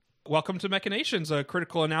Welcome to Machinations, a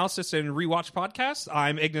critical analysis and rewatch podcast.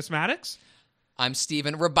 I'm Ignis Maddox. I'm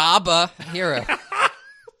Stephen Rababa Hero.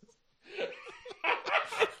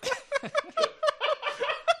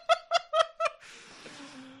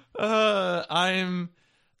 I'm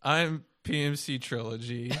PMC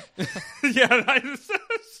Trilogy. Yeah,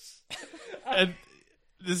 And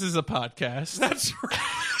this is a podcast. that's right.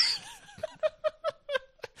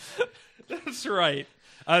 That's right.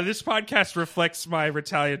 This podcast reflects my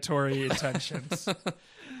retaliatory intentions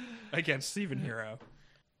against Stephen Hero.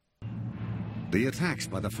 The attacks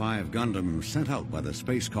by the 5 Gundam sent out by the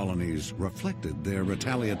space colonies reflected their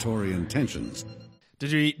retaliatory intentions.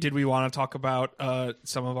 Did we want to talk about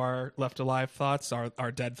some of our Left Alive thoughts,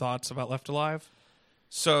 our dead thoughts about Left Alive?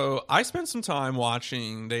 So I spent some time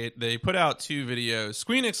watching. They put out 2 videos.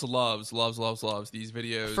 Squeenix loves these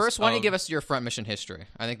videos. First, why don't you give us your front mission history?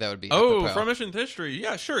 I think that would be front mission history.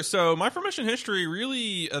 Yeah, sure. So my front mission history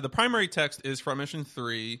really, the primary text is front mission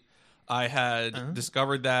 3. I had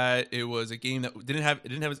discovered that it was a game that didn't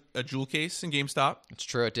have a jewel case in GameStop. It's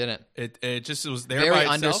true, it didn't. It was there Very by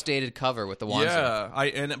itself. understated cover with the Wanzo.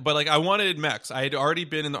 Yeah, but I wanted mechs. I had already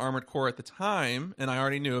been in the Armored Core at the time, and I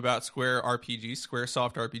already knew about Square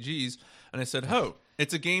Soft RPGs, and I said, "Ho,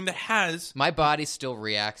 it's a game that has." My body still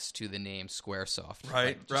reacts to the name Squaresoft.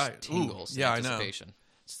 Right. Tingles. Ooh, yeah, in anticipation. I know.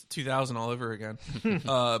 It's 2000 all over again.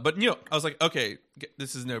 But I was like, okay,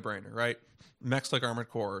 this is a no-brainer, right? Mechs like Armored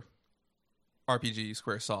Core. RPG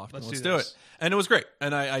Squaresoft. Let's do it. And it was great.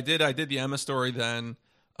 And I did the Emma story then,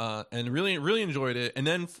 and really enjoyed it. And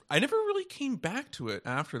then I never really came back to it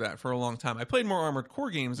after that for a long time. I played more Armored Core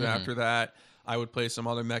games after that. I would play some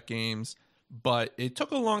other mech games, but it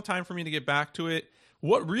took a long time for me to get back to it.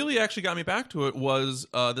 What really actually got me back to it was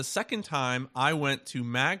the second time I went to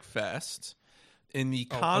MagFest in the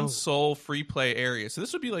console free play area. So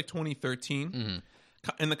this would be like 2013.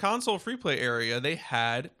 In the console free play area, they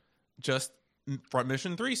had just Front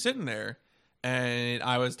Mission 3 sitting there, and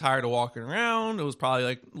I was tired of walking around. It was probably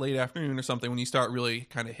like late afternoon or something when you start really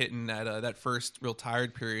kind of hitting that first real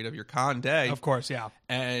tired period of your con day. Of course, yeah.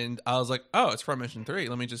 And I was like, oh, it's Front Mission 3.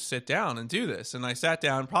 Let me just sit down and do this. And I sat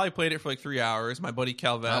down, probably played it for like 3 hours. My buddy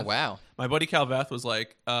Calveth. Oh, wow. My buddy Calveth was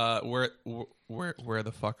like, where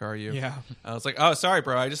the fuck are you? Yeah. I was like, oh, sorry,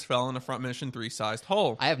 bro. I just fell in a Front Mission 3 sized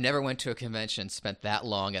hole. I have never went to a convention spent that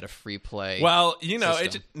long at a free play. Well,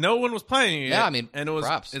 no one was playing it. Yeah, I mean, and it was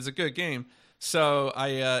props. It's a good game. So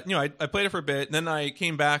I played it for a bit, and then I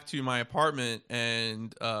came back to my apartment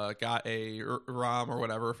and got a ROM or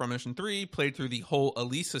whatever from Mission 3, played through the whole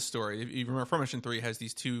Elisa story. If you remember, from Mission 3 has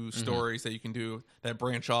these 2 stories that you can do that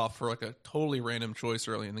branch off for like a totally random choice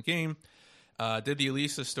early in the game. Did the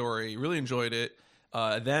Elisa story, really enjoyed it.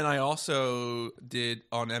 Then I also did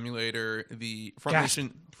on emulator the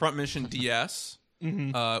Front Mission DS,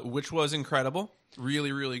 which was incredible.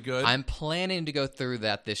 Really, really good. I'm planning to go through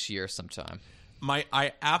that this year sometime.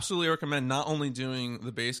 I absolutely recommend not only doing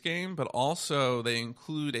the base game, but also they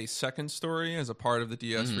include a second story as a part of the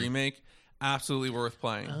DS remake. Absolutely worth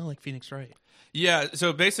playing. Oh, like Phoenix Wright. Yeah,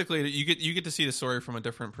 so basically you get to see the story from a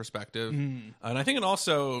different perspective. And I think it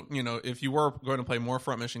also, if you were going to play more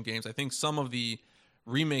Front Mission games, I think some of the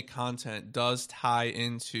remake content does tie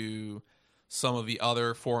into some of the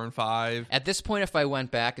other 4 and 5. At this point, if I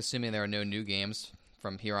went back, assuming there are no new games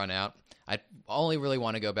from here on out, I'd only really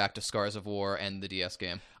want to go back to Scars of War and the DS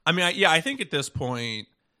game. I mean, I think at this point,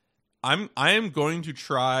 I am going to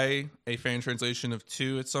try a fan translation of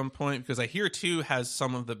 2 at some point, because I hear 2 has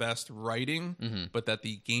some of the best writing, but that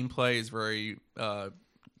the gameplay is very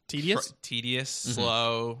Tedious?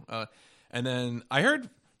 slow. And then I heard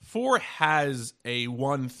 4 has a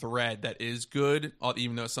one thread that is good,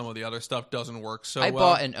 even though some of the other stuff doesn't work so well. I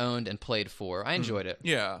bought and owned and played 4. I enjoyed it.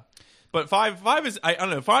 Yeah. But 5 is, I don't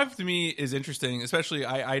know, 5 to me is interesting, especially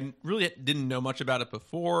I really didn't know much about it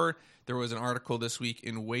before. There was an article this week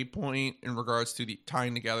in Waypoint in regards to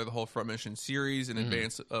tying together the whole Front Mission series in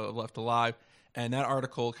advance of Left Alive. And that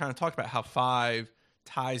article kind of talked about how 5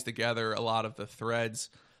 ties together a lot of the threads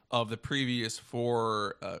of the previous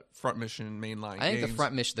 4 Front Mission mainline games. I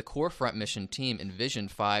think the core Front Mission team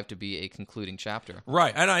envisioned 5 to be a concluding chapter.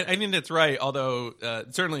 Right, and I think that's right, although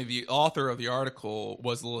certainly the author of the article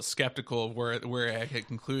was a little skeptical of where it had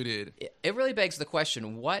concluded. It really begs the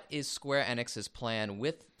question, what is Square Enix's plan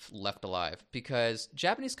with Left Alive? Because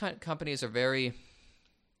Japanese companies are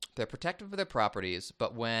they're protective of their properties,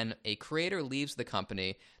 but when a creator leaves the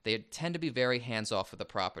company, they tend to be very hands-off with the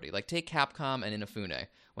property. Like, take Capcom and Inafune.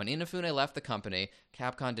 When Inafune left the company,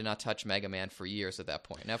 Capcom did not touch Mega Man for years at that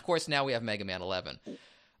point. Now, of course, now we have Mega Man 11.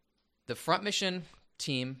 The Front Mission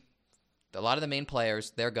team, a lot of the main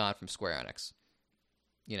players, they're gone from Square Enix.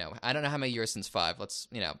 I don't know how many years since 5. Let's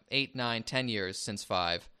 8, 9, 10 years since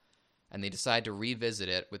 5, and they decide to revisit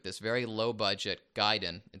it with this very low budget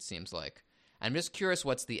Gaiden. It seems like. I'm just curious,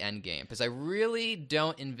 what's the end game? Because I really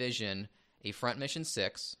don't envision a Front Mission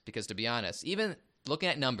 6. Because to be honest, even looking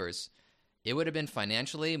at numbers, it would have been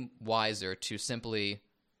financially wiser to simply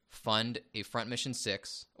fund a Front Mission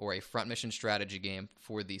 6 or a Front Mission strategy game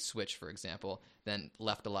for the Switch, for example, than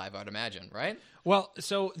Left Alive, I'd imagine, right? Well,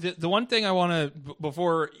 so the one thing I want to,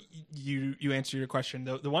 before you answer your question,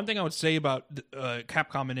 the one thing I would say about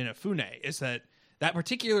Capcom and Inafune is that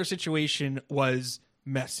particular situation was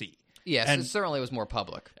messy. Yes, it certainly was more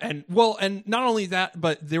public. And not only that,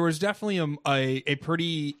 but there was definitely a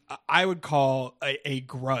pretty, I would call a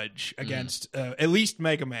grudge against at least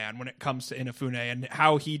Mega Man when it comes to Inafune and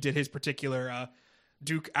how he did his particular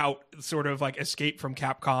Duke out sort of like escape from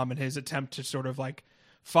Capcom and his attempt to sort of like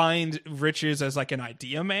find riches as like an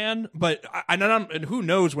idea man. But and who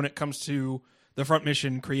knows when it comes to the Front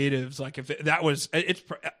Mission creatives, like if that was, it's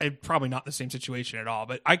probably not the same situation at all,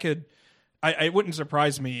 but it wouldn't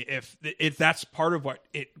surprise me if that's part of what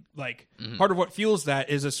part of what fuels that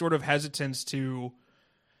is a sort of hesitance to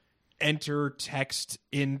enter text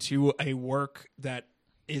into a work that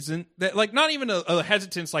isn't that, like, not even a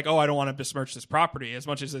hesitance like, oh, I don't want to besmirch this property, as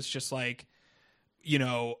much as it's just like,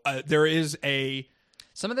 there is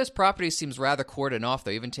some of this property seems rather cordoned off,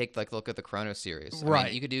 though. Even take like a look at the Chrono series. Right. I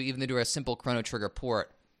mean, you could do a simple Chrono Trigger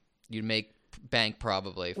port. You'd make bank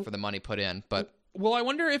probably for the money put in, but. Well, I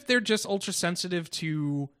wonder if they're just ultra sensitive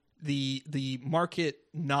to the market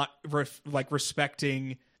not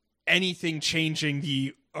respecting anything changing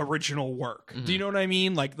the original work. Mm-hmm. Do you know what I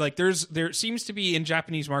mean? Like there seems to be in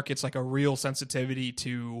Japanese markets like a real sensitivity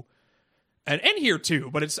to, and here too,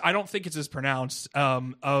 but I don't think it's as pronounced.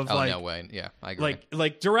 No way, yeah, I agree.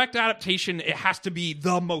 Like direct adaptation, it has to be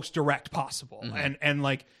the most direct possible, mm-hmm. and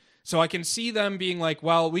like so I can see them being like,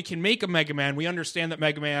 well, we can make a Mega Man. We understand that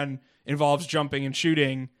Mega Man involves jumping and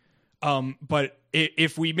shooting, but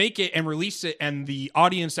if we make it and release it and the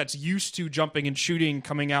audience that's used to jumping and shooting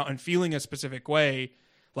coming out and feeling a specific way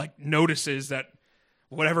like notices that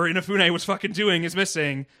whatever Inafune was fucking doing is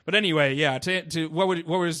missing. But anyway, yeah, to what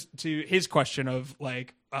was to his question of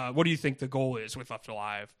like what do you think the goal is with Left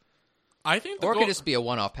Alive? I think it could just be a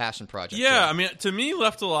one-off passion project. Yeah, too. I mean, to me,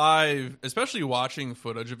 Left Alive, especially watching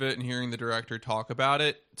footage of it and hearing the director talk about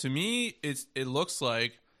it, to me, it looks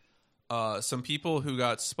like some people who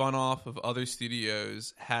got spun off of other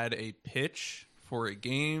studios had a pitch for a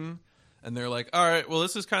game, and they're like, all right, well,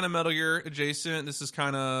 this is kind of Metal Gear adjacent. This is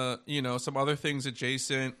kind of, some other things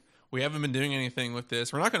adjacent. We haven't been doing anything with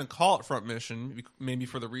this. We're not going to call it Front Mission, maybe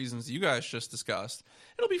for the reasons you guys just discussed.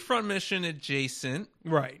 It'll be Front Mission adjacent.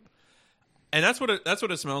 Right. And that's what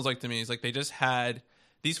it smells like to me. Is like they just had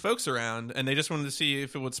these folks around, and they just wanted to see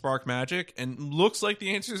if it would spark magic. And looks like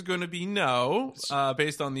the answer is going to be no,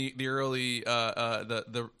 based on the early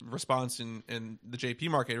the response in the JP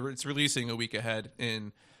market. It's releasing a week ahead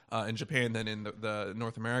in Japan than in the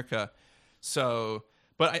North America. So,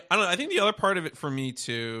 but I don't know. I think the other part of it for me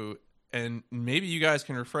too, and maybe you guys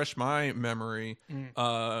can refresh my memory.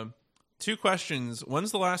 Two questions.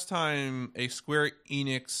 When's the last time a Square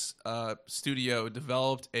Enix studio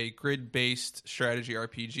developed a grid-based strategy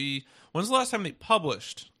RPG? When's the last time they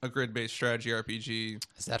published a grid-based strategy RPG?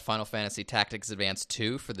 Is that Final Fantasy Tactics Advance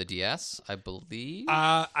 2 for the DS, I believe?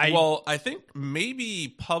 I think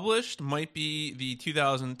maybe published might be the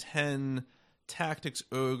 2010 Tactics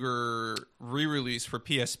Ogre re-release for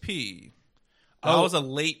PSP. That was a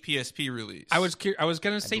late PSP release. I was going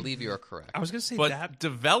to say... I believe you are correct. I was going to say but that...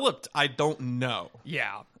 developed, I don't know.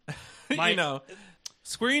 Yeah.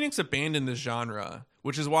 Square Enix abandoned the genre,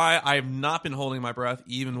 which is why I've not been holding my breath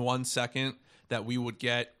even 1 second that we would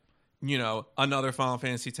get, another Final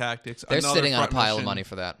Fantasy Tactics. They're sitting on a pile of money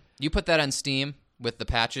for that. You put that on Steam with the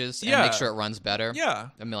patches and make sure it runs better. Yeah.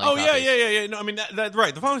 A million copies. Yeah. No, I mean, that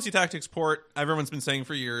right. The Final Fantasy Tactics port, everyone's been saying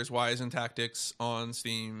for years, why isn't Tactics on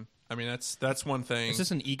Steam? I mean, that's one thing. Is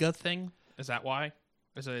this an EGA thing? Is that why?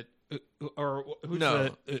 Is it or who's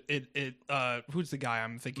who's the guy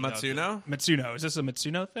I'm thinking Matsuno? of? Matsuno. Is this a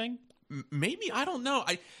Matsuno thing? Maybe, I don't know.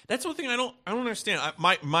 That's one thing I don't understand.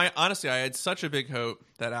 My honestly, I had such a big hope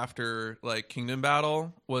that after like Kingdom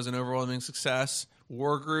Battle was an overwhelming success,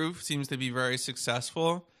 Wargroove seems to be very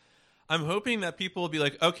successful. I'm hoping that people will be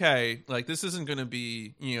like, okay, like this isn't going to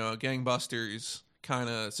be a gangbusters kind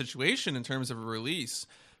of situation in terms of a release.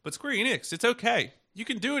 But Square Enix, it's okay. You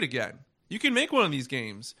can do it again. You can make one of these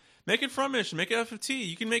games. Make it Front Mission. Make it FFT.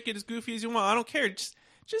 You can make it as goofy as you want. I don't care. Just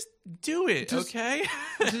just do it, okay?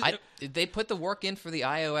 They put the work in for the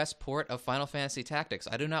iOS port of Final Fantasy Tactics.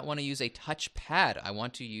 I do not want to use a touchpad. I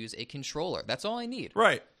want to use a controller. That's all I need.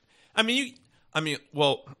 Right.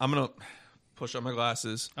 Well, I'm going to push up my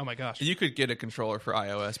glasses. Oh my gosh. You could get a controller for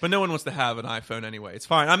iOS, but no one wants to have an iPhone anyway. It's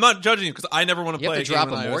fine. I'm not judging you because I never want to You play have to a game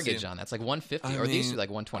drop on a iOS mortgage game. on that. It's like $150, or these are like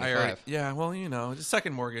 $125. Yeah, well, the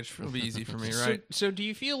second mortgage will be easy for me, right? So do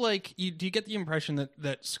you feel like do you get the impression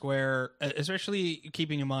that Square, especially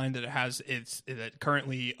keeping in mind that it has its that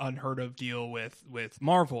currently unheard of deal with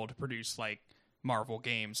Marvel to produce like Marvel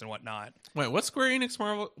games and whatnot? Wait, what's Square Enix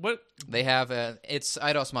Marvel? What? They have it's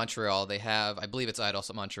Eidos Montreal. They have, I believe it's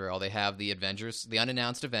Eidos Montreal. They have the Avengers, the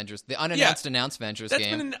unannounced Avengers That's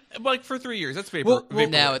game. been like for 3 years. That's Well,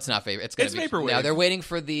 No, it's not favorite. It's It's be Vaporwave. now. They're waiting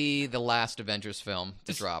for the last Avengers film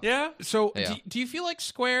to drop. Yeah. So Yeah. do you feel like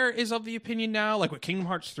Square is of the opinion now, like with Kingdom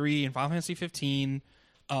Hearts 3 and Final Fantasy 15,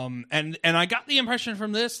 and I got the impression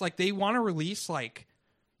from this, like they want to release like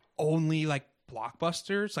only like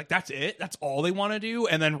blockbusters, like that's it, that's all they want to do,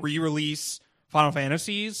 and then re-release Final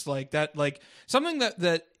Fantasies like that, like something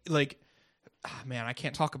that like. Man, I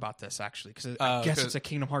can't talk about this actually because I guess it's a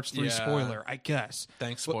Kingdom Hearts 3 spoiler. I guess.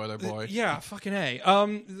 Thanks, spoiler boy. Yeah, fucking A.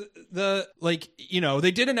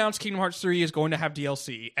 They did announce Kingdom Hearts 3 is going to have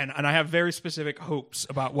DLC, and I have very specific hopes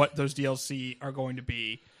about what those DLC are going to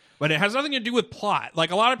be. But it has nothing to do with plot.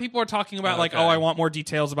 Like, a lot of people are talking about, like, I want more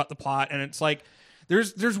details about the plot, and it's like,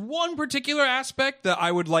 there's one particular aspect that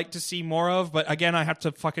I would like to see more of, but again, I have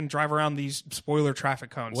to fucking drive around these spoiler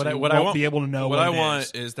traffic cones. What so I you want won't be able to know what what I it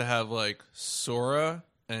want is to have like Sora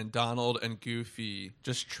and Donald and Goofy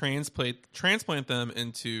just transplant them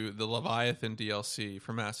into the Leviathan DLC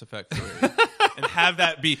for Mass Effect 3 and have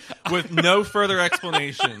that be with no further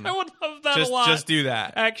explanation. I would love that a lot. Just do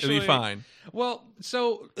that. Actually, it'll be fine. Well,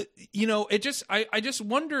 so it just I just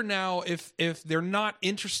wonder now if they're not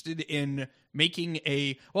interested in making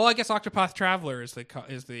a I guess Octopath Traveler is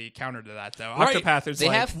the counter to that though. Right. Octopath is They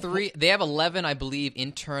like, have 11, I believe,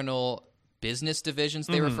 internal business divisions.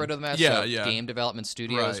 They refer to them as game development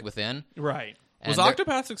studios Right. within. right. Was And they're-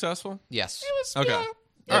 Octopath successful? Yes, Okay. Yeah, All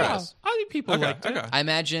yeah. right. I think people liked it. Okay. I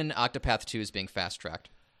imagine Octopath 2 is being fast tracked.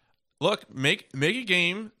 Look, make a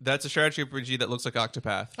game that's a strategy RPG that looks like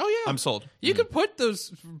Octopath. Oh, yeah. I'm sold. You could put those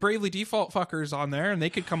Bravely Default fuckers on there, and they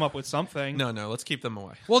could come up with something. No, let's keep them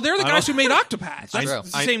away. Well, they're the I guys who don't- made Octopath. That's True.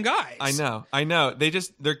 the same guys. I know.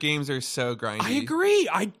 Their games are so grindy. I agree.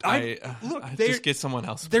 Look, they're just get someone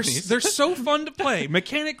else. they're please. they're so fun to play,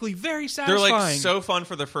 mechanically very They're satisfying. like so fun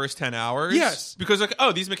for the first 10 hours. Yes. Because like,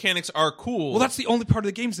 these mechanics are cool. Well, that's the only part of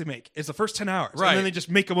the games they make is the first 10 hours, Right. and then they just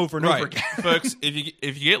make them over and over right. again. Folks,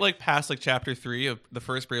 if you get like past like chapter 3 of the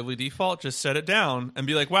first Bravely Default, just set it down and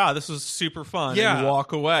be like, wow, this was super fun. Yeah. And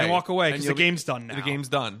walk away. And walk away, 'cause And the you'll be- game's done now. The game's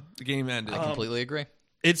done. The game ended. I completely agree.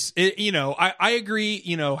 I agree.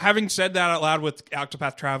 Having said that out loud with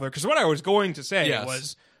Octopath Traveler, because what I was going to say Yes.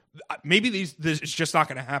 was maybe this is just not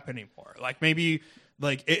going to happen anymore. Like maybe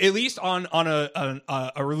like at least on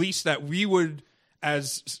a release that we would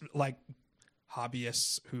as like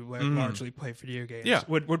hobbyists who largely play video games Yeah.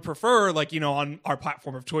 would prefer, like, on our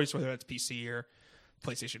platform of choice, whether it's PC or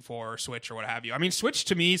PlayStation 4 or Switch or what have you. I mean, Switch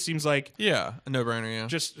to me seems like Yeah, a no-brainer, yeah.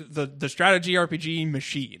 just the strategy RPG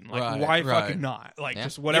machine. Like, Right, why right. fucking not? Like, Yeah.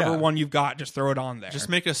 just whatever Yeah. one you've got, just throw it on there. Just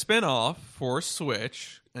make a spin-off for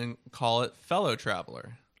Switch and call it Fellow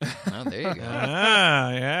Traveler. Oh, there you go.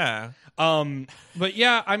 Yeah. But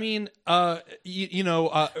yeah, I mean,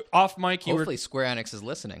 off mic, you Hopefully, Square Enix is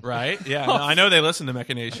listening. Right? Yeah. No, I know they listen to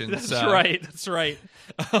Machinations. That's right. That's right.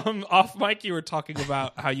 Off mic, you were talking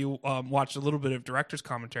about how you watched a little bit of director's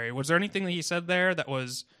commentary. Was there anything that he said there that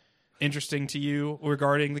was interesting to you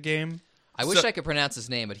regarding the game? I wish I could pronounce his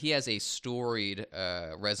name, but he has a storied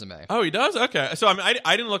resume. Oh, he does? Okay. So I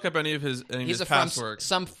didn't look up any of his He's a past work.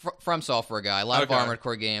 From Software guy. A lot of Okay. Armored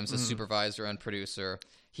Core games, a supervisor and producer.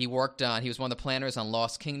 He was one of the planners on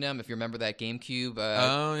Lost Kingdom, if you remember that GameCube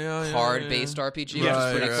card-based RPG, which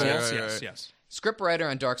is pretty cool. Yes. Scriptwriter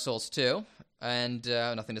on Dark Souls 2, and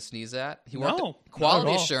nothing to sneeze at. He worked No, on quality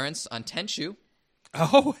not at all. assurance on Tenchu,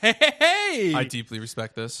 Oh, hey! I deeply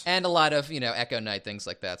respect this. and a lot of Echo Knight, things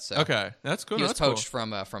like that. So Okay. That's cool. he was That's poached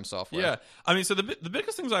cool. from Software. Yeah, I mean, so the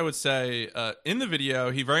biggest things I would say in the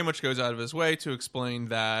video, he very much goes out of his way to explain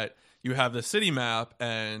that you have the city map,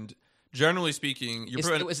 and generally speaking, It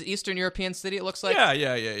was an Eastern European city, it looks like.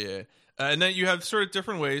 yeah. And then you have sort of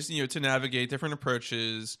different ways, to navigate different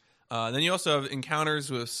approaches. Then you also have encounters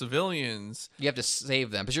with civilians. You have to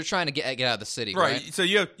save them, because you're trying to get out of the city, Right. right? So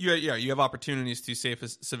you have opportunities to save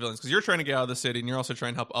civilians because you're trying to get out of the city, and you're also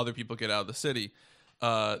trying to help other people get out of the city.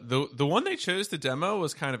 The one they chose to demo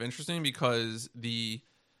was kind of interesting because the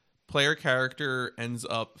player character ends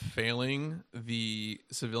up failing the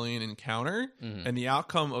civilian encounter, and the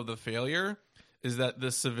outcome of the failure is that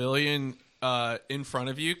the civilian in front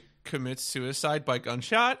of you commits suicide by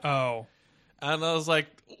gunshot. Oh. And I was like,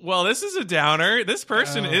 well, this is a downer. This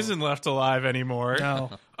person isn't left alive anymore.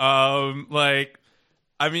 No.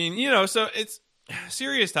 I mean, so it's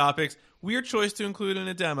serious topics. Weird choice to include in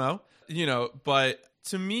a demo, but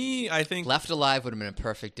to me, I think Left Alive would have been a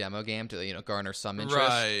perfect demo game to garner some interest.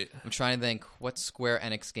 Right. I'm trying to think what Square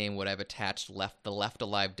Enix game would I've attached the Left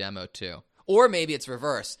Alive demo to. Or maybe it's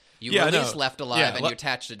reverse. You release Left Alive and you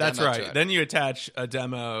attach a demo that's right. to it. Then you attach a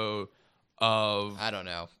demo of I don't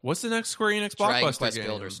know. What's the next Square Enix Dragon blockbuster Quest game?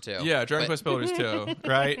 Builders 2. Yeah, Dragon Quest Builders 2.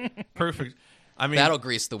 Right? Perfect. I mean, That'll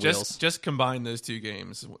grease the wheels. Just combine those two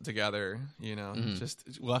games together,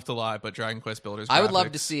 just Left Alive, but Dragon Quest Builders. I would love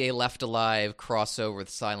graphics. to see a Left Alive crossover with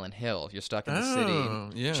Silent Hill. You're stuck in the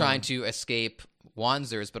city trying to escape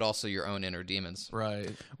Wanzers, but also your own inner demons. Right.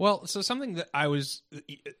 Well, so something that I was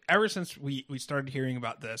ever since we started hearing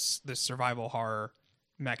about this survival horror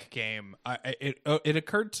mech game, it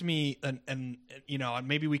occurred to me, and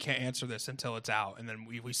maybe we can't answer this until it's out, and then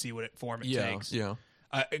we see what form it takes. Yeah.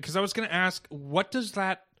 Because I was going to ask, what does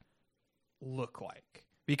that look like?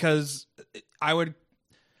 Because I would.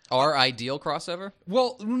 Our ideal crossover?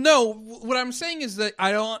 Well, no. What I'm saying is that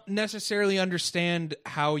I don't necessarily understand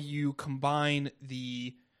how you combine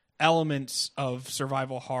the elements of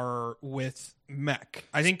survival horror with mech.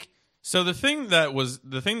 I think. So the thing that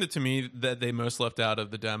to me that they most left out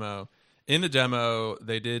of the demo, in the demo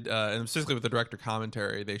they did, and specifically with the director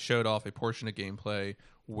commentary, they showed off a portion of gameplay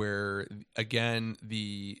where again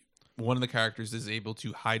one of the characters is able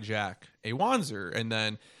to hijack a Wanzer, and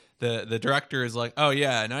then the director is like, oh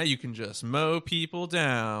yeah, now you can just mow people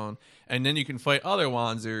down, and then you can fight other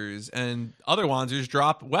Wanzers, and other Wanzers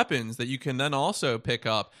drop weapons that you can then also pick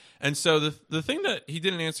up. And so the thing that he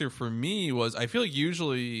didn't answer for me was, I feel like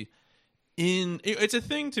usually it's a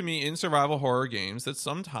thing to me in survival horror games that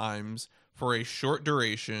sometimes for a short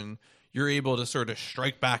duration you're able to sort of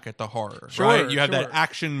strike back at the horror, right? You have that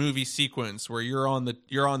action movie sequence where you're on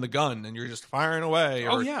the gun and you're just firing away.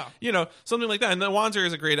 Or, something like that. And the Wanzer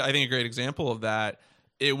is a great example of that.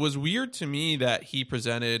 It was weird to me that he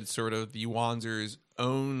presented sort of the Wanzer's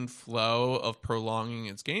own flow of prolonging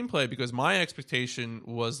its gameplay, because my expectation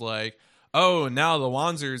was like, oh, now the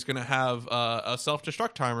Wanzer is going to have a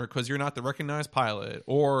self-destruct timer because you're not the recognized pilot,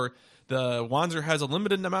 or the Wanzer has a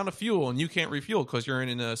limited amount of fuel and you can't refuel because you're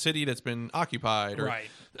in a city that's been occupied. Right.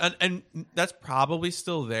 And that's probably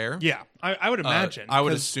still there. Yeah, I would imagine. I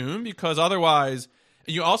would assume, because otherwise,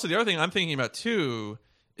 the other thing I'm thinking about too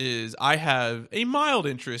is I have a mild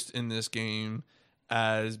interest in this game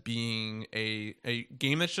as being a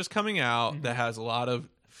game that's just coming out that has a lot of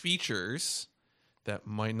features that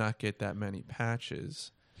might not get that many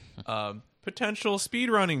patches. Potential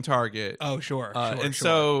speedrunning target. Oh, sure.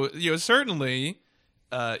 So, certainly,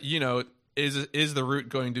 is the route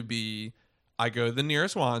going to be, I go to the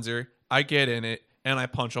nearest Wanzer, I get in it, and I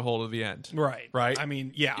punch a hole to the end. Right. Right? I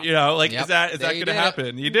mean, yeah. Is that going to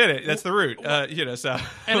happen? You did it. That's the route. So.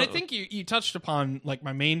 And I think you touched upon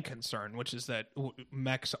my main concern, which is that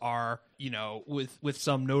mechs are, with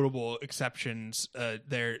some notable exceptions,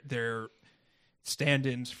 they're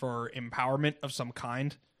stand-ins for empowerment of some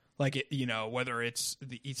kind. Like, whether it's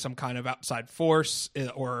some kind of outside force,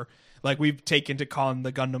 or like we've taken to calling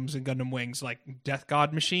the Gundams and Gundam Wings like death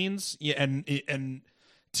god machines, and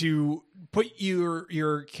to put your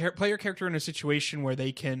player character in a situation where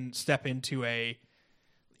they can step into a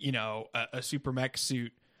super mech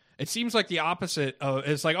suit. It seems like the opposite of,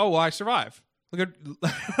 it's like, oh well, I survive. Look at,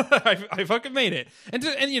 I fucking made it. And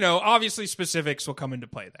obviously specifics will come into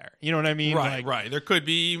play there. You know what I mean? Right. There could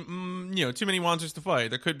be, too many monsters to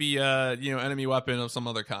fight. There could be, enemy weapon of some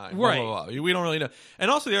other kind. Right. Blah, blah, blah. We don't really know. And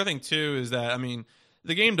also the other thing too is that,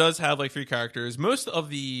 the game does have like 3 characters. Most of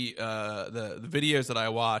the videos that I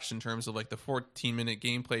watched in terms of like the 14-minute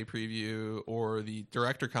gameplay preview or the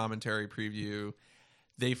director commentary preview,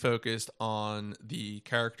 they focused on the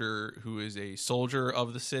character who is a soldier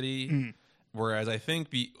of the city. Whereas I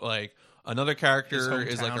think another character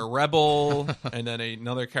is like a rebel, and then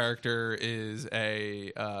another character is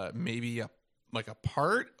maybe a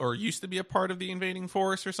part, or used to be a part of the invading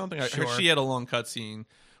force or something. Sure. She had a long cutscene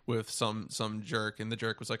with some jerk, and the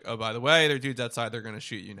jerk was like, oh, by the way, there are dudes outside, they're going to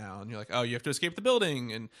shoot you now. And you're like, oh, you have to escape the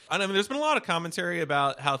building. And there's been a lot of commentary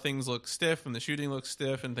about how things look stiff and the shooting looks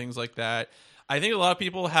stiff and things like that. I think a lot of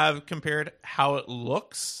people have compared how it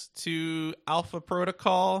looks to Alpha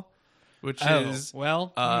Protocol, which is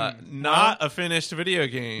not a finished video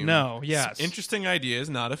game. No, yes. Interesting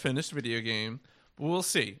ideas, not a finished video game. We'll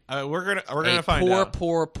see. We're gonna find out.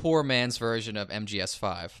 Poor man's version of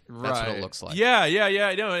MGS5. That's what it looks like. Yeah.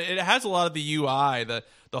 No, it has a lot of the UI, the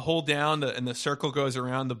hold down, and the circle goes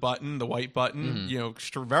around the button, the white button.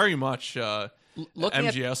 Very much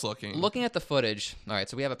MGS looking. Looking at the footage, all right,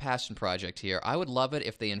 so we have a passion project here. I would love it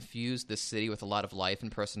if they infused this city with a lot of life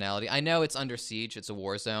and personality. I know it's under siege, it's a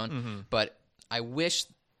war zone, but I wish,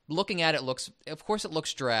 looking at it, of course it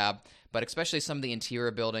looks drab, but especially some of the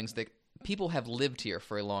interior buildings that people have lived here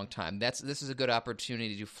for a long time. This is a good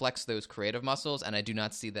opportunity to flex those creative muscles, and I do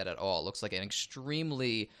not see that at all. It looks like an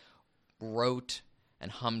extremely rote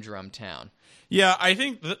and humdrum town. Yeah, I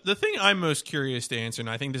think the thing I'm most curious to answer, and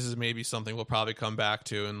I think this is maybe something we'll probably come back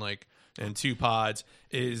to in 2 pods,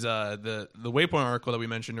 is the Waypoint article that we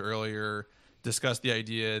mentioned earlier discussed the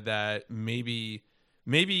idea that maybe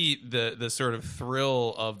the sort of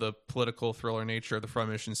thrill of the political thriller nature of the Front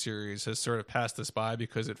Mission series has sort of passed us by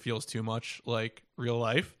because it feels too much like real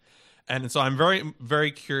life. And so I'm very,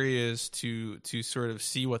 very curious to sort of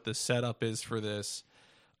see what the setup is for this,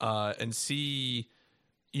 and see,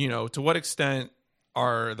 to what extent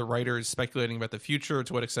are the writers speculating about the future?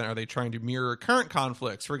 To what extent are they trying to mirror current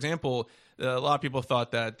conflicts? For example, a lot of people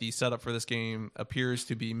thought that the setup for this game appears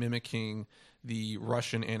to be mimicking the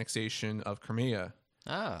Russian annexation of Crimea.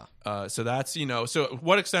 So that's, so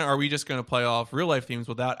what extent are we just going to play off real life themes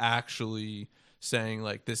without actually saying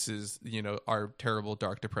like this is, our terrible,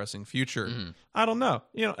 dark, depressing future? I don't know.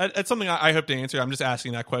 It's something I hope to answer. I'm just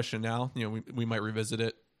asking that question now. We might revisit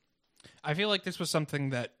it. I feel like this was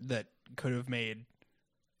something that could have made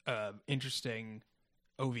interesting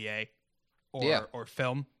OVA or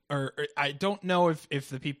film. Or I don't know if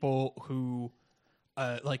the people who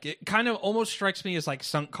it kind of almost strikes me as like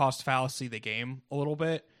sunk cost fallacy the game a little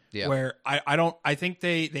bit. Yeah. Where I think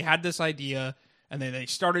they had this idea and then they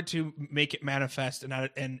started to make it manifest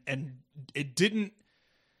and it didn't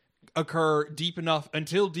occur deep enough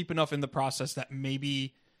in the process that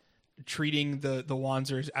maybe treating the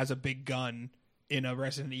Wanzers as a big gun in a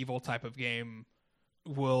Resident Evil type of game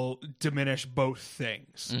will diminish both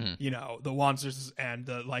things. The Wanzers and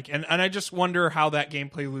the and I just wonder how that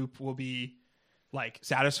gameplay loop will be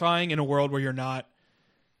satisfying in a world where you're not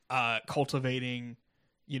cultivating,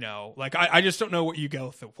 I just don't know what you go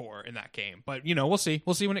for in that game. But we'll see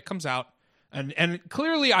when it comes out. And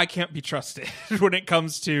clearly I can't be trusted when it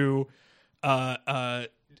comes to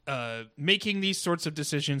making these sorts of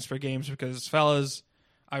decisions for games, because fellas,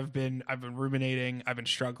 I've been ruminating, I've been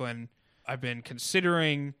struggling, I've been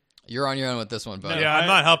considering. You're on your own with this one, buddy. Yeah, I'm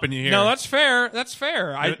not helping you here. No, that's fair.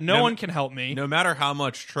 No one can help me. No matter how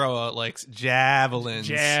much Troa likes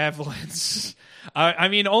javelins. I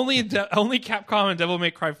mean, only Capcom and Devil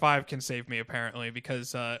May Cry 5 can save me, apparently,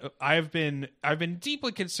 because I've been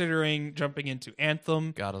deeply considering jumping into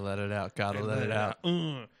Anthem. Gotta let it out.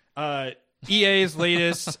 EA's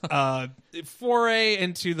latest foray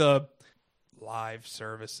into the live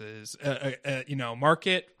services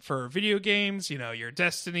market for video games. Your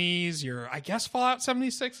Destinies, I guess Fallout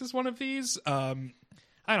 76 is one of these.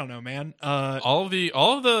 I don't know, man. All of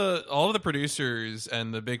the producers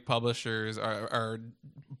and the big publishers are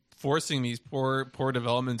forcing these poor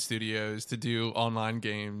development studios to do online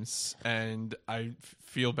games, and I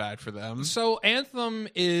feel bad for them. So Anthem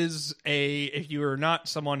is if you are not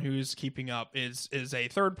someone who's keeping up, is a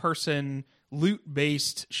third person loot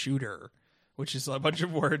based shooter, which is a bunch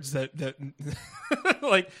of words that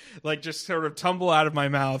like just sort of tumble out of my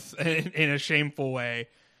mouth in a shameful way.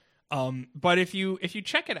 But if you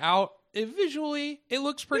check it out, visually it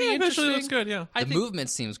looks pretty interesting. Visually looks good, yeah. The movement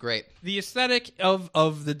seems great. The aesthetic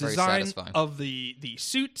of the design of the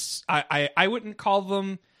suits, I wouldn't call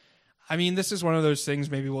them. I mean, this is one of those things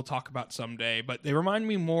maybe we'll talk about someday, but they remind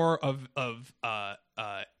me more of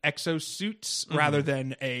exosuits rather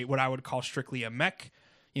than what I would call strictly a mech.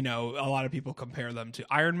 A lot of people compare them to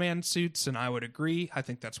Iron Man suits, and I would agree. I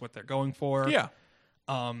think that's what they're going for. Yeah.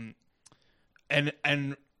 And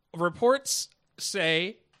reports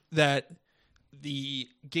say that the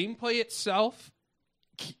gameplay itself,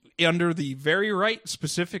 under the very right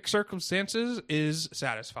specific circumstances, is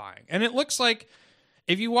satisfying. And it looks like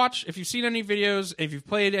if you've seen any videos, if you've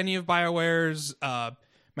played any of BioWare's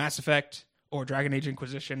Mass Effect or Dragon Age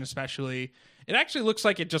Inquisition especially, it actually looks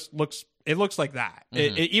like it looks like that.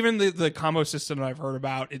 Even the combo system that I've heard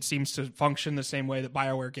about, it seems to function the same way that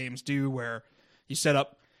BioWare games do, where you set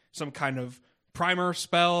up some kind of primer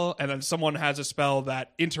spell, and then someone has a spell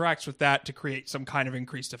that interacts with that to create some kind of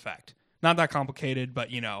increased effect. Not that complicated, but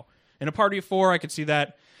in a party of 4, I could see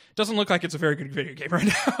that. It doesn't look like it's a very good video game right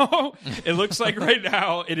now. It looks like right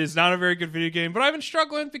now it is not a very good video game, but I've been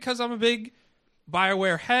struggling because I'm a big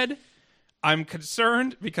BioWare head. I'm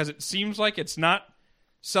concerned because it seems like it's not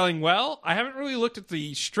selling well. I haven't really looked at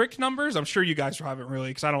the strict numbers. I'm sure you guys haven't really,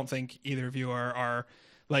 because I don't think either of you are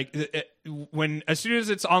like, as soon as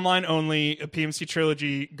it's online only, a PMC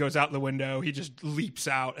Trilogy goes out the window. He just leaps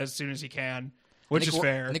out as soon as he can, which is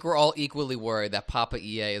fair. I think we're all equally worried that Papa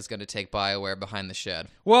EA is going to take BioWare behind the shed.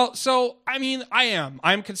 Well, so, I mean,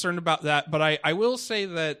 I'm concerned about that, but I will say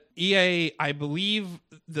that EA, I believe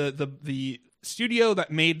the studio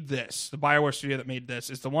that made this, the BioWare studio that made this,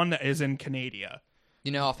 is the one that is in Canada.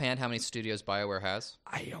 You know offhand how many studios BioWare has?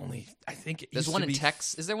 I think there's one in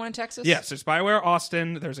Texas. Is there one in Texas? Yes, there's BioWare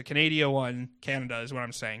Austin. There's a Canada one. Canada is what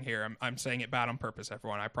I'm saying here. I'm saying it bad on purpose,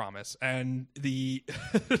 everyone. I promise. And the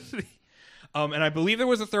and I believe there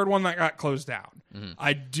was a third one that got closed down. Mm-hmm.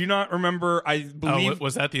 I do not remember. I believe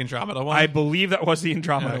was that the Andromeda one? I believe that was the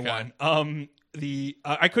Andromeda okay. one.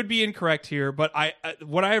 I could be incorrect here, but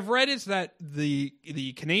what I've read is that the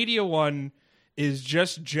Canada one is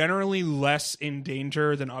just generally less in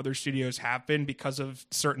danger than other studios have been because of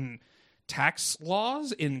certain tax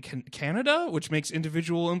laws in Canada, which makes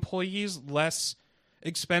individual employees less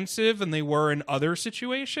expensive than they were in other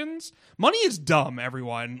situations. Money is dumb,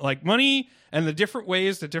 everyone. Like, money and the different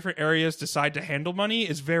ways that different areas decide to handle money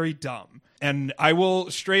is very dumb. And I will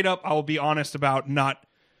be honest about not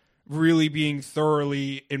really being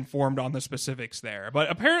thoroughly informed on the specifics there. But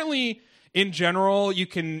apparently, in general, you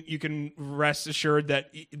can rest assured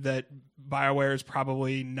that BioWare is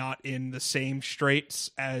probably not in the same straits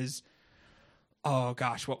as, oh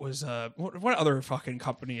gosh, what other fucking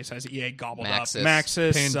companies has EA gobbled Maxis. up?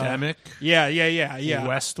 Maxis, Pandemic. Yeah.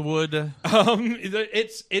 Westwood.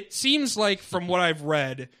 It seems like, from what I've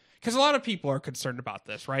read, because a lot of people are concerned about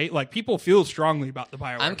this, right? Like, people feel strongly about the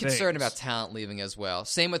BioWare I'm concerned things. about talent leaving as well.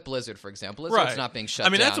 Same with Blizzard, for example. Blizzard's not being shut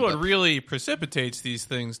down. I mean, that's what really precipitates these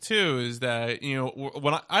things, too, is that, you know,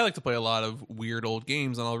 when I like to play a lot of weird old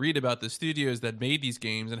games, and I'll read about the studios that made these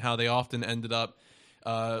games and how they often ended up,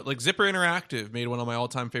 like Zipper Interactive made one of my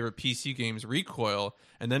all-time favorite PC games, Recoil,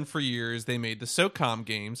 and then for years they made the SOCOM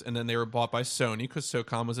games, and then they were bought by Sony because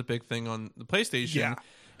SOCOM was a big thing on the PlayStation. Yeah.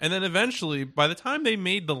 And then eventually, by the time they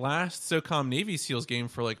made the last SOCOM Navy SEALs game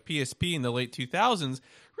for like PSP in the late 2000s,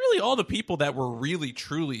 really all the people that were really,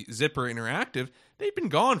 truly Zipper Interactive, they'd been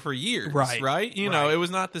gone for years, right? You know, it was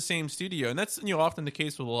not the same studio. And that's, you know, often the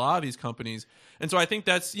case with a lot of these companies. And so I think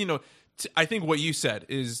that's, you know, I think what you said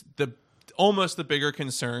is almost the bigger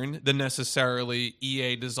concern than necessarily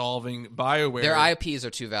EA dissolving BioWare. Their IPs are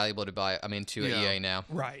too valuable to EA now.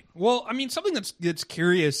 Right. Well, I mean, something that's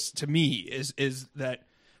curious to me is that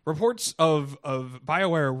reports of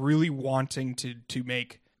BioWare really wanting to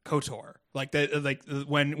make KOTOR, like that, like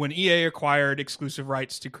when EA acquired exclusive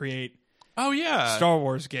rights to create Star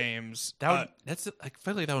Wars games. I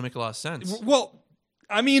feel like that would make a lot of sense. Well,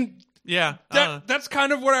 I mean, that's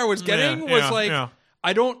kind of what I was getting.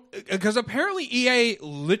 I don't, because apparently EA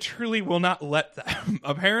literally will not let them.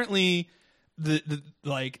 Apparently, the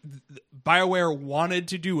BioWare wanted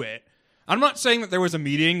to do it. I'm not saying that there was a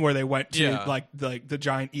meeting where they went to like the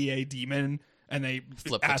giant EA demon and they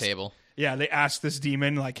flipped the table. Yeah, they asked this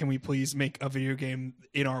demon, like, can we please make a video game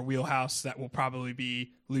in our wheelhouse that will probably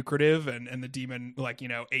be lucrative? And the demon, like, you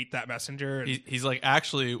know, ate that messenger. He's like,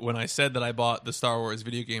 actually, when I said that I bought the Star Wars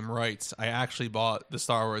video game rights, I actually bought the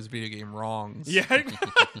Star Wars video game wrongs. Yeah.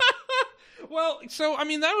 Well, so, I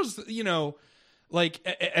mean, that was, you know, like,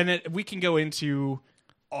 and we can go into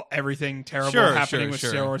everything terrible happening with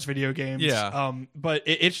Star Wars video games. Yeah. But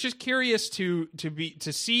it's just curious to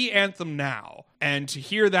see Anthem now and to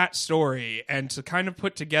hear that story and to kind of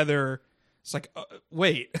put together. It's like,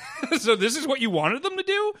 wait, so this is what you wanted them to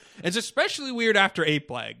do? It's especially weird after Ape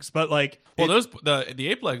Legs, but like, well, the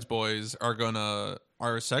Ape Legs boys are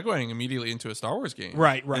segueing immediately into a Star Wars game.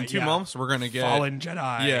 Right. In 2 months, we're gonna get Fallen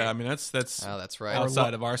Jedi. Yeah, I mean that's right.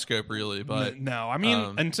 outside of our scope, really. But no, I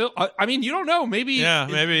mean you don't know. Maybe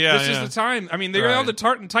this is the time. I mean, they're all the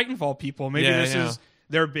Titanfall people. Maybe this is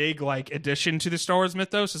their big like addition to the Star Wars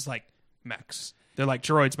mythos. Is like mechs. They're like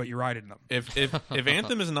droids, but you're riding them. If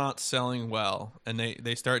Anthem is not selling well and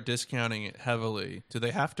they start discounting it heavily, do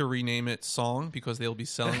they have to rename it Song because they'll be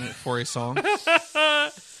selling it for a song?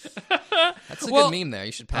 That's a good meme there.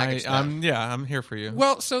 You should package that. I'm here for you.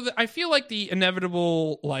 Well, so I feel like the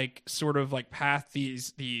inevitable, like, sort of like path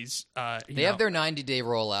these they have their 90-day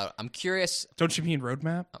rollout. I'm curious. Don't you mean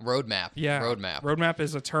roadmap? Roadmap. Yeah. Roadmap. Roadmap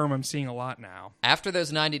is a term I'm seeing a lot now. After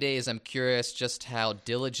those 90 days, I'm curious just how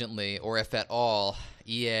diligently, or if at all,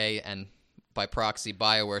 EA and by proxy,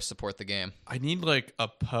 BioWare support the game. I need like a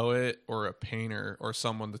poet or a painter or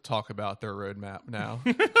someone to talk about their roadmap now.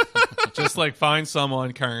 Just like find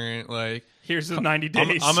someone current. Like, here's the 90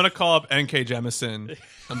 days. I'm gonna call up NK Jemisin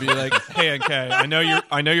and be like, "Hey NK, I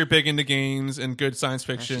know you're big into games and good science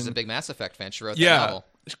fiction. She's a big Mass Effect fan. She wrote that Yeah, novel.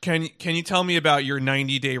 can you tell me about your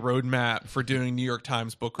 90-day roadmap for doing New York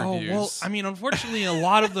Times book reviews?" Oh, well, I mean, unfortunately, a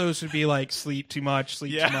lot of those would be like sleep too much, too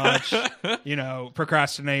much,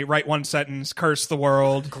 procrastinate, write one sentence, curse the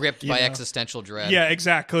world. Gripped by existential dread. Yeah,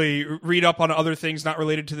 exactly. Read up on other things not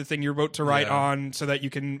related to the thing you're about to write Yeah. on so that you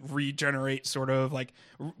can regenerate sort of like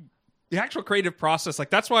the actual creative process. Like,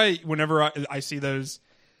 that's why whenever I see those,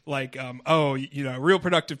 like, real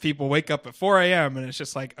productive people wake up at 4 a.m. and it's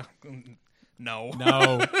just like, no.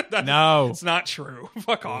 no, It's not true.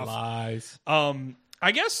 Fuck off. lies.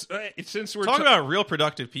 I guess since we're Talk about real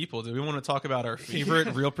productive people. Do we want to talk about our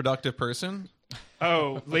favorite real productive person?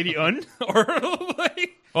 Lady Un or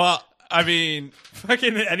like Well, I mean,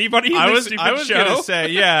 fucking anybody in I this was stupid show. gonna say,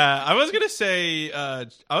 yeah, I was gonna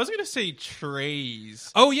say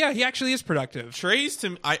Trey's. Oh yeah, he actually is productive. Trey's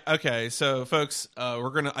to okay. So, folks, we're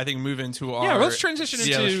gonna I think move into our Let's transition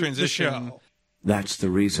into the show. That's the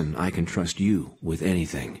reason I can trust you with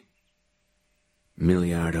anything.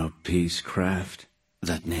 Milliardo Peacecraft?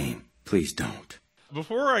 That name, please don't.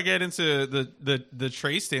 Before I get into the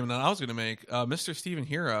Trey statement that I was going to make, Mr. Stephen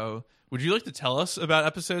Hero, would you like to tell us about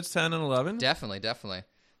episodes 10 and 11? Definitely.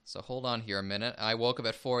 So hold on here a minute. I woke up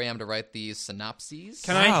at 4 a.m. to write these synopses.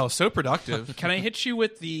 Wow, so productive. Can I hit you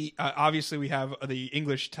with the? Obviously, we have the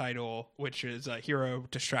English title, which is "Hero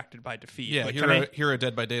Distracted by Defeat." Yeah, but Hero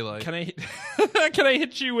Dead by Daylight. Can I? Can I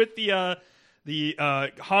hit you with the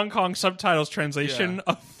Hong Kong subtitles translation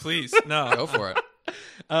Yeah. of Please, no. Go for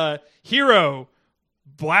it. Hero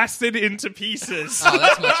blasted into pieces? Oh,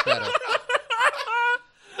 that's much better.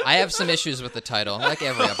 I have some issues with the title, like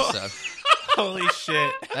every episode. Holy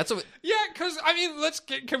shit. That's what. Yeah, because I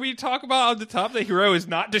mean, can we talk about on the top that Hero is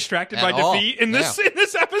not distracted At by all. defeat in this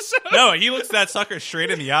episode? No, he looks that sucker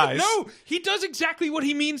straight in the eyes. No, he does exactly what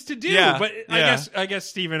he means to do. Yeah, but yeah. I guess,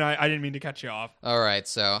 Steven, I didn't mean to cut you off. All right,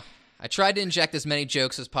 so I tried to inject as many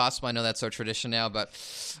jokes as possible. I know that's our tradition now, but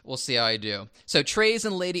we'll see how I do. So Treize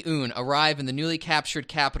and Lady Un arrive in the newly captured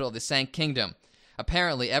capital of the Sank Kingdom.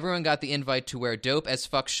 Apparently, everyone got the invite to wear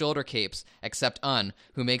dope-as-fuck shoulder capes, except Un,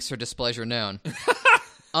 who makes her displeasure known.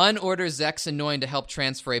 Un orders Zex and Noin to help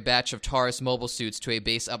transfer a batch of Taurus mobile suits to a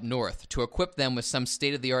base up north, to equip them with some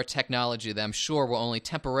state-of-the-art technology that I'm sure will only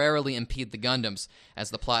temporarily impede the Gundams,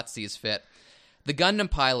 as the plot sees fit. The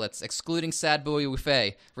Gundam pilots, excluding Sad Boy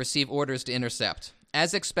Wufei, receive orders to intercept.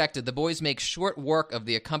 As expected, the boys make short work of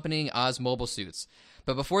the accompanying Oz mobile suits.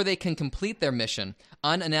 But before they can complete their mission,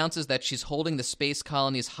 Un announces that she's holding the space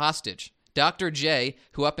colonies hostage. Dr. J,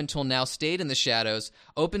 who up until now stayed in the shadows,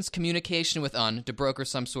 opens communication with Un to broker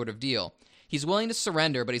some sort of deal. He's willing to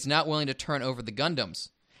surrender, but he's not willing to turn over the Gundams.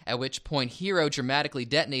 At which point, Hero dramatically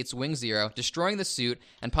detonates Wing Zero, destroying the suit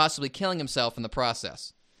and possibly killing himself in the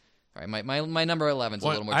process. All right, my number 11's a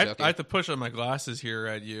little more jokey. I have to push on my glasses here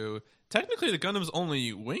at you. Technically, the Gundam's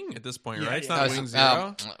only Wing at this point, right? It's not Wing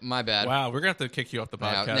Zero. My bad. Wow, we're going to have to kick you off the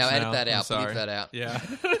podcast now edit that I'm out. sorry. Bleep that out. Yeah.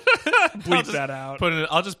 Bleep that out.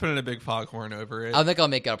 I'll just put in a big foghorn over it. I think I'll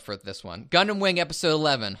make up for this one. Gundam Wing Episode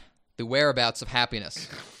 11, The Whereabouts of Happiness.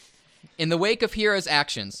 In the wake of Hero's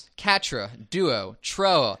actions, Catra, Duo,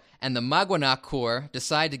 Troa, and the Magwanak Corps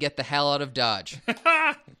decide to get the hell out of Dodge.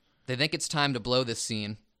 They think it's time to blow this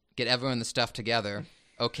scene, get everyone the stuff together.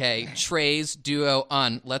 Okay, Treize, Duo,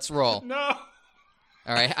 Un, let's roll. No. All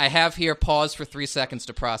right, I have here pause for 3 seconds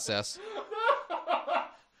to process.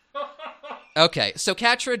 Okay, so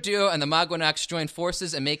Catra, Duo, and the Magwanaks join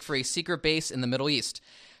forces and make for a secret base in the Middle East.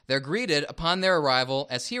 They're greeted upon their arrival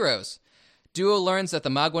as heroes. Duo learns that the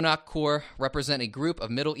Magwanak Corps represent a group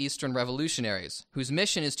of Middle Eastern revolutionaries, whose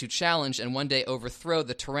mission is to challenge and one day overthrow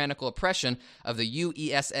the tyrannical oppression of the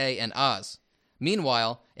UESA and Oz.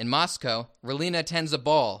 Meanwhile, in Moscow, Relina attends a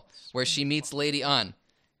ball, where she meets Lady Un.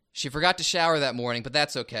 She forgot to shower that morning, but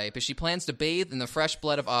that's okay, because she plans to bathe in the fresh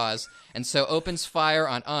blood of Oz, and so opens fire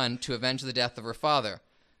on Un to avenge the death of her father.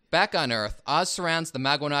 Back on Earth, Oz surrounds the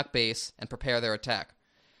Magwanak base and prepare their attack.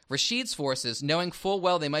 Rashid's forces, knowing full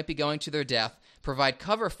well they might be going to their death, provide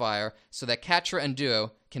cover fire so that Catra and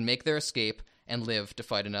Duo can make their escape and live to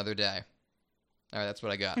fight another day. All right, that's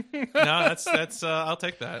what I got. No, that's I'll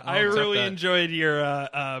take that. I really enjoyed your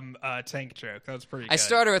tank joke. That was pretty good. I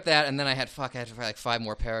started with that, and then I had like 5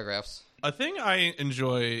 more paragraphs. A thing I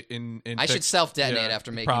enjoy in I should self-detonate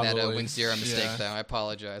after making that probably. Wing Zero mistake, Yeah. though. I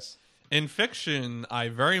apologize. In fiction, I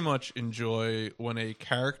very much enjoy when a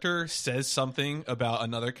character says something about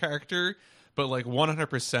another character, but like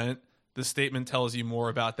 100%, the statement tells you more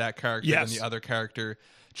about that character than the other character.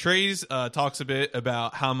 Treize talks a bit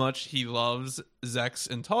about how much he loves Zex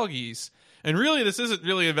and Tallgeese, and really, this isn't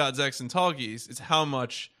really about Zex and Tallgeese. It's how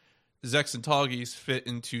much Zex and Tallgeese fit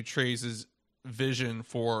into Treize's vision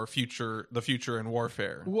for the future in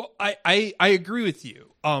warfare. Well, I agree with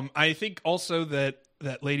you. I think also that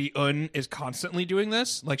Lady Un is constantly doing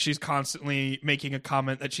this. Like, she's constantly making a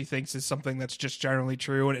comment that she thinks is something that's just generally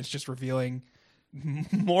true, and it's just revealing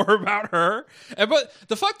more about her. But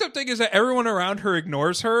the fucked up thing is that everyone around her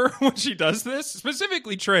ignores her when she does this,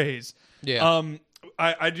 specifically Treize. Yeah.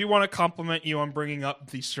 I do want to compliment you on bringing up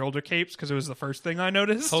the shoulder capes, because it was the first thing I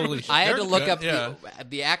noticed. Holy shit. I had to look up Yeah.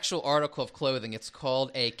 the actual article of clothing. It's called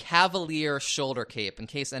a Cavalier shoulder cape, in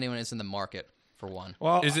case anyone is in the market for one.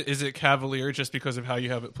 Well, Is it Cavalier just because of how you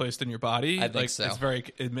have it placed in your body? I think so. It's very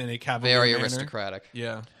in a Cavalier Very manner. aristocratic.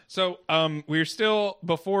 Yeah. So we're still,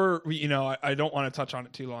 before we, I don't want to touch on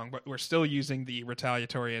it too long, but we're still using the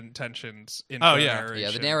retaliatory intentions in Oh, the yeah. narration,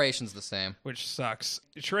 Yeah, the narration's the same. which sucks.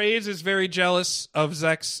 Treize is very jealous of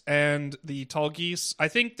Zex and the Tallgeese. I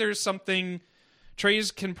think there's something,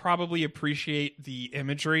 Treize can probably appreciate the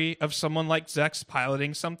imagery of someone like Zex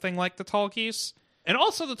piloting something like the Tallgeese. And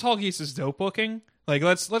also the Tallgeese is dope looking. Like,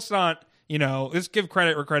 let's not, let's give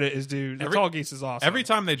credit where credit is due. The Tallgeese is awesome. Every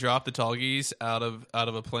time they drop the Tallgeese out of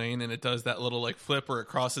a plane and it does that little like flip where it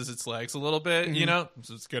crosses its legs a little bit,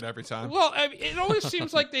 so it's good every time. Well, I mean, it always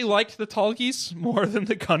seems like they liked the Tallgeese more than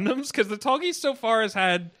the Gundams, because the Tallgeese so far has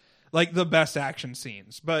had like the best action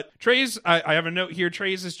scenes. But Treize, I have a note here.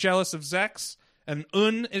 Treize is jealous of Zex, and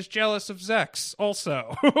Un is jealous of Zex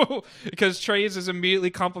also, because Treize is immediately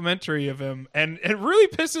complimentary of him, and it really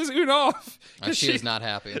pisses Un off. She is not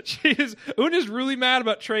happy. Un is really mad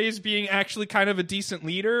about Treize being actually kind of a decent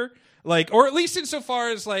leader, like, or at least insofar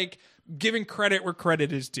as like giving credit where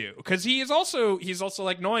credit is due, because he's also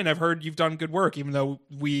like, Noin, I've heard you've done good work, even though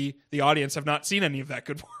we, the audience, have not seen any of that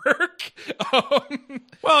good work.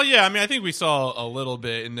 Well, yeah, I mean, I think we saw a little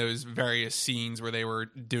bit in those various scenes where they were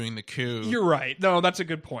doing the coup. You're right. No, that's a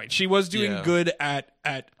good point. She was doing good at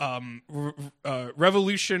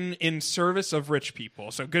revolution in service of rich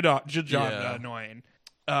people. So good job, Noin.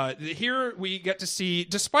 Here we get to see,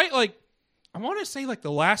 despite like, I want to say like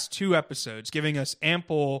the last 2 episodes giving us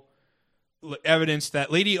ample evidence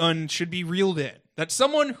that Lady Un should be reeled in. That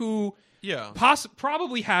someone who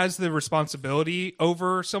probably has the responsibility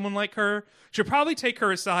over someone like her should probably take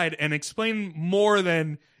her aside and explain more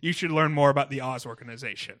than you should learn more about the Oz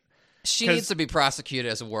organization. She needs to be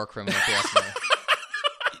prosecuted as a war criminal, if you ask me.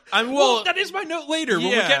 Well, that is my note later when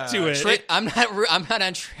we get to it. I'm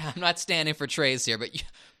not standing for Treize here, but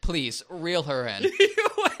please reel her in.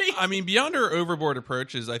 I mean, beyond her overboard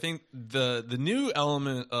approaches, I think the new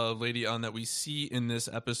element of Lady Un that we see in this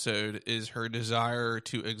episode is her desire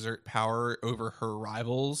to exert power over her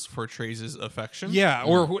rivals for Treize's affection. Yeah,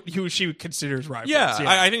 or who she considers rivals. Yeah,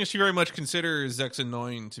 I think she very much considers Zex and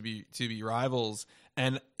Noin to be rivals,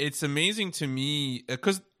 and it's amazing to me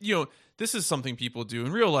because this is something people do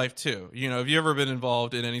in real life too. Have you ever been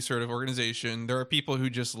involved in any sort of organization? There are people who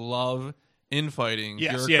just love infighting,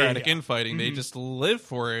 bureaucratic infighting. They just live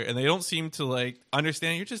for it, and they don't seem to like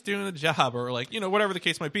understand you're just doing the job, or like whatever the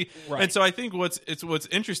case might be. Right. And so I think what's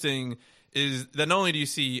interesting is that not only do you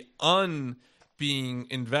see Un being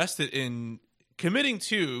invested in committing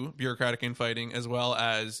to bureaucratic infighting as well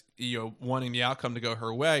as wanting the outcome to go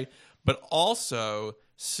her way, but also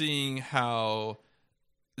seeing how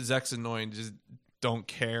Zex and Noin just don't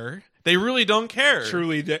care. They really don't care.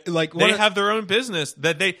 Truly, they have their own business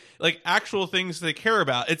that they like, actual things they care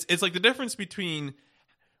about. It's like the difference between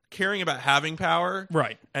caring about having power,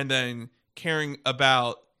 right, and then caring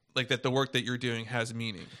about like that the work that you're doing has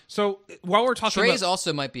meaning. So while we're talking, Treize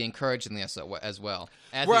also might be encouraging this as well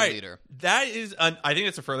as a leader. That is, I think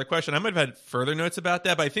it's a further question. I might have had further notes about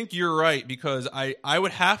that, but I think you're right, because I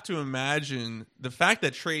would have to imagine the fact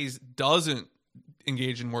that Treize doesn't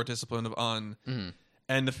engage in more discipline of Un.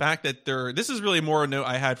 And the fact that this is really more a note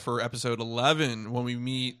I had for episode 11 when we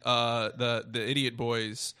meet the idiot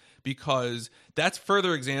boys, because that's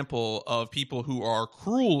further example of people who are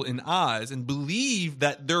cruel in Oz and believe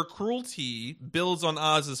that their cruelty builds on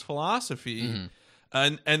Oz's philosophy.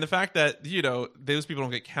 And the fact that those people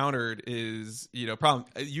don't get countered is problem.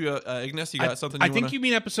 Ignis, you got something? I think you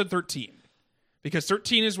mean episode 13, because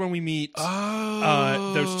 13 is when we meet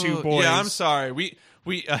those 2 boys. Yeah, I'm sorry.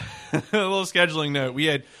 We a little scheduling note. We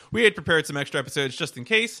had prepared some extra episodes just in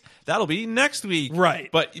case. That'll be next week, right?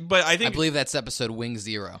 But I believe that's episode Wing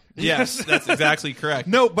 0. Yes, that's exactly correct.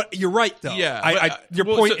 No, but you're right though. Yeah, your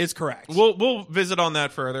point is correct. We'll visit on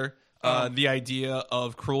that further. the idea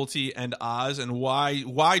of cruelty and Oz, and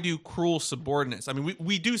why do cruel subordinates? I mean,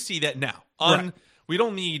 we do see that now. Right. We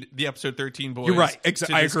don't need the episode 13 boys. You're right.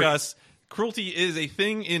 To I agree. discuss cruelty is a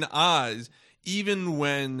thing in Oz, even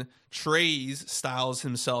when Trey's styles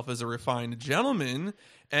himself as a refined gentleman,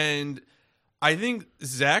 and I think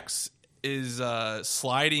Zex is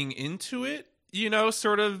sliding into it.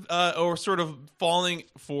 Sort of falling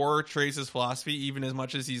for Trey's philosophy, even as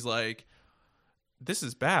much as he's like, this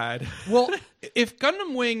is bad. Well, if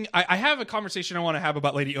Gundam Wing, I have a conversation I want to have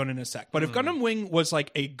about Lady Une in a sec, but if Gundam Wing was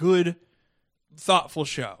like a good, thoughtful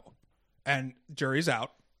show, and jury's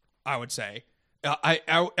out, I would say,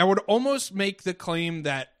 I would almost make the claim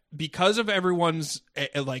that because of everyone's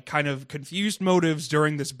like kind of confused motives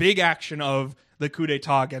during this big action of the coup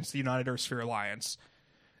d'etat against the United Earth Sphere Alliance,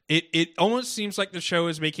 it almost seems like the show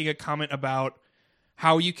is making a comment about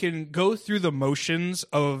how you can go through the motions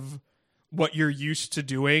of what you're used to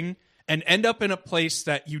doing and end up in a place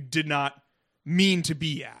that you did not mean to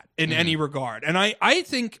be at in any regard. And I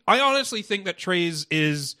honestly think that Trey's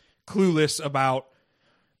is clueless about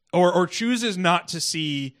or chooses not to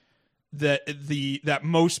see that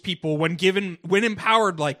most people, when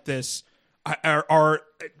empowered like this, are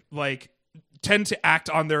like tend to act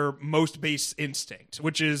on their most base instinct,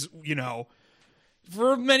 which is,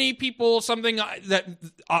 for many people, something that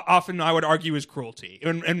often I would argue is cruelty.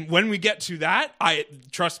 And when we get to that,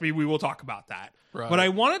 trust me, we will talk about that. Right. But I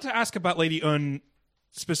wanted to ask about Lady Une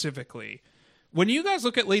specifically. When you guys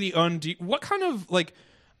look at Lady Une, what kind of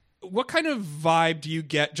vibe do you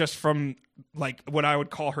get just from like what I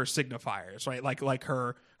would call her signifiers, right? Like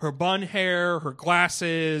her bun hair, her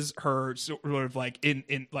glasses, her sort of like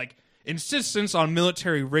in like insistence on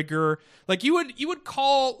military rigor. Like you would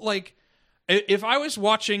call, like, if I was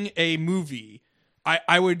watching a movie,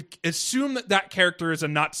 I would assume that character is a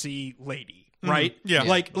Nazi lady, right? Yeah.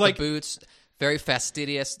 Like the boots, very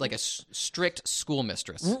fastidious, like a strict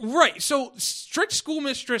schoolmistress. Right. So strict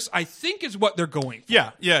schoolmistress, I think, is what they're going for.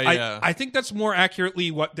 Yeah. I think that's more accurately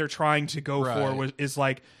what they're trying to go for is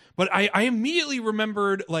like. But I immediately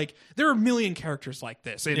remembered, like, there are a million characters like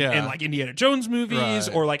this in like Indiana Jones movies,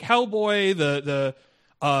 or like Hellboy, the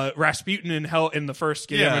Rasputin in the first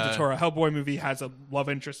Guillermo del Toro Hellboy movie has a love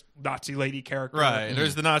interest Nazi lady character. Right.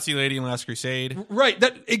 There's the Nazi lady in Last Crusade. Right.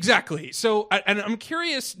 That exactly. So, and I'm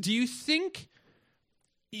curious, do you think,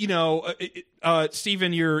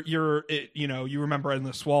 Steven, you remember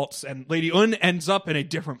Endless Waltz, and Lady Une ends up in a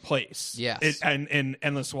different place. Yes. In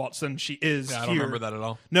Endless Waltz than she is I here. don't remember that at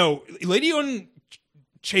all. No, Lady Une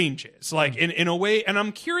changes, like, in a way, and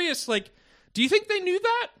I'm curious, like, do you think they knew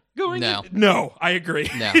that going in? No, I agree.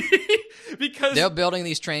 No. Because they're building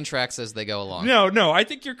these train tracks as they go along. No, I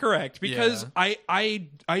think you're correct, because I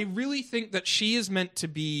really think that she is meant to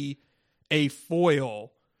be a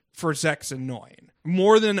foil for Zex and Noin,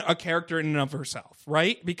 more than a character in and of herself,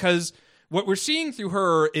 right? Because what we're seeing through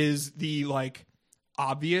her is the, like,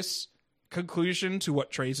 obvious conclusion to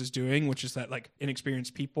what Trey's is doing, which is that, like,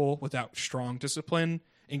 inexperienced people without strong discipline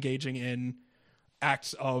engaging in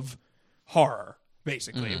acts of horror,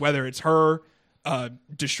 basically, whether it's her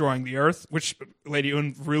destroying the Earth, which Lady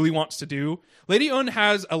Une really wants to do. Lady Une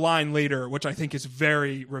has a line later, which I think is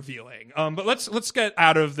very revealing. But let's get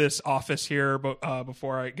out of this office here,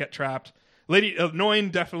 before I get trapped. Lady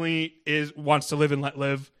Noin definitely wants to live and let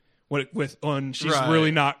live with Une. She's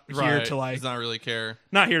really not here to, like, does not really care.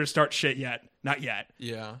 Not here to start shit yet. Not yet.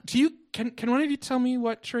 Yeah. Can one of you tell me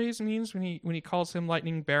what Trey's means when he calls him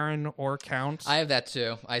Lightning Baron or Count? I have that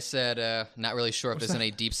too. I said not really sure if there's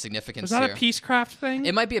any deep significance Was that here. a Peacecraft thing?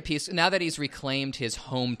 It might be a piece. Now that he's reclaimed his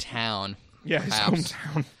hometown. Yeah, his perhaps.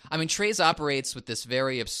 hometown. I mean, Trey's operates with this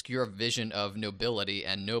very obscure vision of nobility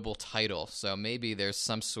and noble title, so maybe there's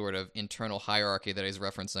some sort of internal hierarchy that he's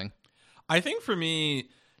referencing. I think for me,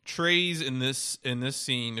 Trey's in this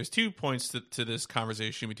scene, there's 2 points to this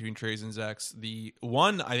conversation between Trey's and Zex. The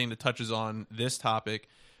one I think that touches on this topic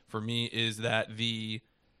for me is that the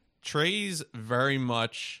Trey's very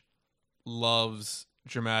much loves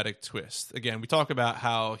dramatic twist. Again, we talk about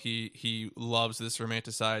how he loves this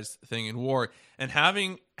romanticized thing in war, and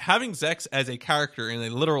having Zex as a character in a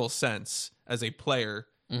literal sense, as a player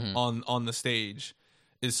on the stage,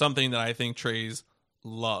 is something that I think Trey's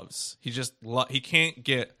loves. He just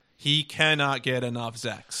he cannot get enough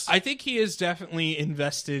Zex. I think he is definitely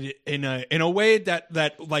invested in a way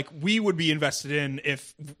that like we would be invested in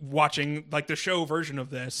if watching, like, the show version of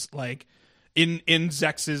this, like in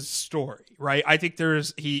Zex's story, right? I think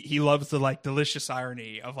he loves the, like, delicious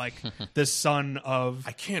irony of, like, the son of.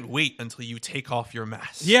 I can't wait until you take off your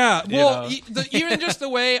mask. Yeah, well, even just the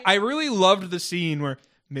way I really loved the scene where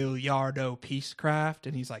Miliardo Peacecraft,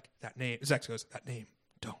 and he's like, that name. Zex goes, that name,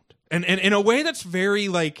 don't. And in a way that's very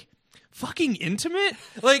like fucking intimate.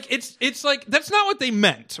 Like it's like that's not what they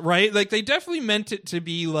meant, right? Like they definitely meant it to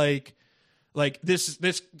be like this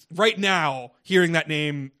right now. Hearing that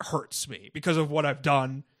name hurts me because of what I've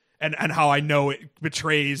done and how I know it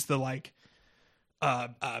betrays the like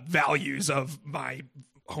values of my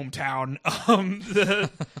hometown.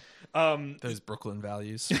 Those Brooklyn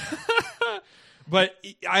values. But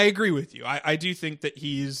I agree with you. I do think that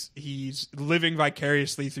he's living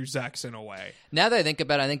vicariously through Zex in a way. Now that I think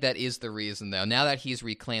about it, I think that is the reason, though. Now that he's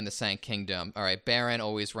reclaimed the Sand Kingdom, all right, Baron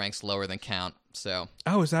always ranks lower than Count, so...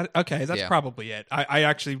 Oh, is that... Okay, that's Yeah. probably it. I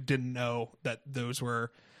actually didn't know that those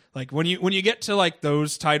were... Like, when you get to, like,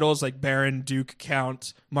 those titles, like Baron, Duke,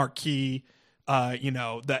 Count, Marquis...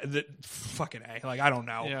 that fucking A. Like, I don't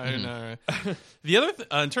know. Yeah, I know. The other,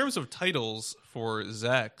 in terms of titles for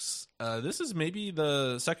Zex, this is maybe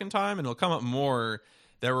the second time, and it'll come up more,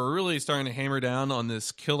 that we're really starting to hammer down on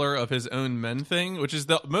this killer of his own men thing, which is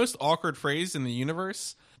the most awkward phrase in the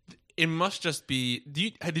universe. It must just be.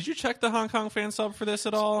 Did you check the Hong Kong fan sub for this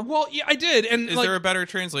at all? Well, yeah, I did. And Is there a better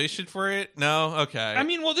translation for it? No? Okay. I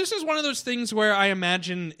mean, well, this is one of those things where I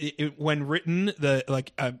imagine when written,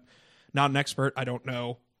 not an expert, I don't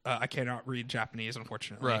know. I cannot read Japanese,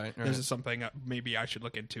 unfortunately. Right. This is something maybe I should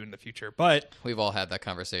look into in the future. But We've all had that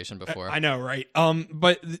conversation before. I know, right?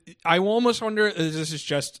 But I almost wonder if this is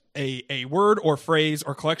just a word or phrase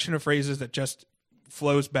or collection of phrases that just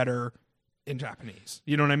flows better in Japanese.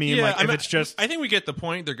 You know what I mean? Yeah, like, if it's just... I think we get the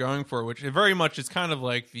point they're going for, which very much is kind of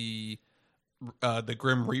like the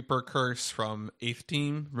Grim Reaper curse from 8th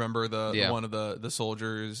Team. Remember the one of the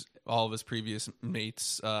soldiers, all of his previous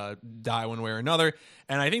mates die one way or another,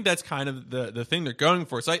 and I think that's kind of the thing they're going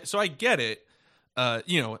for. So I get it.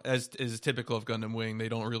 As is typical of Gundam Wing, they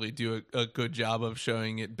don't really do a good job of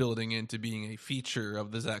showing it building into being a feature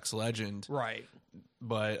of the Zex legend. Right.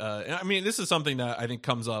 But I mean, this is something that I think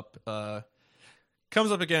comes up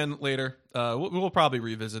again later. We'll probably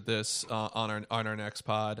revisit this on our next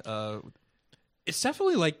pod. It's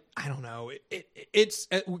definitely like, I don't know. It's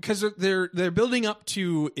because they're building up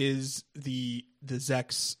to is the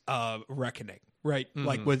Zex reckoning, right?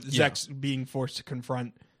 Like with Zex being forced to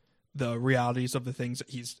confront the realities of the things that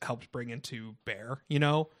he's helped bring into bear,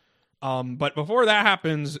 But before that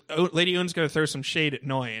happens, Lady Un's going to throw some shade at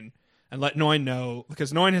Noin and let Noin know,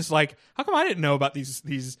 because Noin is like, how come I didn't know about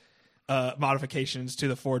these modifications to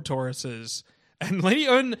the Ford Tauruses? And Lady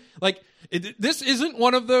Un, like, this isn't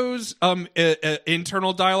one of those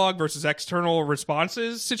internal dialogue versus external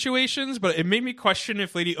responses situations, but it made me question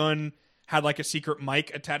if Lady Un had, like, a secret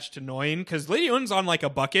mic attached to Noin, because Lady Un's on, like, a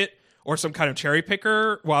bucket or some kind of cherry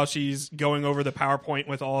picker while she's going over the PowerPoint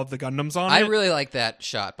with all of the Gundams on it. I really like that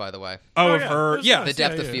shot, by the way. Of her. That's Yeah. nice. The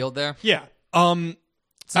depth of field there. Yeah.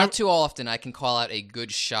 It's not too often I can call out a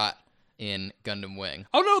good shot in Gundam Wing.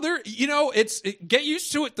 Oh no, get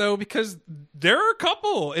used to it though, because there are a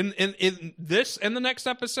couple in this and the next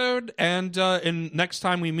episode, and in next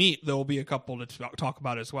time we meet, there will be a couple to talk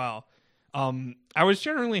about as well. I was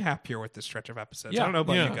generally happier with this stretch of episodes. I don't know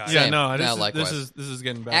about you guys. Yeah, Same. no, No, likewise. this is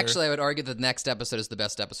getting better. Actually, I would argue that the next episode is the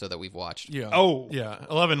best episode that we've watched. yeah. Oh. yeah.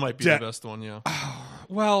 11 might be Yeah. the best one. Yeah.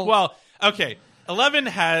 Well, Okay. 11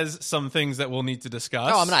 has some things that we'll need to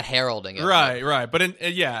discuss. Oh, I'm not heralding it. Right. But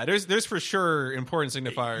there's for sure important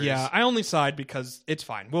signifiers. yeah, I only side because it's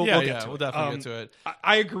fine. We'll get to it. we'll definitely get to it.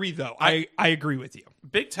 I agree though. I agree with you.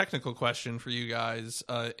 Big technical question for you guys.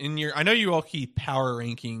 I know you all keep power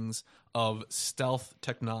rankings of stealth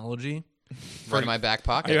technology. Right in my back Are you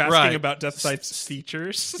pocket. asking Right. about Death Sight's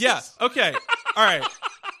features? Yeah. Okay. All right.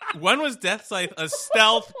 When was Death Scythe a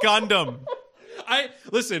stealth Gundam?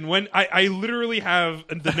 When I literally have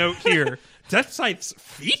the note here. Death Sight's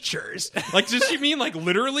features? Like, does she mean like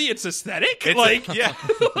literally it's aesthetic? Yeah.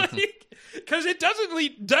 Because it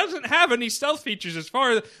doesn't have any stealth features as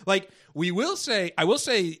far as like I will say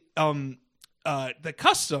the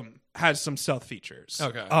custom has some stealth features.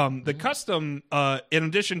 Okay. The custom, in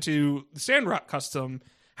addition to the Sandrock custom,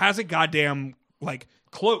 has a goddamn like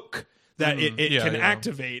cloak that it can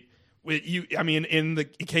activate. In the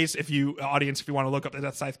case, if you want to look up the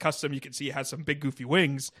Death Scythe custom, you can see it has some big goofy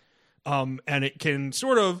wings, and it can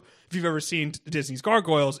sort of, if you've ever seen Disney's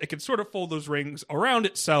Gargoyles, it can sort of fold those rings around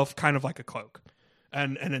itself, kind of like a cloak,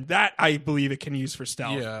 and in that I believe it can use for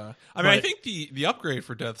stealth. Yeah. I think the upgrade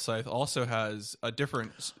for Death Scythe also has a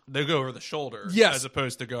different. They go over the shoulder, Yes. as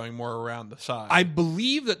opposed to going more around the side. I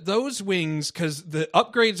believe that those wings, because the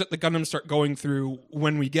upgrades that the Gundams start going through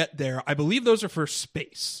when we get there, I believe those are for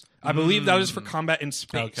space. I believe that is for combat in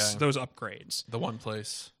space, Okay. those upgrades. the one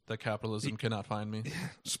place that capitalism cannot find me.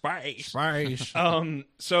 Spice.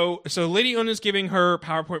 So Lady Un is giving her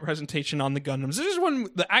PowerPoint presentation on the Gundams. This is one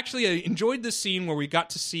that actually I enjoyed the scene where we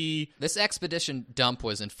got to see. This expedition dump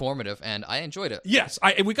was informative, and I enjoyed it. Yes,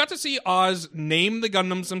 we got to see Oz name the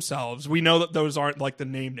Gundams themselves. We know that those aren't like the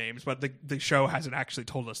names, but the show hasn't actually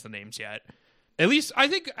told us the names yet. At least, I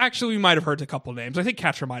think actually we might have heard a couple names. I think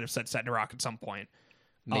Catra might have said Setnarok at some point.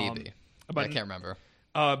 Maybe. But I can't remember.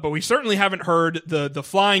 But we certainly haven't heard the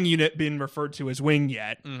flying unit being referred to as Wing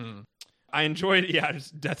yet. Mm-hmm. I enjoyed,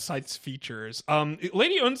 Death Sight's features.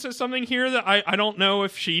 Lady Un says something here that I don't know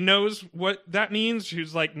if she knows what that means.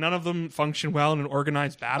 She's like, none of them function well in an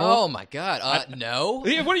organized battle. Oh my god, no?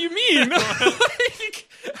 Yeah, what do you mean? Like,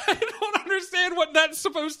 I don't understand what that's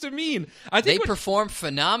supposed to mean. I think They perform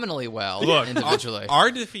phenomenally well Look, individually.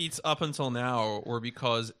 our defeats up until now were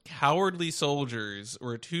because cowardly soldiers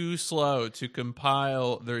were too slow to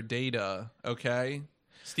compile their data, okay?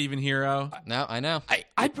 Stephen Hero. No, I know.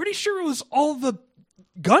 I'm pretty sure it was all the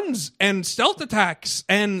guns and stealth attacks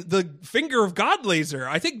and the Finger of God laser.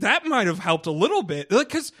 I think that might have helped a little bit.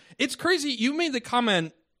 Because it's crazy. You made the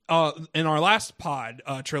comment in our last pod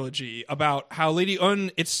trilogy about how Lady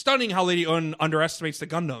Un, it's stunning how Lady Un underestimates the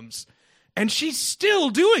Gundams. And she's still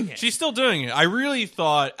doing it. She's still doing it. I really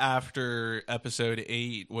thought after episode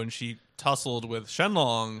 8, when she tussled with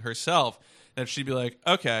Shenlong herself, that she'd be like,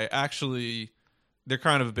 okay, actually, they're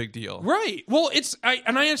kind of a big deal. Right. Well,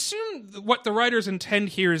 I assume what the writers intend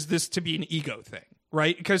here is this to be an ego thing,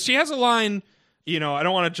 right? Because she has a line, I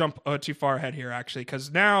don't want to jump too far ahead here, actually,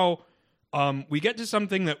 because now we get to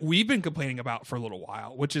something that we've been complaining about for a little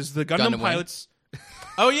while, which is the Gundam pilots.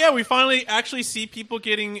 Oh, yeah, we finally actually see people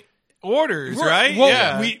getting orders, right? Well,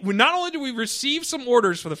 yeah. we not only do we receive some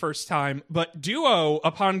orders for the first time, but Duo,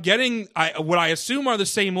 upon getting what I assume are the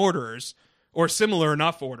same orders, or similar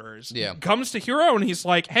enough orders, comes to Hero and he's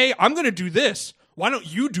like, hey, I'm going to do this. Why don't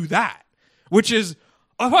you do that? Which is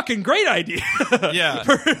a fucking great idea. Yeah.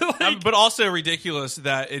 But also ridiculous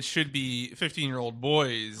that it should be 15-year-old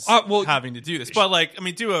boys having to do this. But,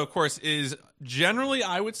 Duo, of course, is generally,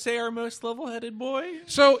 I would say, our most level-headed boy.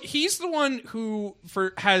 So he's the one who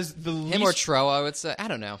has the least... Him or Tro, I would say. I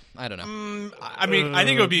don't know. I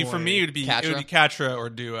think it would be, for me, it would be Catra or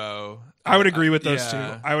Duo. I would agree with those two.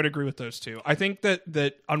 I would agree with those two. I think that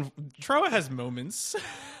Troa has moments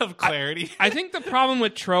of clarity. I think the problem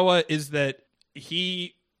with Troa is that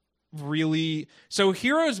he really... So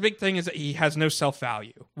Hero's big thing is that he has no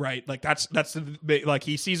self-value, right? Like that's the big, like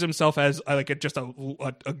he sees himself as just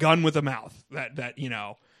a gun with a mouth. That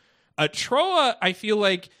Troa, I feel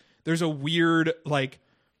like there's a weird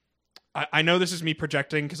I know this is me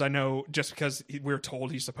projecting because I know just because we're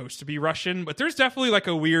told he's supposed to be Russian, but there's definitely like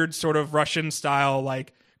a weird sort of Russian style,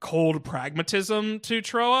 like cold pragmatism to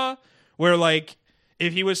Troa, where like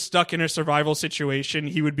if he was stuck in a survival situation,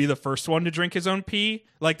 he would be the first one to drink his own pee.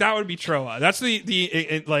 Like that would be Troa. That's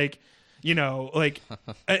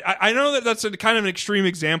I know that that's a kind of an extreme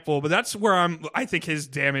example, but that's where I think his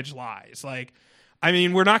damage lies. Like, I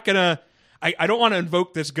mean, we're not gonna. I don't want to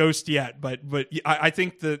invoke this ghost yet, but I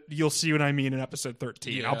think that you'll see what I mean in episode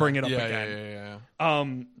 13. Yeah, I'll bring it up again. Yeah.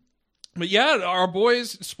 But yeah, our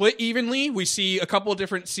boys split evenly. We see a couple of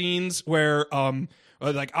different scenes where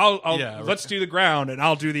let's do the ground and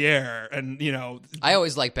I'll do the air, and I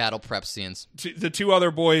always like battle prep scenes. The two other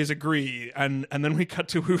boys agree, and then we cut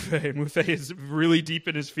to Wu Fei, and Wu Fei is really deep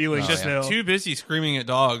in his feelings. Too busy screaming at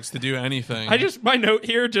dogs to do anything. My note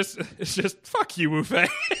here is just fuck you, Wu Fei.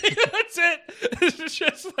 That's it. It's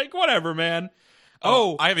just like whatever, man.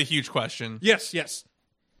 Oh, I have a huge question. Yes.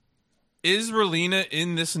 Is Relina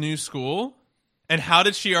in this new school? And how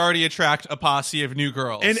did she already attract a posse of new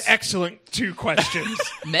girls? An excellent two questions.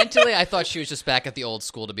 Mentally, I thought she was just back at the old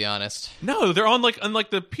school, to be honest. No, they're on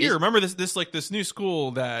the pier. Remember this new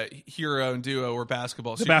school that Hero and Duo were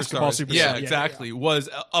basketball superstars. Basketball superstars. Yeah, exactly. Yeah. Was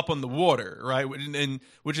up on the water, right? And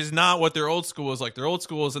which is not what their old school was like. Their old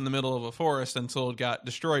school was in the middle of a forest until it got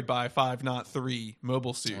destroyed by 5, not 3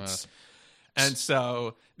 mobile suits. And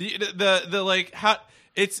so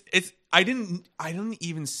I didn't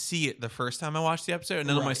even see it the first time I watched the episode, and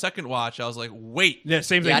then on my second watch, I was like, "Wait, yeah,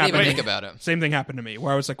 same thing." I happened. didn't even think about it. Same thing happened to me,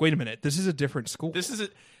 where I was like, "Wait a minute, this is a different school. This is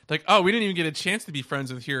we didn't even get a chance to be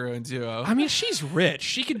friends with Hero and Duo." I mean, she's rich;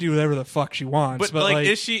 she can do whatever the fuck she wants. But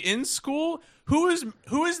is she in school? Who is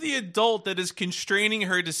the adult that is constraining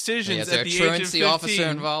her decisions at the age of 15? Truancy officer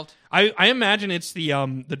involved. I imagine it's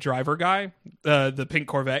the driver guy, the pink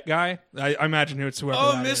Corvette guy. I imagine it's whoever.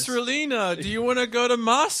 Oh, Miss Relina, do you want to go to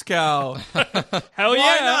Moscow? Hell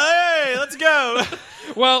yeah! Hey, let's go.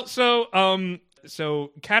 Well, so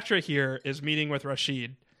Catra here is meeting with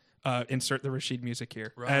Rashid, Insert the Rashid music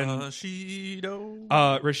here. And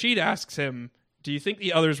Rashido. Rashid asks him, "Do you think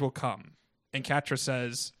the others will come?" And Catra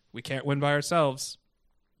says, "We can't win by ourselves."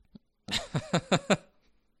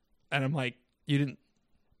 And I'm like, "You didn't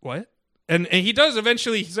what?" And he does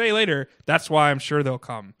eventually say later, "That's why I'm sure they'll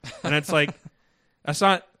come." And it's like, that's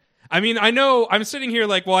not. I mean, I know I'm sitting here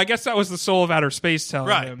like, well, I guess that was the soul of outer space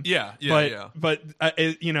telling him. Yeah. But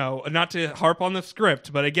you know, not to harp on the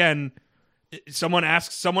script, but again, someone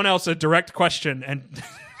asks someone else a direct question, and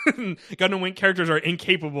Gundam Wing characters are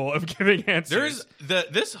incapable of giving answers.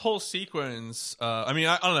 This whole sequence. I mean,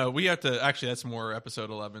 I don't know. We have to actually. That's more episode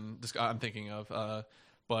 11. I'm thinking of.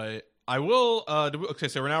 But I will. Okay,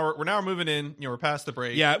 so we're now moving in. You know, we're past the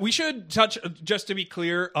break. Yeah, we should touch just to be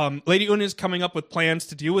clear. Lady Una is coming up with plans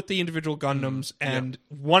to deal with the individual Gundams, and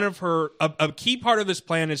one of her a key part of this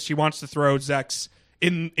plan is she wants to throw Zex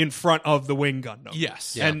in front of the Wing Gundam.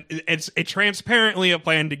 Yes. Yeah. And it's transparently a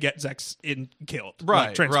plan to get Zex killed. Right,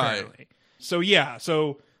 like, transparently. Right.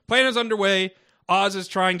 So plan is underway. Oz is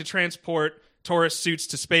trying to transport Taurus suits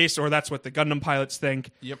to space, or that's what the Gundam pilots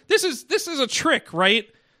think. Yep. This is a trick, right?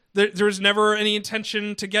 There's never any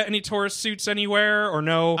intention to get any Taurus suits anywhere, or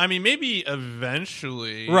no? I mean, maybe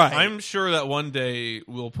eventually. Right. I'm sure that one day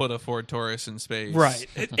we'll put a Ford Taurus in space. Right.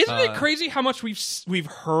 Isn't it crazy how much we've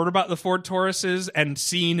heard about the Ford Tauruses and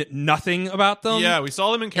seen nothing about them? Yeah, we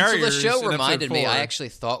saw them in So carriers. the show in reminded episode me. 4. I actually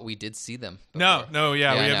thought we did see them. No, we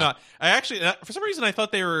have no. not. I actually, for some reason, I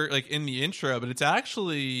thought they were like in the intro, but it's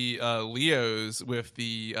actually Leo's with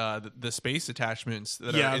the space attachments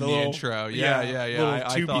that are in the intro. Yeah. Little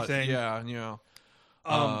tubey thought, thing. Yeah.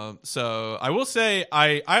 So I will say,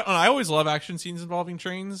 I always love action scenes involving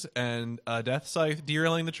trains, and Death Scythe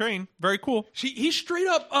derailing the train, very cool. He straight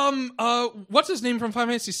up what's his name from Final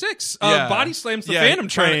Fantasy 6? Yeah. Body slams the Yeah, Phantom he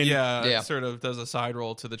kinda- train. Yeah. Sort of does a side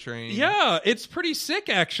roll to the train. Yeah, it's pretty sick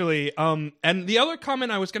actually. And the other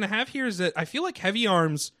comment I was going to have here is that I feel like Heavy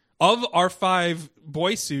Arms of our 5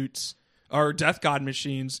 boy suits, our Death God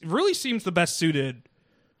machines, really seems the best suited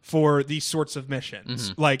for these sorts of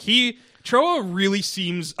missions. Mm-hmm. Like Troa really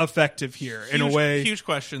seems effective here in a way. Huge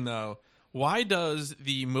question though. Why does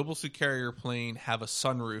the mobile suit carrier plane have a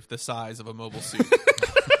sunroof the size of a mobile suit?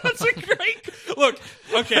 That's a great look.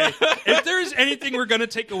 Okay, if there's anything we're going to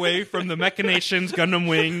take away from the Mechanations Gundam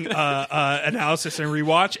Wing analysis and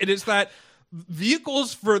rewatch, it is that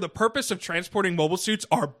vehicles for the purpose of transporting mobile suits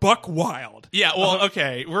are buck wild. Yeah, well,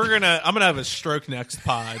 okay. I'm gonna have a stroke next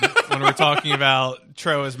pod when we're talking about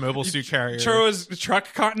Troa's mobile suit carrier. Troa's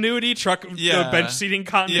truck continuity, bench seating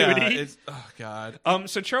continuity. Yeah, oh god.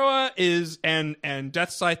 So Troa is and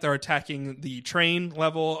Death Scythe are attacking the train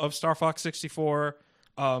level of Star Fox 64.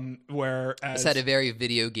 Whereas It's had a very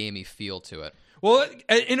video gamey feel to it. well,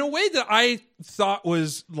 in a way that I thought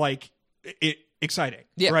was like exciting,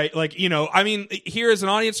 Yeah. right? Like, you know, I mean, here as an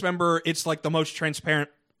audience member, it's like the most transparent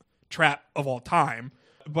trap of all time,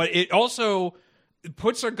 but it also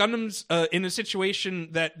puts our Gundams in a situation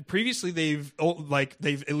that previously they've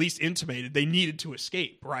at least intimated they needed to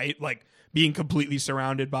escape, right? Like being completely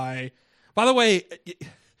surrounded by the way,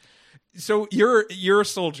 so you're a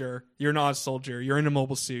soldier, you're an Oz soldier, you're in a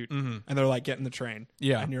mobile suit, and they're like, get in the train.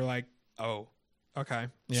 Yeah. And you're like, oh, okay.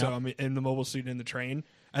 Yeah. So I'm in the mobile suit in the train.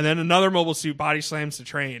 And then another mobile suit body slams the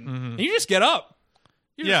train. And you just get up.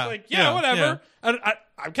 You're just like, whatever.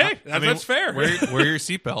 Okay, that's fair. Wear your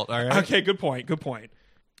seatbelt, all right? Okay, good point.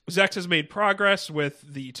 Zex has made progress with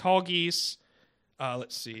the tall geese.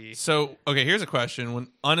 Let's see. So, okay, here's a question. When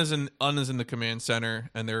Un is in the command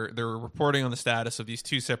center, and they're reporting on the status of these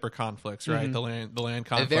 2 separate conflicts, right? The land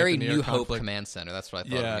conflict, A very and the air New Hope conflict. command center. That's what I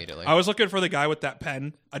thought immediately. I was looking for the guy with that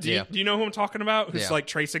pen. Do you know who I'm talking about? Who's Yeah. like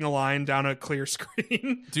tracing a line down a clear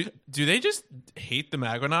screen? Do they just hate the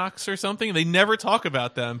Magonox or something? They never talk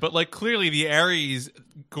about them, but like clearly the Ares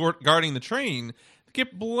guarding the train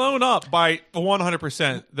get blown up by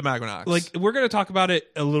 100% the Magonox. Like, we're going to talk about it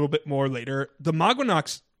a little bit more later. The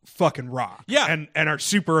Magonox fucking rock. Yeah. And are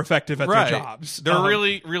super effective at their jobs. They're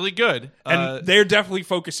really, really good. And they're definitely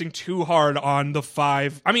focusing too hard on the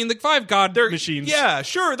 5. I mean, the 5 god machines. Yeah,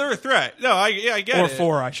 sure, they're a threat. No, I get or it.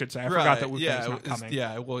 4, I should say. I forgot that Wu yeah, Fei's not coming.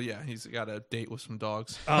 Yeah, well, yeah, he's got a date with some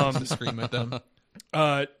dogs to scream at them.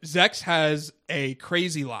 Zex has a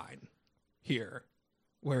crazy line here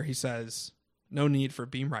where he says, "No need for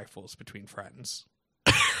beam rifles between friends."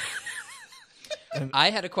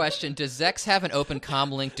 I had a question. Does Zex have an open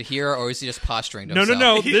comm link to Hera, or is he just posturing to No.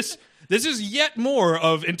 himself? This is yet more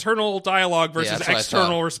of internal dialogue versus that's what I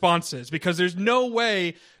external thought. responses, because there's no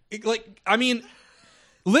way. Later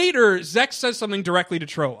Zex says something directly to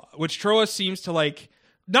Troa, which Troa seems to like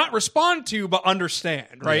not respond to, but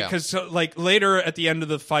understand, right? Yeah. Because like later at the end of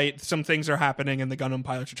the fight, some things are happening, and the Gundam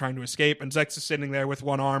pilots are trying to escape, and Zex is sitting there with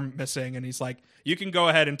one arm missing, and he's like, "You can go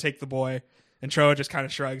ahead and take the boy." And Troa just kind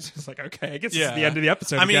of shrugs. He's like, "Okay, I guess this is the end of the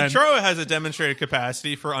episode." I mean, again. Troa has a demonstrated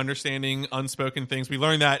capacity for understanding unspoken things. We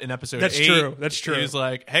learned that in episode 8. True. That's true. He was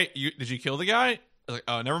like, "Hey, did you kill the guy?" I was like,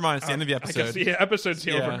 "Oh, never mind. It's the end of the I episode." guess the episode's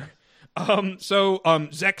Yeah. over. So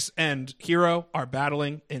Zex and Hero are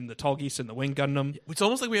battling in the Tallgeese and the Wing Gundam. It's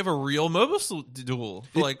almost like we have a real mobile duel,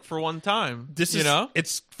 for one time. This you is, know,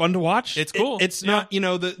 it's fun to watch. It's cool. It's Yeah. not,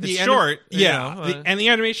 the It's short, you Yeah, know, and the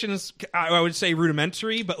animation is, I would say,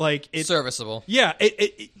 rudimentary, but like it's Serviceable. Yeah,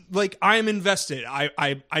 it like I am invested.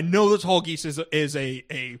 I know the Tallgeese is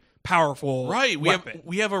a powerful right? weapon.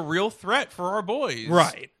 We have a real threat for our boys,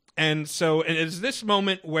 Right. And so and it's this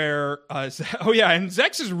moment where, and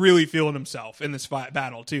Zex is really feeling himself in this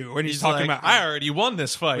battle, too. And he's talking like, about, I already won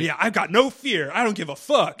this fight. yeah, I've got no fear. I don't give a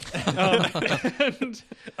fuck.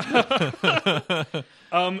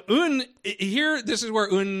 Un, here, this is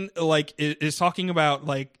where Un, like, is talking about,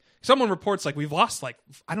 like, someone reports, like, we've lost, like,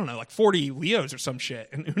 I don't know, like 40 Leos or some shit.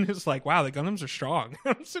 And Un is like, wow, the Gundams are strong.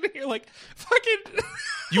 I'm sitting here like, fucking...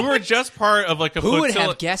 You were just part of like a Who would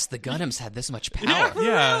flotilla. have guessed the Gundams had this much power?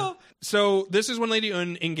 Yeah. So this is when Lady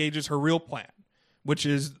Un engages her real plan, which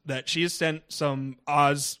is that she has sent some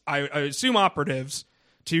Oz, I assume operatives,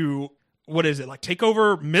 to, what is it, like take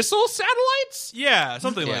over missile satellites Yeah,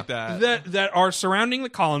 something Yeah. like that. that are surrounding the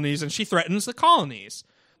colonies, and she threatens the colonies.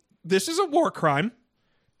 This is a war crime.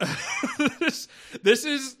 this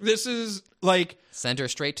is like, Send her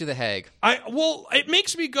straight to the Hague. it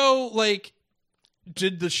makes me go like,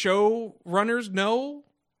 did the show runners know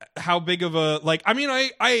how big of a, like, I mean,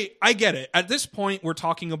 I get it. At this point, we're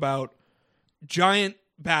talking about giant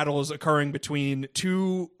battles occurring between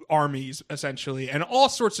two armies, essentially, and all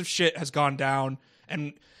sorts of shit has gone down.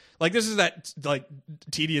 And like, this is that like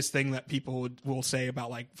tedious thing that people will say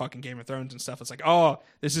about like fucking Game of Thrones and stuff. It's like, oh,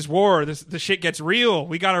 this is war. The shit gets real.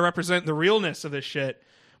 We got to represent the realness of this shit.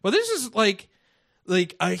 Well, this is like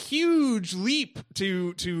a huge leap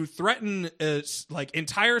to threaten like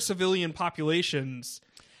entire civilian populations.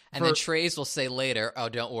 And then Trace will say later, oh,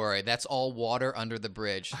 don't worry, that's all water under the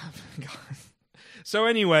bridge. So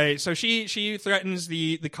anyway, so she threatens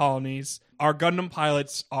the colonies. Our Gundam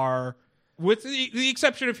pilots are, with the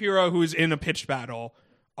exception of Hero, who is in a pitched battle,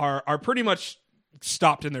 are pretty much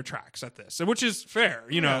stopped in their tracks at this, which is fair.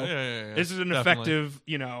 Yeah. This is an Definitely. effective,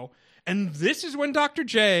 and this is when Dr.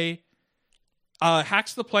 J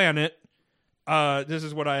hacks the planet. This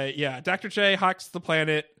is what Dr. J hacks the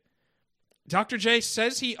planet. Dr. J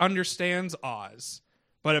says he understands Oz,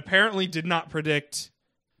 but apparently did not predict.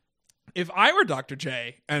 If I were Dr.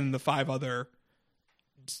 J and the 5 other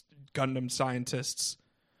Gundam scientists,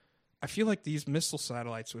 I feel like these missile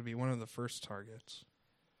satellites would be one of the first targets.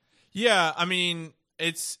 Yeah, I mean,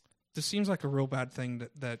 this seems like a real bad thing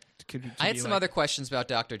that could be. I had some other questions about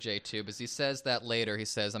Dr. J too, because he says that later. He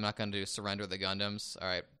says, I'm not going to surrender the Gundams. All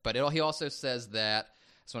right. But he also says that,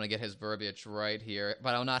 I just want to get his verbiage right here,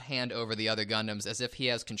 but I'll not hand over the other Gundams, as if he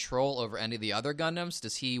has control over any of the other Gundams.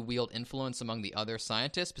 Does he wield influence among the other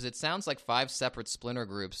scientists? Because it sounds like 5 separate splinter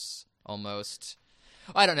groups almost.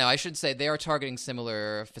 I don't know. I should say they are targeting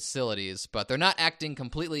similar facilities, but they're not acting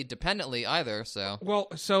completely dependently either, so. Well,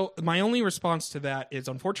 so my only response to that is,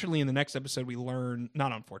 unfortunately, in the next episode we learn,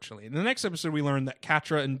 not unfortunately, in the next episode we learn that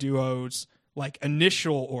Catra and Duo's like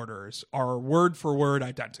initial orders are word for word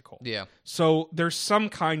identical. Yeah. So there's some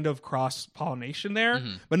kind of cross-pollination there,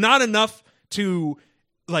 but not enough to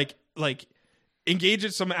like engage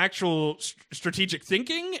in some actual strategic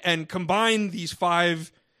thinking and combine these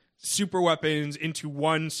 5 super weapons into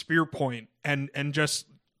one spear point and just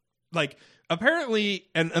like, apparently,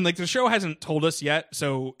 and like the show hasn't told us yet,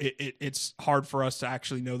 so it's hard for us to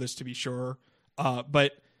actually know this to be sure.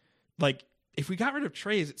 But like, if we got rid of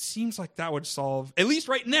Trays, it seems like that would solve, at least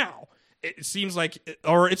right now. It seems like,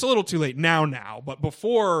 or it's a little too late now, but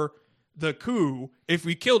before the coup, if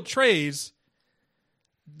we killed Trays,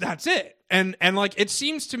 that's it. And like, it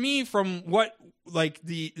seems to me from what like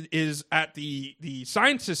is at the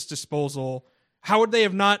scientist's disposal, how would they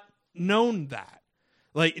have not known that?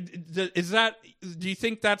 Like, is that, do you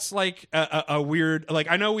think that's like a weird,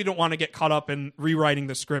 like, I know we don't want to get caught up in rewriting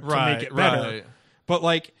the script to make it better, but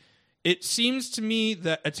like, it seems to me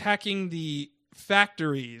that attacking the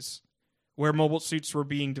factories where mobile suits were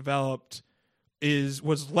being developed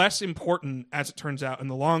was less important, as it turns out, in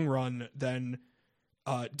the long run than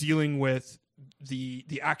dealing with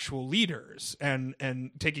the actual leaders and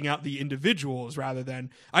taking out the individuals, rather than,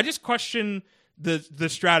 I just question the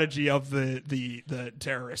strategy of the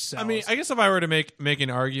terrorist cells. I mean, I guess if I were to make an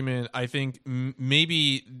argument, I think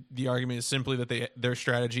maybe the argument is simply that their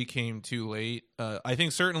strategy came too late. I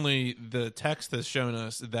think certainly the text has shown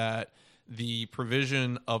us that the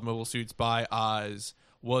provision of mobile suits by Oz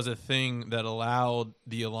was a thing that allowed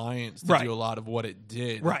the Alliance to do a lot of what it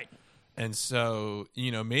did. Right. And so,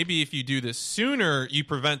 maybe if you do this sooner, you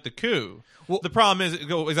prevent the coup. Well, the problem is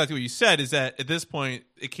exactly what you said, is that at this point,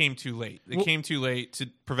 it came too late. It came too late to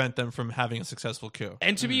prevent them from having a successful coup.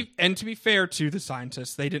 And to be fair to the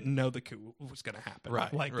scientists, they didn't know the coup was going to happen.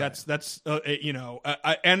 Right. Like right. that's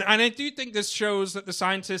and I do think this shows that the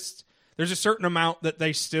scientists, there's a certain amount that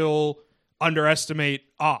they still underestimate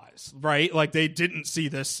Oz, right? Like they didn't see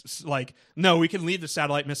this, like, no, we can leave the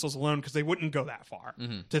satellite missiles alone, because they wouldn't go that far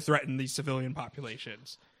to threaten these civilian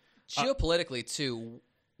populations. Geopolitically, too,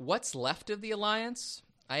 what's left of the Alliance?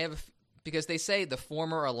 Because they say the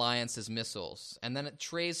former Alliance's missiles, and then at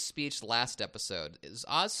Trey's speech last episode, is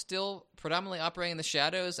Oz still predominantly operating in the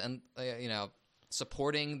shadows and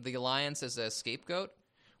supporting the Alliance as a scapegoat?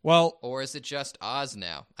 Well, or is it just Oz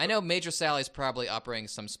now? I know Major Sally's probably operating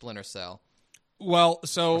some splinter cell. Well,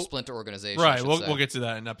 so or splinter organization, right? We'll get to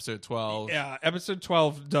that in episode 12. Yeah, episode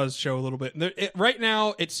 12 does show a little bit. Right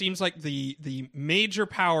now, it seems like the major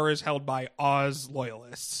power is held by Oz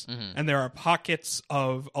loyalists, and there are pockets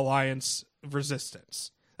of Alliance resistance.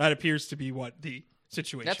 That appears to be what the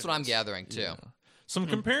situation. That's what I'm gathering too. Yeah. Some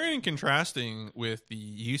comparing and contrasting with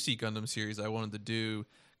the UC Gundam series, I wanted to do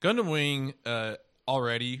Gundam Wing.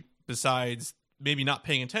 Already, besides maybe not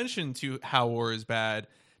paying attention to how war is bad,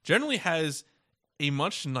 generally has a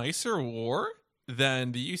much nicer war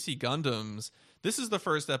than the UC Gundams. This is the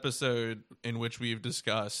first episode in which we've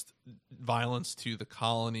discussed violence to the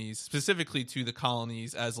colonies, specifically to the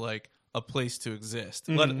colonies as like a place to exist,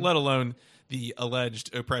 let alone the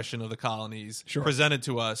alleged oppression of the colonies presented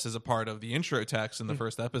to us as a part of the intro text in the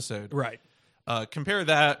first episode. Right. Compare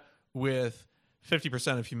that with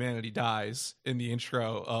 50% of humanity dies in the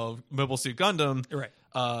intro of Mobile Suit Gundam. Right.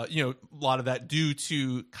 A lot of that due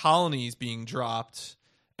to colonies being dropped.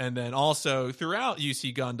 And then also throughout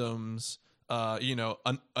UC Gundams,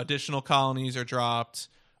 additional colonies are dropped.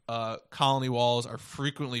 Colony walls are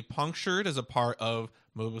frequently punctured as a part of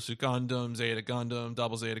Mobile Suit Gundam, Zeta Gundam,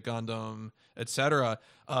 Double Zeta Gundam, etc.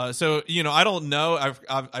 So I don't know.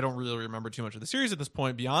 I don't really remember too much of the series at this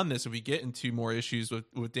point. Beyond this, if we get into more issues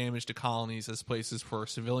with damage to colonies as places for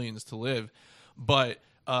civilians to live, but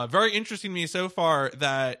very interesting to me so far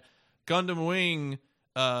that Gundam Wing,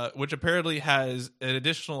 which apparently has an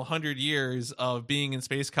additional 100 years of being in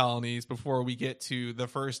space colonies before we get to the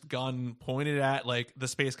first gun pointed at like the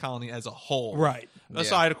space colony as a whole. Right.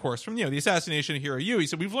 Aside, of course, from the assassination of Hiro Yui.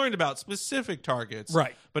 So we've learned about specific targets.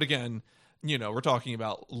 Right. But again, we're talking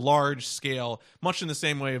about large scale, much in the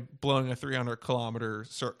same way of blowing a 300-kilometer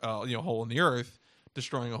hole in the Earth,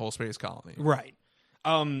 destroying a whole space colony. Right.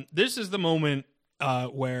 This is the moment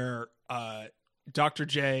where Dr.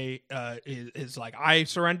 J is like, I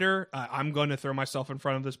surrender. I'm going to throw myself in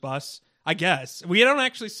front of this bus. I guess we don't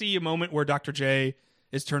actually see a moment where Dr. J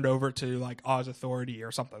is turned over to like Oz authority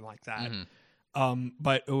or something like that.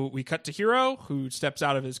 But we cut to Hiro, who steps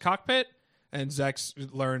out of his cockpit, and Zex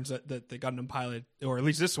learns that the Gundam pilot, or at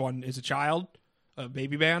least this one, is a child, a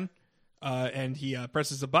baby man, and he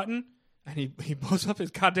presses a button. And he blows up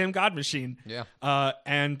his goddamn god machine. Yeah.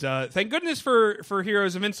 And thank goodness for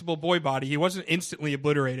Hiro's invincible boy body, he wasn't instantly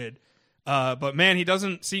obliterated. But man,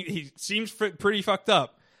 he seems pretty fucked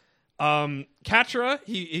up. Katra,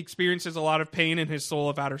 he experiences a lot of pain in his soul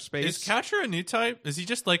of outer space. Is Katra a new type? Is he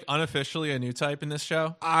just like unofficially a new type in this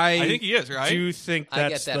show? I think he is, right? Do think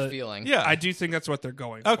that's I get that feeling. Yeah. I do think that's what they're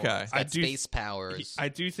going Okay. for. Space powers. I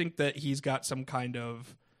do think that he's got some kind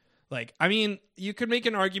of like, I mean, you could make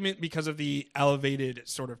an argument because of the elevated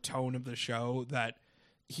sort of tone of the show that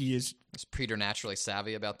he is preternaturally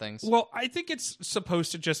savvy about things. Well, I think it's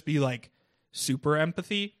supposed to just be like super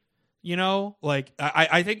empathy, like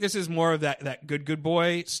I think this is more of that good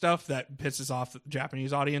boy stuff that pisses off the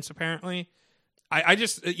Japanese audience. Apparently, I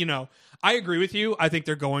just I agree with you. I think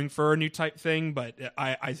they're going for a new type thing, but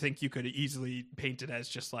I think you could easily paint it as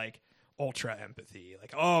just like ultra empathy.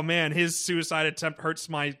 Like, oh man, his suicide attempt hurts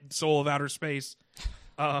my soul of outer space.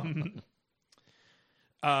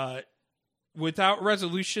 Without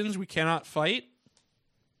resolutions, we cannot fight.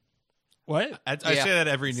 What? I say that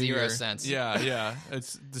every New Year. 0 cents. Yeah.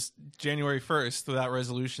 It's this January 1st. Without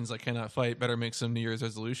resolutions, I cannot fight. Better make some New Year's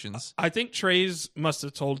resolutions. I think Trey's must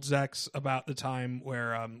have told Zex about the time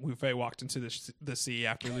where Wu Fei walked into the sea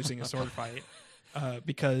after losing a sword fight,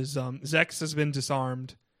 because Zex has been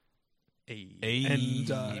disarmed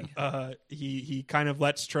And he kind of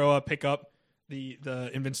lets Troa pick up the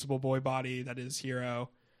Invincible Boy body that is Hero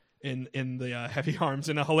in the heavy arms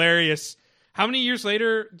in a hilarious. How many years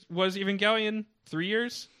later was Evangelion? 3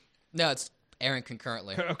 years? No, it's airing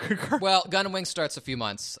concurrently. Well, Gundam Wing starts a few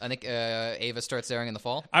months. I think Ava starts airing in the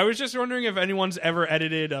fall. I was just wondering if anyone's ever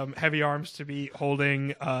edited Heavy Arms to be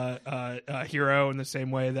holding Hero in the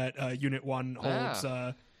same way that Unit 1 holds.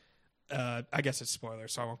 I guess it's spoiler,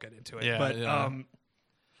 so I won't get into it. Yeah, but yeah.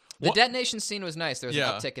 The detonation scene was nice. There was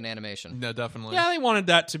Yeah. an uptick in animation. No, definitely. yeah, they wanted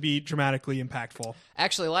that to be dramatically impactful.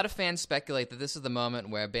 Actually, a lot of fans speculate that this is the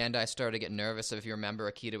moment where Bandai started to get nervous. If you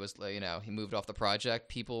remember, Akita was, he moved off the project.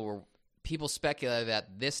 People speculated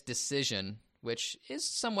that this decision, which is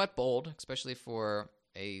somewhat bold, especially for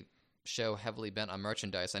a show heavily bent on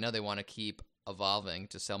merchandise. I know they want to keep evolving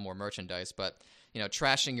to sell more merchandise, but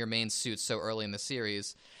trashing your main suit so early in the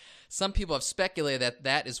series, some people have speculated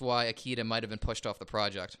that is why Akita might have been pushed off the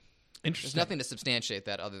project. There's Interesting. nothing to substantiate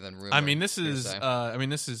that other than rumor. I mean, this is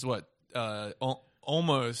hearsay. what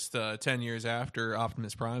almost 10 years after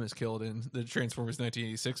Optimus Prime is killed in the Transformers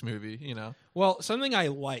 1986 movie. Well, something I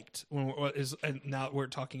liked and now that we're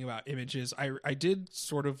talking about images, I did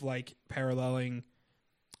sort of like paralleling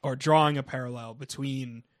or drawing a parallel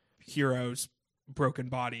between Hero's broken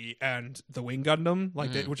body and the Wing Gundam,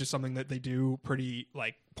 which is something that they do pretty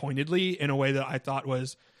like pointedly in a way that I thought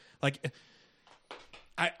was like.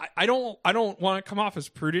 I don't want to come off as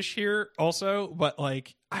prudish here also, but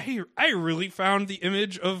like I really found the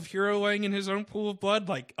image of Hero laying in his own pool of blood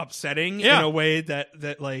like upsetting in a way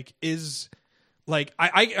that like is like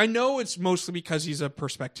I know it's mostly because he's a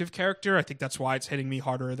perspective character. I think that's why it's hitting me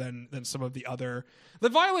harder than some of the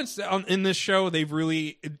violence in this show. They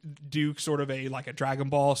really do sort of a Dragon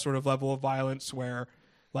Ball sort of level of violence where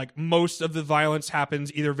like most of the violence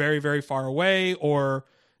happens either very, very far away or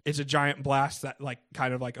it's a giant blast that like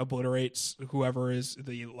kind of like obliterates whoever is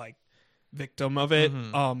the like victim of it.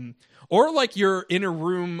 Or like you're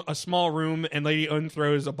in a small room and Lady Un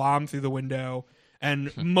throws a bomb through the window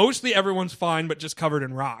and mostly everyone's fine but just covered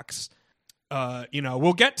in rocks.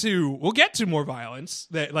 We'll get to more violence,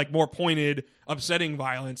 that like more pointed, upsetting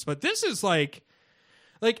violence, but this is like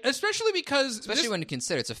especially because when you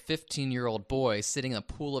consider it's a 15-year-old boy sitting in a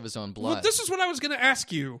pool of his own blood. Well, this is what I was going to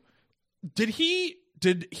ask you.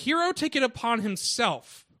 Did Hero take it upon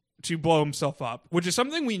himself to blow himself up, which is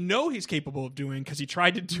something we know he's capable of doing because he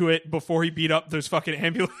tried to do it before he beat up those fucking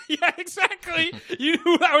ambulance. Yeah, exactly. You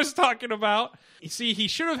knew what I was talking about. You see, he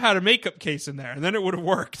should have had a makeup case in there, and then it would have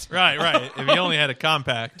worked. Right. If he only had a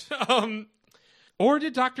compact. Or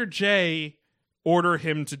did Dr. J order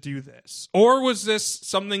him to do this? Or was this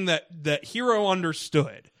something that Hero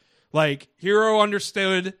understood? Like, Hero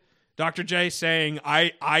understood Dr. J saying,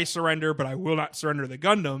 I surrender, but I will not surrender the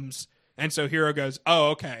Gundams. And so Hero goes,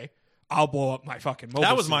 oh, okay, I'll blow up my fucking mobile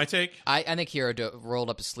That was suit. my take. I think Hero rolled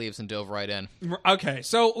up his sleeves and dove right in. Okay,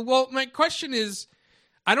 so, well, my question is,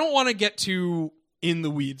 I don't want to get too in the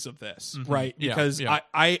weeds of this, right? Because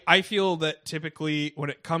I feel that typically when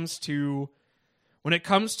it comes to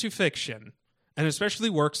fiction, and especially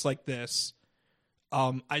works like this,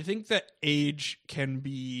 I think that age can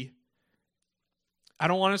be, I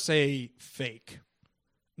don't want to say fake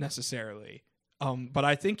necessarily, but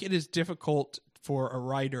I think it is difficult for a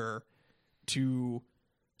writer to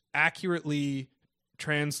accurately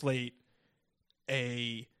translate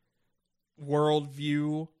a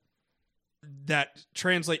worldview that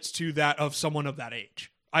translates to that of someone of that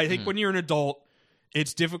age. I think when you're an adult,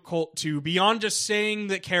 it's difficult to, beyond just saying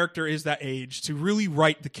that character is that age, to really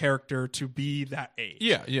write the character to be that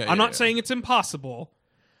age. I'm not saying it's impossible.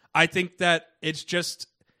 I think that it's just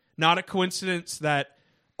not a coincidence that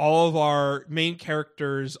all of our main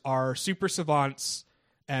characters are super savants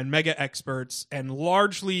and mega experts and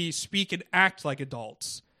largely speak and act like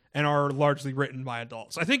adults and are largely written by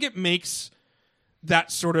adults. I think it makes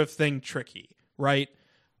that sort of thing tricky, right?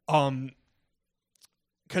 Because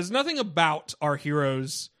nothing about our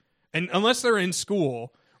heroes, and unless they're in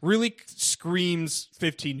school, really screams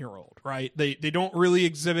 15-year-old, right? They don't really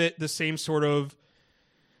exhibit the same sort of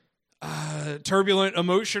turbulent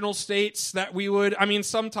emotional states that we would. I mean,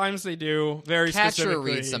 sometimes they do. Very specifically. Catcher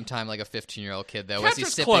reads sometime like a 15-year-old kid, though. Catcher's As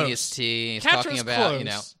he's sipping close. his tea, he's Catcher's talking about,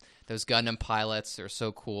 close. those Gundam pilots are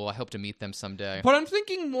so cool. I hope to meet them someday. But I'm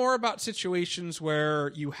thinking more about situations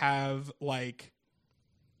where you have like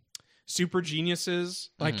super geniuses,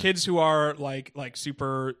 like kids who are like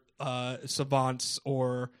super savants,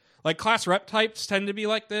 or like class rep types tend to be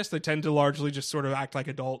like this. They tend to largely just sort of act like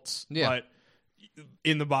adults, but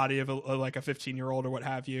in the body of like a 15-year-old or what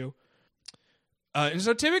have you. And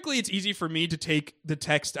so typically it's easy for me to take the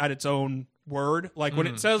text at its own word. Like when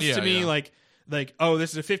it says to me like, oh,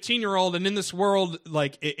 this is a 15-year-old, and in this world,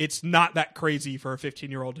 like it's not that crazy for a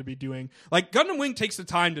 15-year-old to be doing. Like Gundam Wing takes the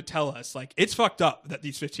time to tell us, like, it's fucked up that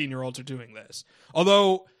these 15-year-olds are doing this.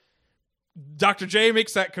 Although Dr. J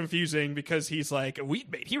makes that confusing because he's like, we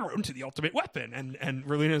made Hero into the ultimate weapon, and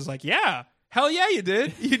Relina's like, yeah. Hell yeah, you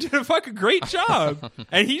did. You did a fucking great job.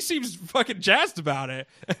 And he seems fucking jazzed about it.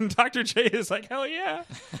 And Dr. J is like, hell yeah.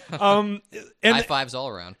 And high fives all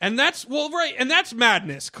around. And that's, well, right. And that's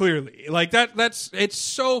madness, clearly. Like, it's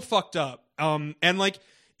so fucked up. And like,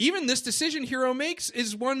 even this decision Hero makes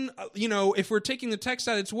is one, if we're taking the text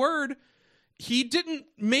at its word, he didn't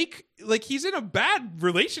make, like, he's in a bad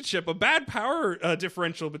relationship, a bad power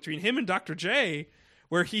differential between him and Dr. J,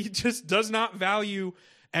 where he just does not value.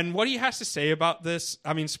 And what he has to say about this,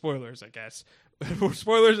 I mean, spoilers, I guess.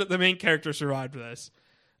 Spoilers that the main character survived this.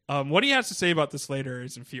 What he has to say about this later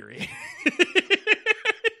is infuriating.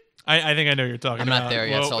 I think I know what you're talking about. I'm not there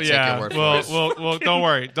yet, so I'll take your word for it. Well,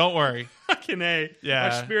 don't worry. Fucking A. Yeah.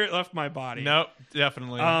 My spirit left my body. Nope,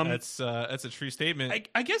 definitely. That's a true statement.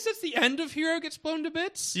 I guess it's the end of Hero Gets Blown to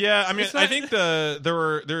Bits. Yeah, I mean, I think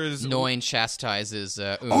there is Noin chastises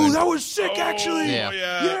Un. Oh, that was sick, actually.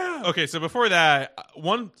 Yeah. Okay, so before that,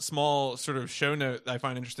 one small sort of show note I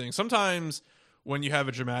find interesting. Sometimes when you have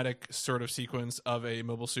a dramatic sort of sequence of a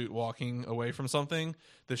mobile suit walking away from something,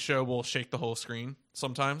 the show will shake the whole screen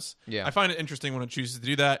sometimes. Yeah. I find it interesting when it chooses to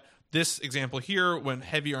do that. This example here, when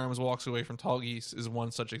Heavy Arms walks away from Tall Geese, is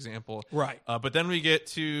one such example. Right. But then we get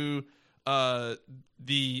to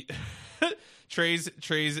the Treize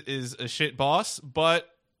is a shit boss, but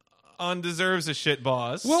undeserves a shit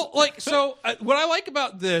boss. Well, like, so what I like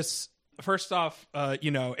about this, first off,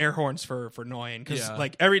 air horns for Noin, because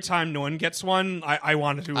like every time Noin gets one, I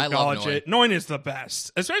wanted to acknowledge it. Noin is the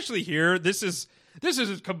best, especially here. This is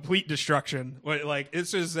a complete destruction. Like,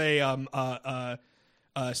 this is a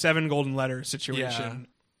 7 golden letter situation.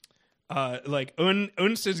 Like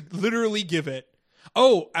Un says, literally give it.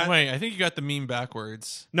 Oh, wait! I think you got the meme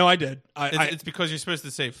backwards. No, I did. It's because you're supposed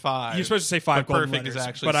to say 5. You're supposed to say 5 golden perfect letters, is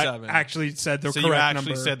actually but 7. I actually said the so correct number.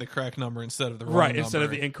 you actually said the correct number instead of the wrong number. Instead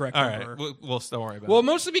of the incorrect number. All right, we'll don't worry about Well, it.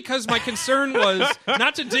 mostly because my concern was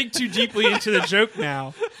not to dig too deeply into the joke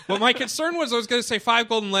now, but my concern was I was going to say 5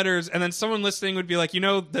 golden letters, and then someone listening would be like,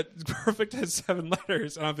 that perfect has 7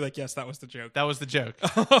 letters, and I'll be like, yes, that was the joke. That was the joke.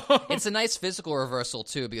 It's a nice physical reversal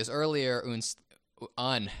too, because earlier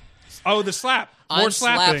Un. Oh, the slap. More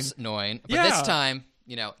slapping. Slaps Noin, but this time,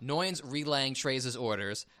 Noin's relaying Treize's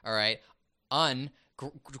orders. All right, Un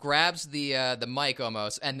grabs the mic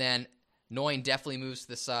almost, and then Noin definitely moves to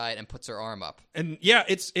the side and puts her arm up. And yeah,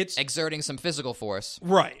 it's exerting some physical force,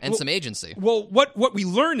 right, and some agency. Well, what we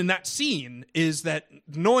learn in that scene is that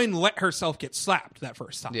Noin let herself get slapped that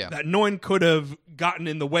first time. Yeah. That Noin could have gotten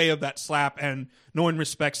in the way of that slap, and Noin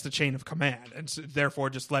respects the chain of command, and so therefore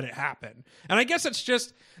just let it happen. And I guess it's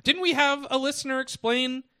just, didn't we have a listener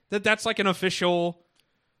explain that that's like an official,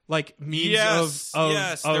 like, means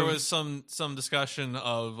of there was some discussion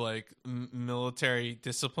of like military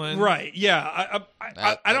discipline, right? Yeah,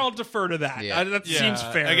 I don't defer to that. Yeah. That seems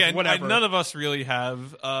fair. Again, whatever. none of us really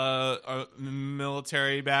have a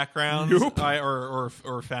military backgrounds, Nope.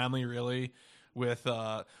 or family really with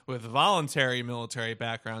voluntary military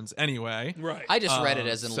backgrounds. Anyway, Right. I just read it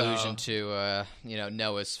as an allusion to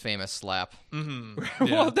Noah's famous slap.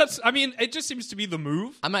 Well, it just seems to be the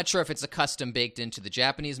move. I'm not sure if it's a custom baked into the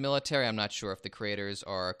Japanese military. I'm not sure if the creators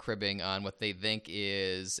are cribbing on what they think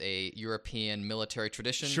is a European military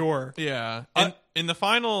tradition. Sure. Yeah. In the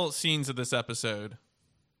final scenes of this episode,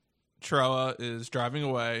 Troa is driving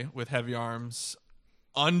away with Heavy Arms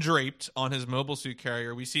undraped on his mobile suit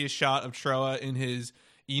carrier. We see a shot of Troa in his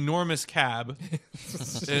enormous cab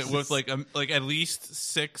with like at least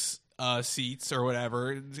 6 seats or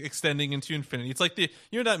whatever, extending into infinity. It's like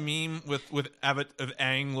that meme with of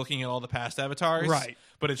Aang looking at all the past avatars, right?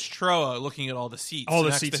 But it's Troa looking at all the seats,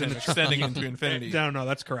 in the extending into infinity. No,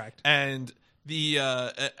 that's correct. And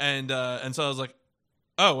and so I was like,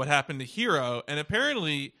 oh, what happened to Hero? And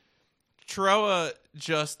apparently Troa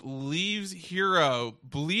just leaves Hero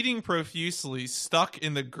bleeding profusely, stuck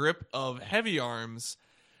in the grip of Heavy Arms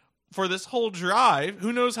for this whole drive.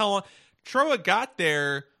 Who knows how long? Troa got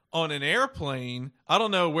there on an airplane. I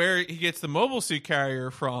don't know where he gets the mobile suit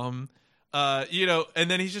carrier from. And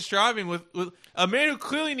then he's just driving with a man who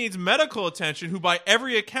clearly needs medical attention, who by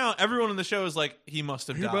every account, everyone in the show is like, he must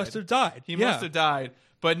have died. He must have died. He must have died.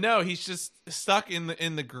 But no, he's just stuck in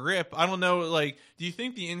the grip. I don't know. Like, do you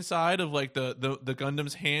think the inside of like the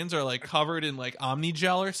Gundam's hands are like covered in like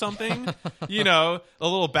Omnigel or something? You know, a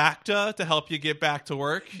little Bacta to help you get back to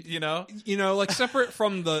work. You know, like separate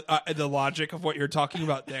from the logic of what you're talking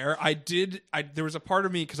about there. There was a part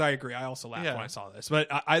of me, because I agree. I also laughed when I saw this, but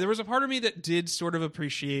there was a part of me that did sort of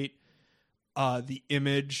appreciate the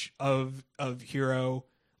image of Hiro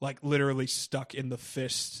like literally stuck in the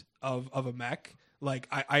fist of a mech. Like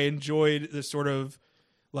I enjoyed the sort of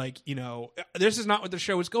like, you know, this is not what the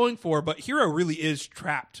show is going for, but Hiro really is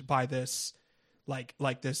trapped by this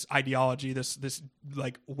like this ideology, this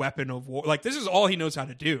like weapon of war. Like this is all he knows how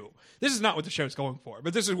to do. This is not what the show is going for,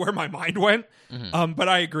 but this is where my mind went. But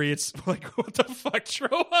I agree, it's like, what the fuck,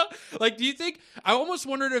 Troa? Like, do you think, I almost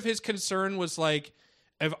wondered if his concern was like,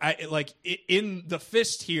 if I like in the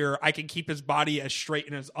fist here, I can keep his body as straight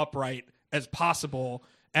and as upright as possible,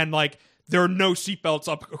 and like there are no seatbelts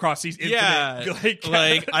up across these infinite,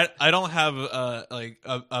 like I don't have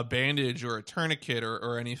a bandage or a tourniquet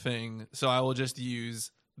or anything, so I will just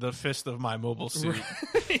use the fist of my mobile suit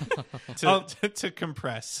to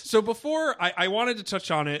compress. So before I wanted to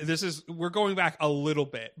touch on it, we're going back a little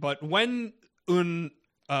bit, but when Un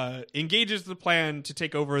engages the plan to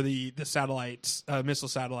take over the satellites, missile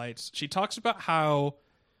satellites, she talks about how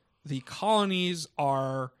the colonies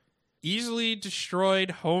are easily destroyed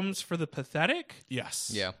homes for the pathetic.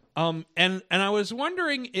 Yes. Yeah. And I was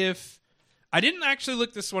wondering if I didn't actually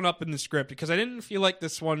look this one up in the script because I didn't feel like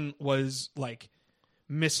this one was like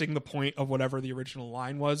missing the point of whatever the original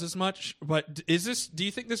line was as much. But do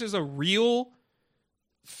you think this is a real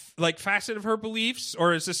like facet of her beliefs,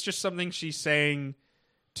 or is this just something she's saying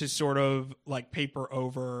to sort of like paper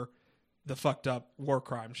over the fucked up war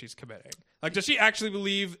crime she's committing? Like, does she actually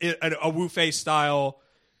believe a Wu Fei style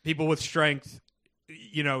people with strength,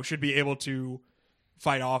 you know, should be able to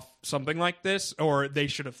fight off something like this, or they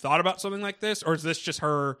should have thought about something like this, or is this just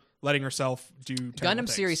her letting herself do Gundam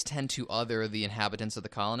things? series tend to other the inhabitants of the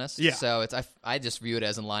colonists. Yeah. So I just view it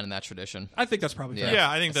as in line in that tradition. I think that's probably fair. Yeah,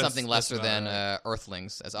 I think It's that's something lesser that's than right.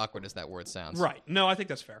 Earthlings, as awkward as that word sounds. Right. No, I think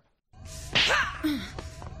that's fair.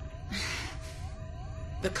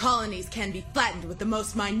 The colonies can be flattened with the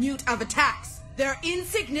most minute of attacks. They're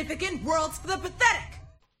insignificant worlds for the pathetic.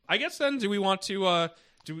 I guess then, do we want to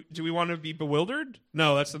do we want to be bewildered?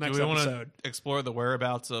 No, that's the next Do we want episode. to explore the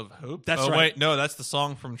whereabouts of hope? That's oh, right. Wait, no, that's the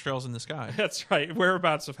song from Trails in the Sky. That's right.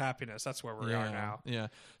 Whereabouts of happiness. That's where we are now. Yeah.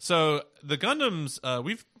 So the Gundams,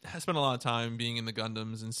 we've spent a lot of time being in the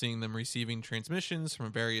Gundams and seeing them receiving transmissions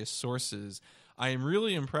from various sources. I am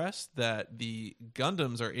really impressed that the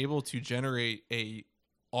Gundams are able to generate a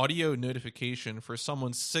audio notification for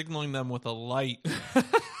someone signaling them with a light.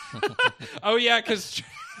 Oh yeah, because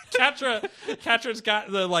Katra's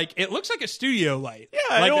got the like. It looks like a studio light.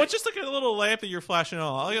 Yeah, like it's just like a little lamp that you're flashing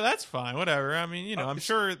on. Like, that's fine, whatever. I mean, I'm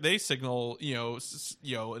sure they signal, in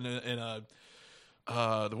a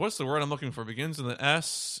what's the word I'm looking for? Begins with an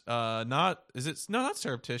S. Not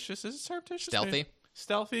surreptitious. Is it surreptitious? Stealthy.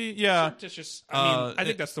 Stealthy. Yeah. surreptitious. I mean, I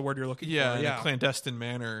think that's the word you're looking for. In a clandestine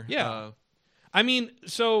manner. Yeah. I mean,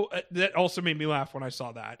 so that also made me laugh when I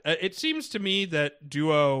saw that. It seems to me that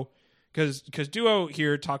Duo, because Duo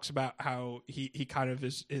here talks about how he kind of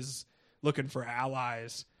is looking for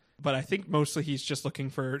allies, but I think mostly he's just looking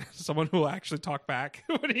for someone who will actually talk back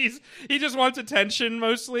when he just wants attention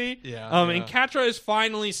mostly. Yeah. And Katra is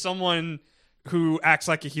finally someone who acts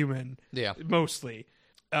like a human. Yeah. Mostly.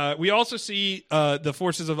 We also see the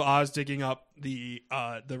forces of Oz digging up the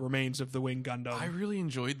remains of the Wing Gundam. I really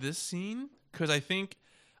enjoyed this scene because I think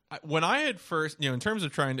when I had first, in terms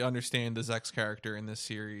of trying to understand the Zex character in this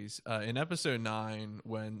series, in episode 9,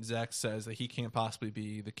 when Zex says that he can't possibly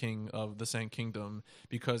be the king of the Sand Kingdom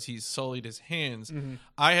because he's sullied his hands,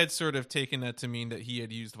 I had sort of taken that to mean that he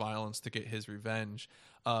had used violence to get his revenge.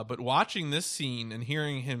 But watching this scene and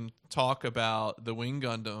hearing him talk about the Wing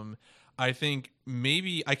Gundam, I think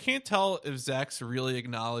maybe I can't tell if Zex really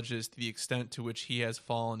acknowledges the extent to which he has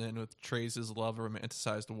fallen in with Treize's love of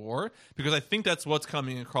romanticized war, because I think that's what's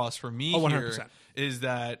coming across for me 100%. here is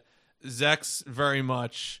that Zex very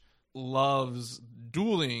much loves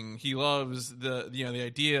dueling. He loves the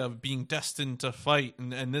idea of being destined to fight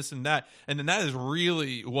and this and that, and then that is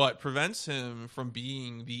really what prevents him from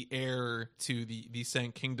being the heir to the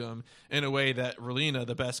Sand Kingdom in a way that Relina,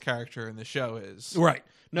 the best character in the show, is. Right.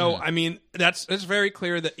 No, I mean it's very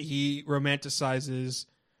clear that he romanticizes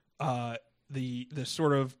the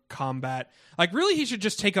sort of combat. Like, really, he should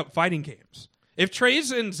just take up fighting games. if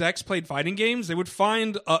Trey's and Zex played fighting games, they would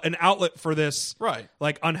find an outlet for this, Right.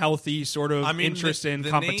 like unhealthy sort of interest in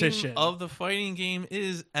competition. The name of the fighting game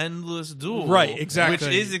is Endless Duel, Right, exactly.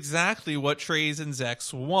 which is exactly what Trey's and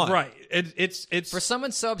Zex want. Right. It's For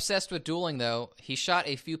someone so obsessed with dueling, though, he shot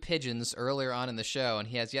a few pigeons earlier on in the show, and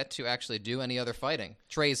he has yet to actually do any other fighting.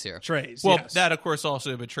 Trey's here. Trey's. Well, yes. that of course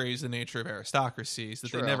also betrays the nature of aristocracy, is that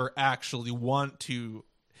True. they never actually want to.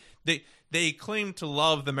 They claim to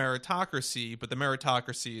love the meritocracy, but the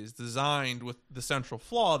meritocracy is designed with the central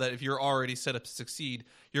flaw that if you're already set up to succeed,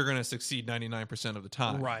 you're going to succeed 99% of the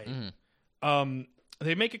time. Right.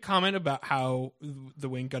 They make a comment about how the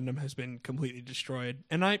Wing Gundam has been completely destroyed,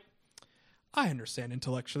 and I understand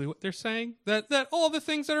intellectually what they're saying. That all the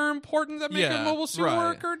things that are important that make a mobile suit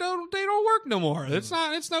work or don't work no more. It's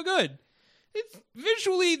no good.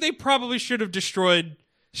 Visually, they probably should have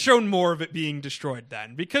shown more of it being destroyed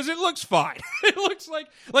then, because it looks fine. It looks like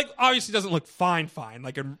obviously doesn't look fine,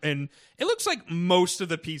 like, and it looks like most of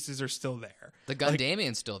the pieces are still there. The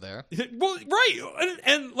Gundamian's still there. Well, right,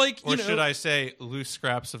 and like, Or should I say, loose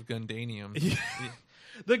scraps of Gundanium?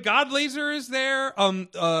 the God Laser is there.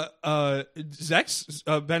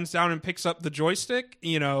 Zex bends down and picks up the joystick.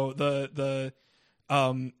 He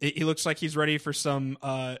looks like he's ready for some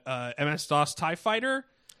MS-DOS TIE fighter.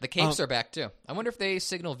 The capes are back, too. I wonder if they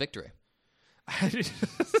signal victory.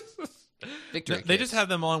 Victory. They just have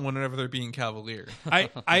them on whenever they're being cavalier. I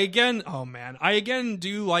again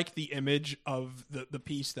do like the image of the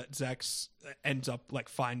piece that Zex ends up like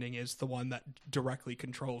finding is the one that directly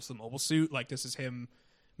controls the mobile suit. Like, this is him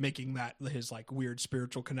making that his like weird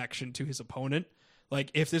spiritual connection to his opponent. Like,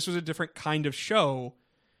 if this was a different kind of show,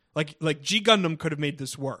 like G Gundam could have made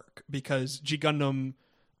this work, because G Gundam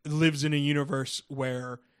lives in a universe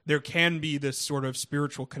where there can be this sort of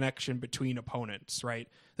spiritual connection between opponents, right?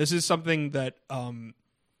 This is something that Hunter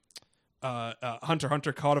x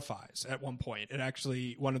Hunter codifies at one point. It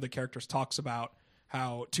actually, one of the characters talks about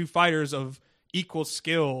how two fighters of equal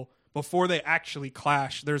skill, before they actually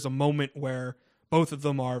clash, there's a moment where both of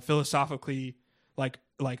them are philosophically like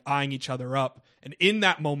eyeing each other up, and in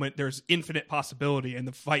that moment there's infinite possibility, and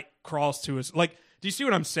the fight crawls to us. Like, do you see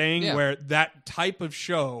what I'm saying? Yeah. Where that type of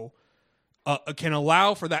show can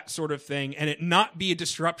allow for that sort of thing, and it not be a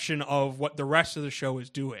disruption of what the rest of the show is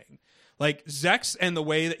doing. Like, Zex and the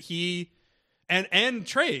way that he and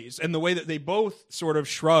Trey's and the way that they both sort of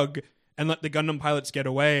shrug and let the Gundam pilots get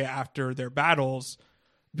away after their battles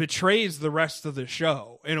betrays the rest of the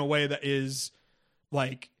show in a way that is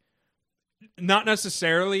like not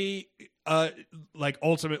necessarily like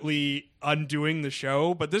ultimately undoing the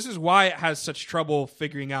show, but this is why it has such trouble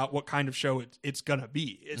figuring out what kind of show it's gonna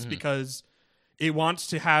be. It's because it wants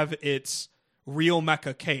to have its real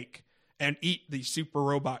mecha cake and eat the super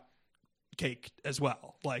robot cake as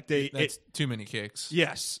well. Like That's too many cakes.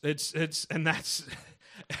 yes, it's and that's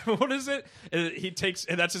what is it? He takes,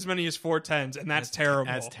 and that's as many as 4 10s, and that's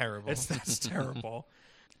terrible. That's terrible. That's terrible.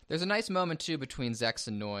 There's a nice moment, too, between Zex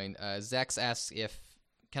and Noin. Zex asks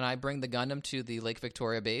can I bring the Gundam to the Lake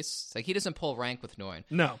Victoria base? Like, he doesn't pull rank with Noin.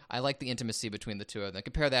 No. I like the intimacy between the two of them.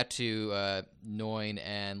 Compare that to Noin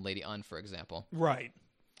and Lady Un, for example. Right.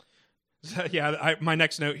 So, yeah, my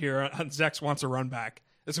next note here, Zex wants a run back.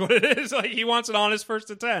 That's what it is. Like, he wants it on his first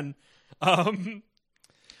to 10.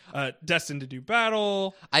 Destined to do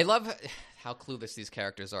battle. I love how clueless these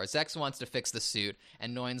characters are. Zex wants to fix the suit,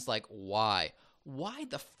 and Noin's like, why? Why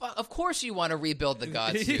the fuck? Of course you want to rebuild the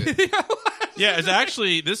God suit. Yeah, it's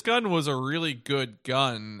actually, this gun was a really good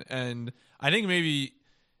gun, and I think maybe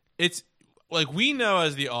it's like, we know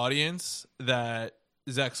as the audience that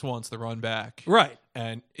Zex wants the run back, Right.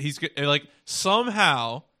 and he's like,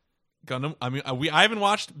 somehow Gundam. I mean, I haven't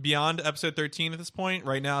watched beyond episode 13 at this point.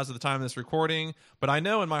 Right now, as of the time of this recording, but I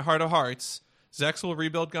know in my heart of hearts, Zex will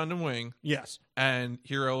rebuild Gundam Wing, Yes. and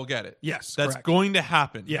Hero will get it. Yes, that's correct. going to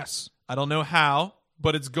happen. Yes. I don't know how,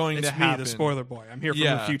 but it's going It's to me, happen. the spoiler boy. I'm here from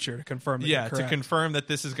the future to confirm that you're to correct. confirm that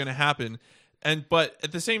this is going to happen. But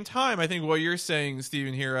at the same time, I think what you're saying,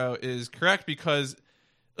 Steven Hero, is correct, because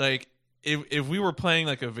like if we were playing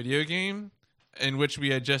like a video game in which we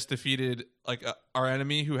had just defeated like our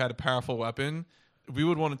enemy who had a powerful weapon, we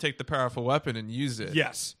would want to take the powerful weapon and use it.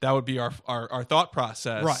 Yes. That would be our thought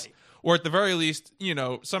process. Right. Or at the very least,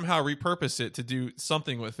 somehow repurpose it to do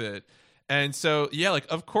something with it. And so, yeah, like,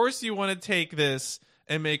 of course you want to take this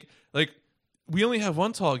and make, like, we only have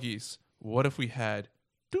one tall geese. What if we had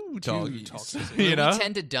two tall geese? We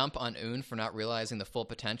tend to dump on Un for not realizing the full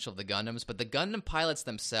potential of the Gundams, but the Gundam pilots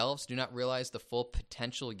themselves do not realize the full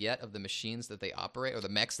potential yet of the machines that they operate, or the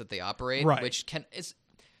mechs that they operate, Right. which is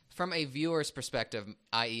From a viewer's perspective,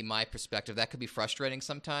 i.e. my perspective, that could be frustrating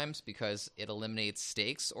sometimes because it eliminates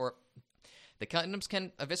stakes, or the Gundams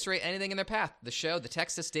can eviscerate anything in their path. The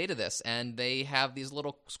text has stated this, and they have these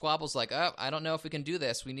little squabbles like, oh, I don't know if we can do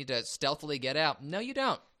this. We need to stealthily get out. No, you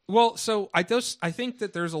don't. Well, so I think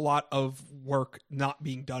that there's a lot of work not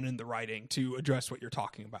being done in the writing to address what you're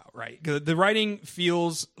talking about, right? The writing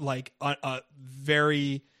feels like a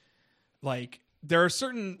very, like, there are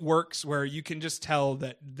certain works where you can just tell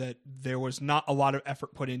that there was not a lot of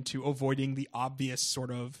effort put into avoiding the obvious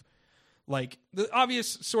sort of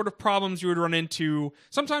problems you would run into.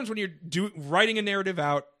 Sometimes when you're writing a narrative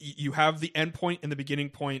out, you have the end point and the beginning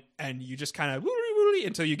point, and you just kind of woodly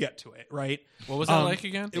until you get to it, right? What was that like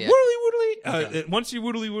again? Yeah. Woodly. Okay. Once you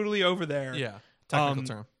woodly over there. Yeah, technical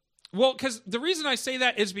term. Well, because the reason I say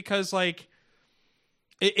that is because, like,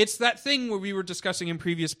 it's that thing where we were discussing in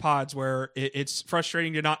previous pods where it's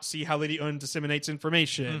frustrating to not see how Lady Une disseminates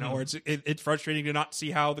information, or it's frustrating to not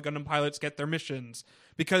see how the Gundam pilots get their missions.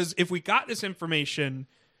 Because if we got this information,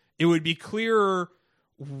 it would be clearer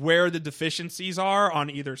where the deficiencies are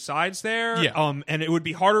on either sides there. Yeah. And it would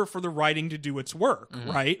be harder for the writing to do its work,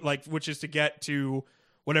 right? Like, which is to get to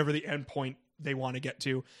whatever the end point they want to get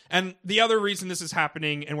to. And the other reason this is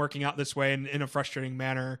happening and working out this way in a frustrating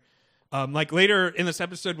manner, like later in this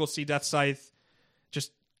episode, we'll see Death Scythe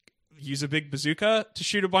just use a big bazooka to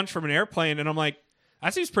shoot a bunch from an airplane. And I'm like,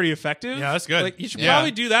 that seems pretty effective. Yeah, that's good. Like, you should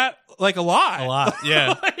probably do that like a lot.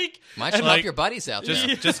 Yeah. Like, Might should help your buddies out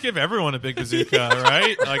there. Just give everyone a big bazooka,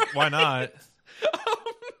 right? Like, why not?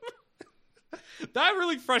 that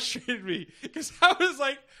really frustrated me because I was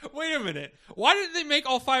like, wait a minute, why didn't they make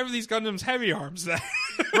all 5 of these Gundams heavy arms then?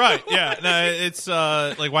 Right, yeah. No, it's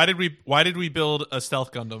like, why did we build a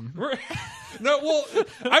stealth Gundam? No, well,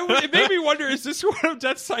 it made me wonder, is this one of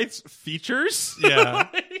Death Scythe's features? Yeah.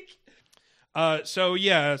 So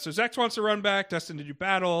Zex wants to run back, Destin to do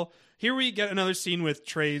battle. Here we get another scene with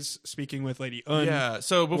Treize speaking with Lady Une. Yeah,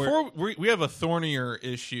 so before we have a thornier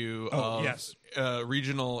issue of yes.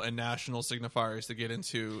 Regional and national signifiers to get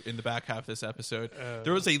into in the back half of this episode.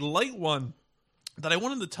 There was a light one that I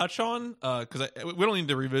wanted to touch on because we don't need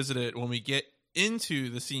to revisit it when we get into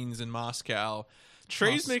the scenes in Moscow.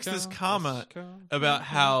 Treize makes this comment about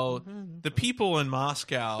how the people in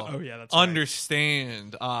Moscow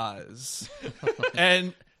understand Oz.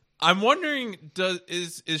 And I'm wondering,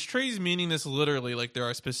 is Treize meaning this literally, like there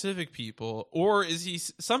are specific people, or is he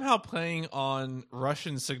somehow playing on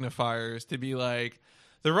Russian signifiers to be like,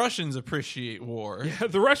 the Russians appreciate war. Yeah,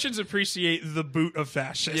 the Russians appreciate the boot of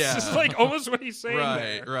fascists. Yeah. It's like almost what he's saying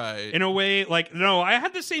there. Right. In a way, like, no, I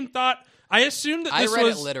had the same thought. I assumed that this I read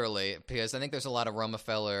it literally because I think there's a lot of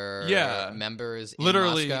Romefeller members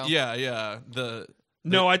literally, in Moscow. Yeah.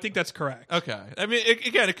 No, I think that's correct. Okay. I mean,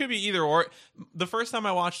 it could be either or. The first time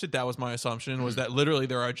I watched it, that was my assumption, was that literally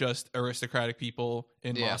there are just aristocratic people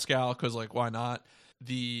in Moscow, because, like, why not?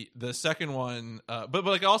 The second one, but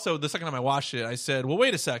like also the second time I watched it, I said, well,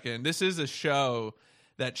 wait a second. This is a show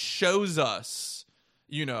that shows us,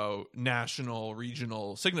 national,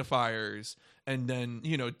 regional signifiers, and then,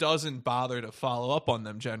 doesn't bother to follow up on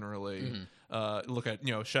them generally. Look at,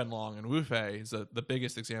 Shenlong and Wu Fei is the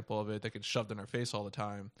biggest example of it that gets shoved in our face all the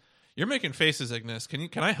time. You're making faces, Ignis. Can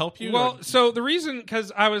I help you? Well, so the reason,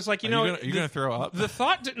 because I was like, are you going to throw up? The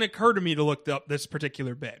thought didn't occur to me to look up this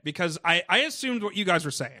particular bit because I assumed what you guys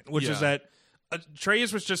were saying, which is that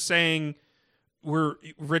Treize was just saying we're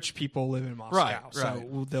rich people live in Moscow,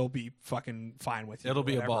 so they'll be fucking fine with you. It'll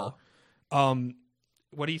be a ball.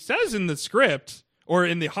 What he says in the script or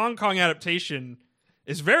in the Hong Kong adaptation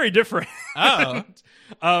is very different. Oh.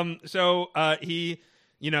 So he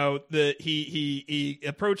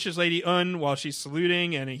approaches Lady Une while she's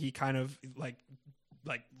saluting, and he kind of like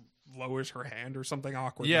lowers her hand or something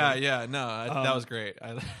awkward. Yeah. No, that was great.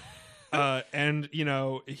 And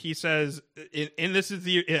he says, and this is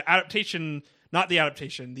the adaptation, not the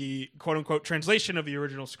adaptation, the quote unquote translation of the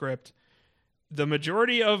original script. The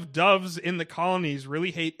majority of doves in the colonies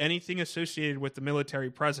really hate anything associated with the military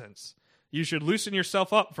presence. You should loosen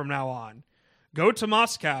yourself up from now on. Go to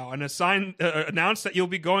Moscow and announce that you'll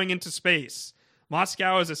be going into space.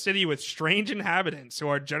 Moscow is a city with strange inhabitants who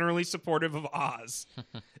are generally supportive of Oz.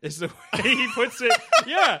 Is the way he puts it.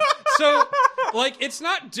 Yeah. So, like, it's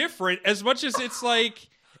not different as much as it's like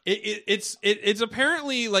it's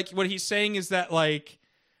apparently like what he's saying is that, like,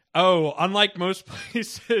 oh, unlike most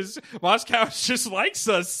places, Moscow just likes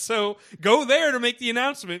us. So go there to make the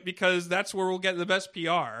announcement because that's where we'll get the best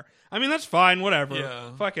PR. I mean, that's fine. Whatever.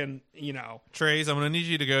 Yeah. Fucking, Treize, I'm going to need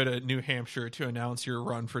you to go to New Hampshire to announce your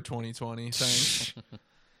run for 2020. Thanks.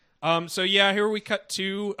 So yeah, here we cut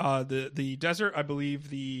to the desert. I believe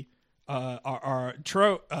Duo and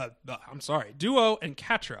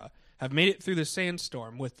Catra have made it through the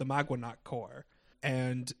sandstorm with the Magwanac Corps,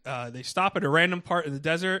 and they stop at a random part in the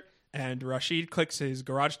desert. And Rashid clicks his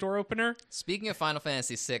garage door opener. Speaking of Final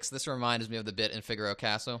Fantasy VI, this reminds me of the bit in Figaro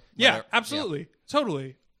Castle. Yeah, absolutely.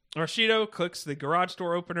 Totally. Rashido clicks the garage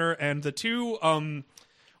door opener, and the two,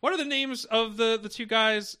 what are the names of the two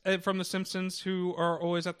guys from The Simpsons who are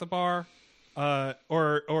always at the bar?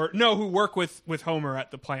 Who work with Homer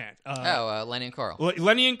at the plant. Lenny and Carl.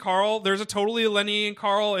 Lenny and Carl. There's a totally Lenny and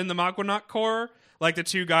Carl in the Magwanac Corps. Like the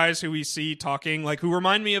two guys who we see talking, like who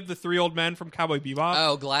remind me of the three old men from Cowboy Bebop.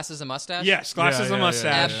 Oh, glasses and mustache? Yes, glasses and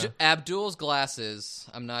mustache. Abdul's glasses.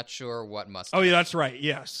 I'm not sure what mustache. Oh, yeah, that's right.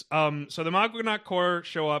 Yes. So the Magwanac Corps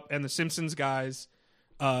show up, and the Simpsons guys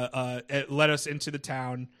let us into the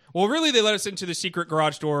town. Well, really, they let us into the secret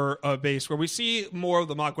garage door base, where we see more of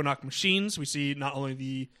the Magwanac machines. We see not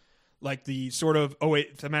only the sort of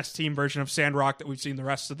the MS Team version of Sandrock that we've seen the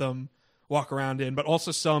rest of them walk around in, but also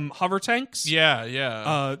some hover tanks. Yeah.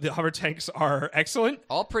 The hover tanks are excellent.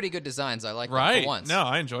 All pretty good designs. I like them for once. No,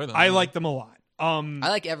 I enjoy them. I like them a lot. I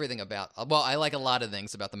like everything I like a lot of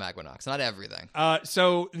things about the Magwanacs, not everything.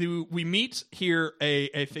 So we meet here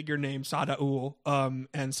a figure named Sadaul,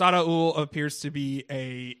 and Sadaul appears to be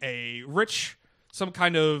a rich, some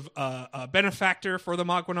kind of benefactor for the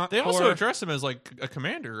Magwanac They Corps. also address him as like a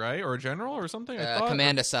commander, right? Or a general or something? I thought.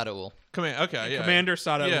 Commander Sadaul. Okay, yeah. Commander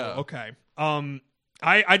Sadaul. Yeah. Okay.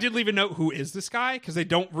 I did leave a note, who is this guy? Because they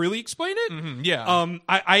don't really explain it. Mm-hmm, yeah.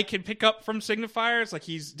 I can pick up from signifiers, like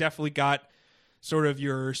he's definitely got sort of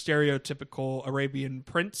your stereotypical Arabian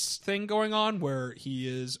prince thing going on, where he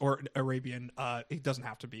is, or Arabian, it doesn't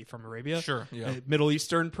have to be from Arabia. Sure, yeah. Middle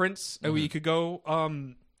Eastern prince. We could go,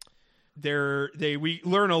 we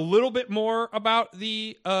learn a little bit more about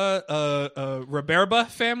the Rabarba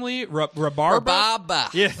family.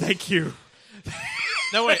 Rababa. Yeah, thank you.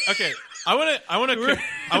 No, wait. Okay, I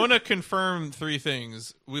want to confirm three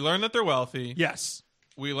things. We learn that they're wealthy. Yes.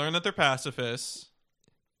 We learn that they're pacifists.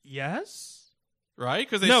 Yes. Right?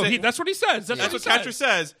 Because that's what he says. That's what what Catra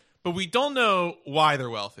says. But we don't know why they're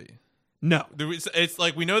wealthy. No. It's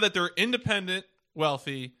like we know that they're independent,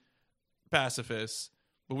 wealthy pacifists.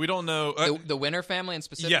 But we don't know the Winter family in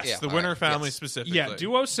specific. Yes, yeah, the Winter family yes. specifically. Yeah,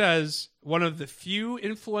 Duo says one of the few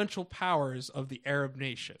influential powers of the Arab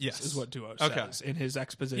nations is what Duo says in his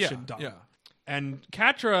exposition. Yeah. And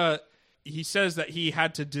Catra, he says that he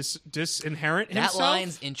had to disinherit himself. That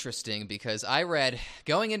line's interesting because I read,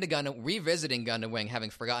 revisiting Gundam Wing,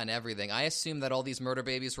 having forgotten everything, I assumed that all these murder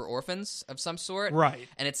babies were orphans of some sort. Right.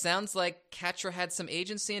 And it sounds like Catra had some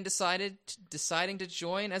agency in deciding to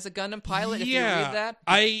join as a Gundam pilot, if you read that.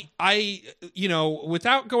 I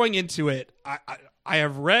without going into it, I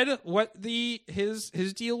have read what his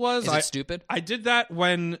deal was. Is it stupid? I did that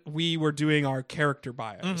when we were doing our character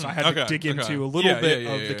bios. I had to dig into a little bit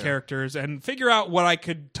of the characters and figure out what I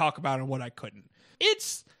could talk about and what I couldn't.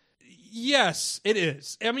 Yes, it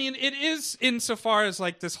is. I mean, it is insofar as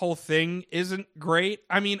like this whole thing isn't great.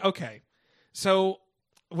 I mean, okay. So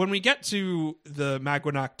when we get to the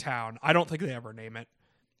Magwanac town, I don't think they ever name it.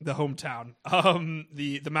 The hometown,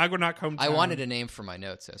 the Magwanac hometown. I wanted a name for my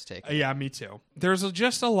notes I was taking. Yeah, me too. There's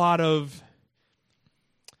a lot of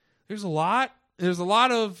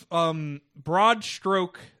broad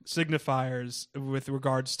stroke signifiers with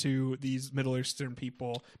regards to these Middle Eastern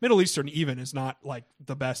people. Middle Eastern even is not like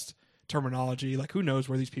the best terminology. Like, who knows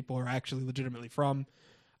where these people are actually legitimately from?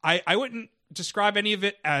 I wouldn't describe any of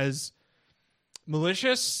it as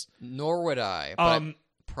malicious. Nor would I. But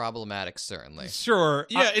problematic, certainly. Sure.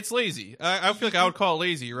 Yeah, it's lazy. I feel like I would call it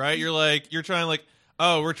lazy, right? You're trying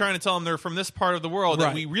we're trying to tell them they're from this part of the world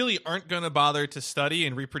that we really aren't going to bother to study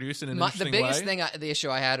and reproduce in an interesting way. The biggest thing, the issue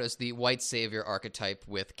I had was the white savior archetype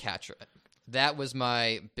with Catra. That was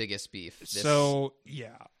my biggest beef. So,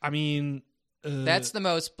 yeah. I mean... that's the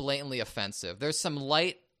most blatantly offensive. There's some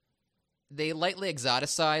they lightly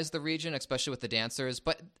exoticize the region, especially with the dancers,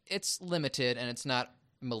 but it's limited and it's not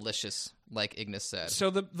malicious, like Ignis said.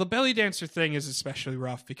 So the belly dancer thing is especially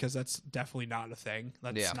rough because that's definitely not a thing.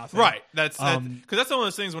 That's nothing. Right. That's because that's one of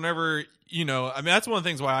those things. Whenever that's one of the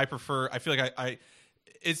things why I prefer. I feel like I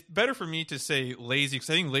it's better for me to say lazy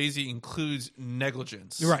because I think lazy includes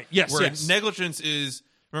negligence. Right. Yes. Where yes. negligence is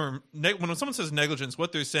when someone says negligence,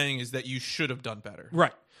 what they're saying is that you should have done better.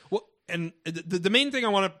 Right. Well, and the main thing I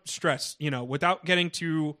want to stress, without getting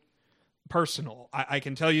too personal, I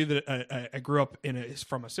can tell you that I grew up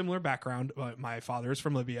from a similar background. My father is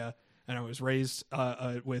from Libya, and I was raised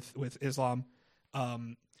with Islam.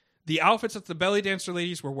 The outfits that the belly dancer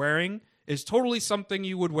ladies were wearing is totally something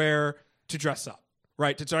you would wear to dress up,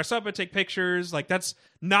 right? To dress up and take pictures. Like, that's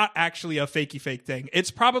not actually a fakey fake thing.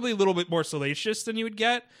 It's probably a little bit more salacious than you would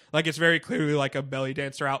get. Like, it's very clearly like a belly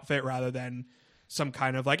dancer outfit rather than some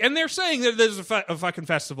kind of like, and they're saying that there's a fucking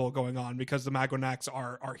festival going on because the Magonaks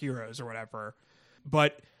are heroes or whatever.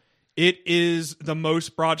 But it is the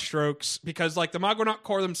most broad strokes because like the Magonak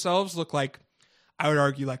Corps themselves look like, I would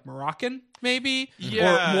argue, like Moroccan, maybe.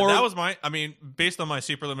 Yeah, or more, that was I mean, based on my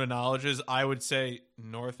super limited knowledges, I would say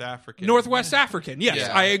Northwest African. Yes,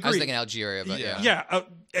 Yeah. I agree. I was thinking Algeria, but yeah. Yeah,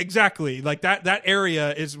 exactly. Like that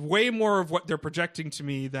area is way more of what they're projecting to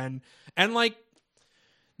me than, and like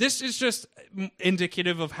this is just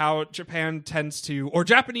indicative of how Japan tends to, or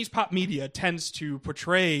Japanese pop media tends to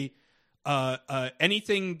portray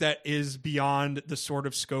anything that is beyond the sort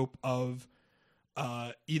of scope of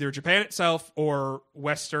either Japan itself or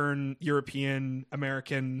Western, European,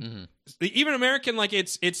 American, even American. Like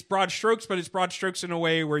it's broad strokes, but it's broad strokes in a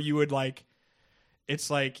way where you would like, it's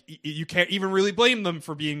like you can't even really blame them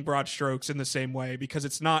for being broad strokes in the same way because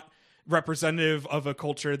it's not representative of a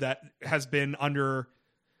culture that has been under,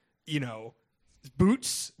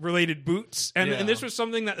 related boots. And this was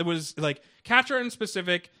something that was like Catra in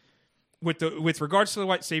specific with regards to the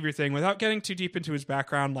white savior thing, without getting too deep into his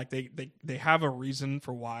background, like they have a reason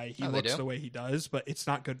for why he looks the way he does, but it's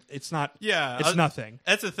not good. It's not. Yeah, it's nothing.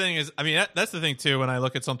 That's the thing is, I mean, that's the thing too. When I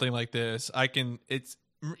look at something like this,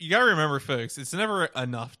 you gotta remember, folks, it's never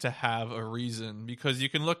enough to have a reason because you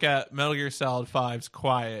can look at Metal Gear Solid 5's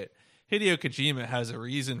Quiet. Hideo Kojima has a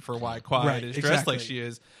reason for why Quiet is dressed like she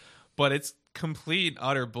is, but it's complete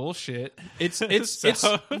utter bullshit. It's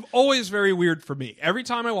always very weird for me. Every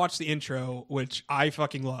time I watch the intro, which I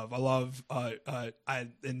fucking love, I love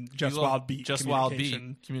in Just Wild Beat,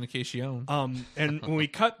 communication. And when we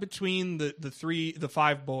cut between the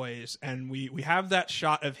five boys, and we have that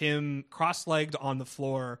shot of him cross-legged on the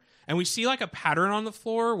floor, and we see like a pattern on the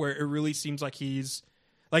floor where it really seems like he's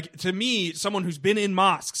like, to me, someone who's been in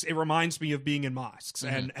mosques. It reminds me of being in mosques,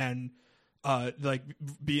 and like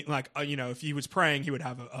being like, if he was praying, he would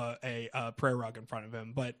have a prayer rug in front of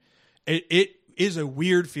him. But it is a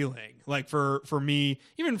weird feeling, like for me,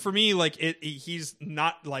 even for me, like he's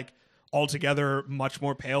not like altogether much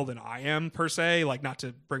more pale than I am per se, like not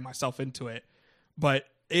to bring myself into it, but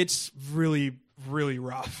it's really, really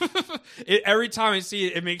rough. Every time I see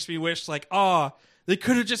it, it makes me wish like, they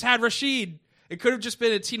could have just had Rashid. It could have just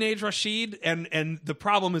been a teenage Rashid, and the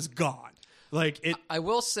problem is gone. Like it. I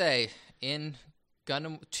will say, in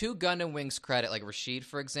Gundam Wing's credit, like Rashid,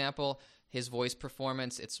 for example, his voice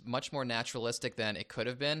performance, it's much more naturalistic than it could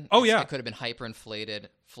have been. It could have been hyperinflated,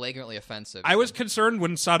 flagrantly offensive. I was concerned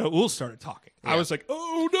when Sada Ul started talking. Yeah. I was like,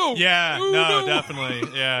 oh no. Yeah, no.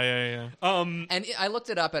 Definitely. Yeah. And I looked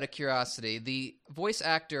it up out of curiosity. The voice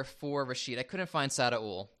actor for Rashid, I couldn't find Sada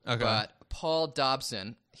Ul, but Paul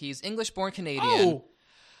Dobson, he's English-born Canadian. Oh.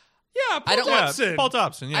 Yeah, Paul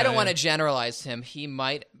Dobson. Yeah, I don't want to generalize him. He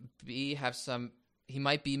might be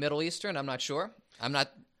Middle Eastern. I'm not sure. I'm not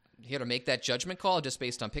here to make that judgment call just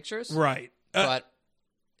based on pictures. Right. But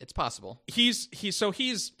it's possible. He's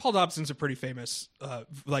Paul Dobson's a pretty famous,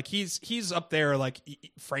 like he's up there like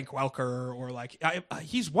Frank Welker or like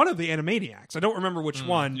he's one of the Animaniacs. I don't remember which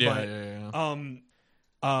one.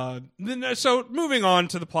 So moving on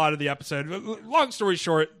to the plot of the episode. Long story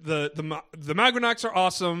short, the Magonaks are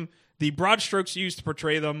awesome. The broad strokes used to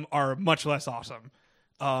portray them are much less awesome.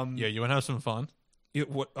 You want to have some fun? You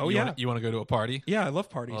want to go to a party? Yeah, I love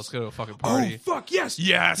parties. Well, let's go to a fucking party. Oh fuck yes,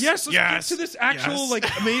 yes. Let's get to this actual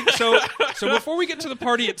So before we get to the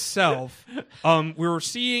party itself, we were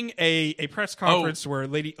seeing a press conference where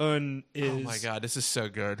Lady Un is. Oh my god, this is so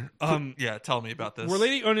good. Tell me about this. Where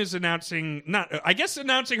Lady Un is announcing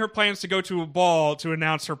her plans to go to a ball to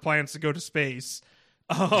announce her plans to go to space.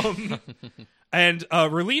 And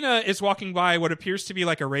Relina is walking by what appears to be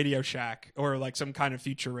like a Radio Shack or like some kind of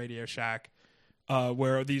future Radio Shack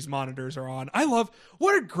where these monitors are on. I love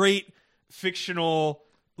what a great fictional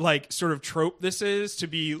like sort of trope this is, to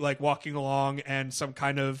be like walking along and some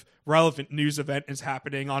kind of relevant news event is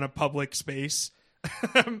happening on a public space.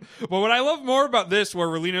 But what I love more about this, where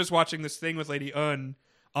Relina's watching this thing with Lady Un,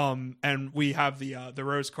 and we have the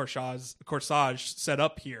rose corsage set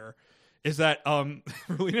up here, is that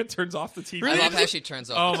Relina turns off the TV. I love how she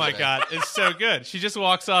turns off. Oh my god, it's so good. She just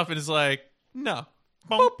walks off and is like, no.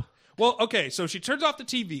 Boop. Well, okay, so she turns off the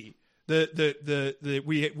TV.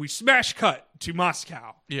 We smash cut to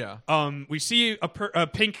Moscow. Yeah. We see a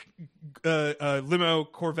pink limo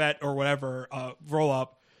Corvette or whatever roll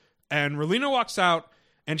up, and Relina walks out,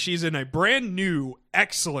 and she's in a brand new,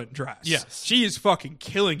 excellent dress. Yes. She is fucking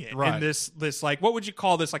killing it Right. in this like, what would you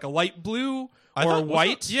call this? Like a light blue I or thought-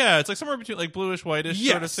 white? Yeah, it's like somewhere between like bluish, whitish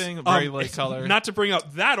sort of Yes. thing. Very light It's- color. Not to bring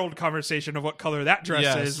up that old conversation of what color that dress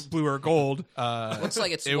Yes. is, blue or gold. Looks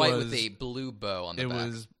like it's it white was- with a blue bow on the It back.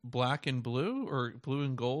 was black and blue or blue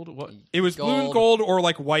and gold. What? It was blue and gold. gold or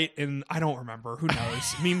like white and I don't remember. Who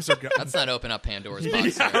knows? Memes are good. Let's not open up Pandora's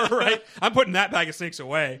box. Yeah, here. right. I'm putting that bag of snakes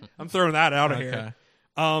away. I'm throwing that out of Okay. here.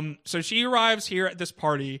 So she arrives here at this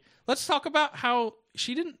party. Let's talk about how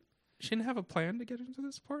she didn't have a plan to get into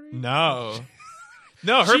this party. No.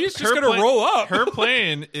 No, her, She's just her gonna plan- roll up. Her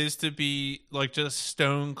plan is to be like just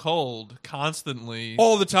stone cold constantly,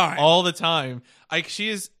 All the time. all the time. Like she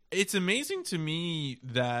is. It's amazing to me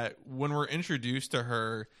that when we're introduced to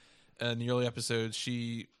her in the early episodes,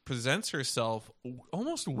 she presents herself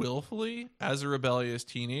almost willfully as a rebellious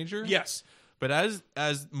teenager. Yes. But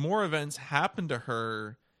as more events happen to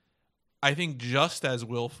her, I think just as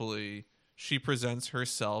willfully she presents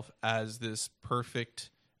herself as this perfect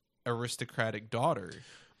aristocratic daughter.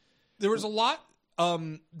 There was a lot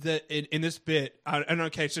that in this bit, and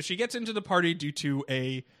okay, so she gets into the party due to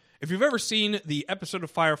if you've ever seen the episode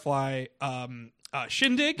of Firefly,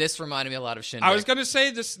 Shindig. This reminded me a lot of Shindig. I was going to say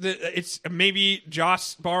it's maybe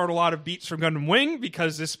Joss borrowed a lot of beats from Gundam Wing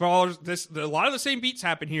because a lot of the same beats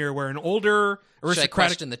happen here where an older Should I aristocratic.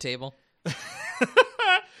 question the table?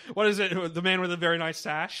 What is it? The man with a very nice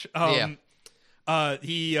sash. Yeah.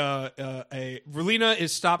 Relina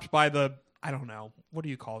is stopped by I don't know, what do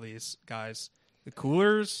you call these guys? The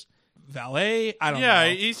coolers, valet. I don't know. Yeah,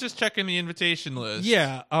 he's just checking the invitation list.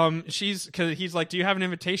 Yeah, because he's like, "Do you have an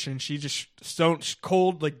invitation?" She just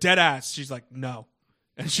cold, like dead ass. She's like, "No,"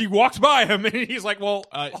 and she walks by him, and he's like, "Well,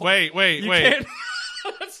 Wait. you can't."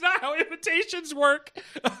 That's not how invitations work.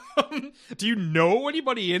 Do you know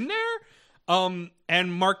anybody in there?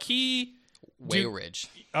 And Marquis Wayridge.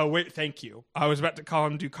 Oh wait, thank you. I was about to call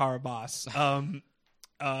him Dukara Boss.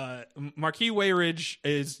 Marquis Wayridge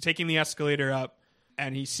is taking the escalator up,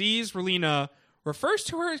 and he sees Relina. Refers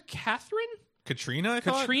to her as Catherine. Katrina, I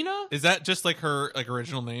thought? Katrina? Is that just like her like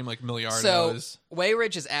original name, like Miliardo So is?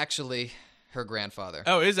 Wayridge is actually her grandfather.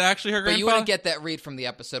 Oh, is actually her But grandpa? you wouldn't get that read from the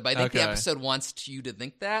episode. But I think the Okay. episode wants you to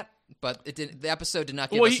think that, but it didn't. The episode did not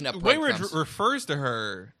give well, us enough Wayward breadcrumbs. refers to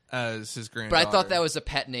her as his granddaughter. But I thought that was a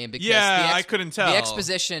pet name because Yeah, I couldn't tell. The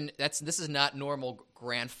exposition this is not normal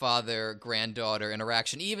grandfather granddaughter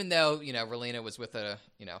interaction. Even though Relina was with a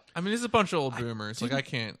I mean, it's a bunch of old boomers. Like I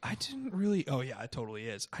can't. I didn't really. Oh yeah, it totally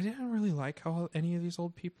is. I didn't really like how any of these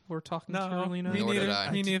old people were talking to Relina. me Nor neither. did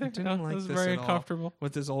I. Me neither. Didn't No, like it was this very at all. uncomfortable.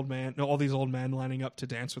 With this old man, all these old men lining up to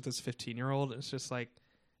dance with this 15-year-old. It's just like,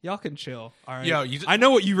 y'all can chill. All right. Yo, I know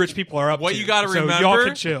what you rich people are up What to. you got to so remember? y'all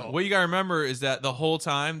can chill. What you got to remember is that the whole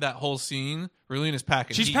time, that whole scene, Relina's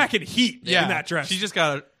packing. She's heat. packing heat in that dress. She just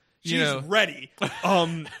got to. She's ready.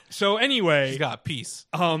 So anyway, She's got peace.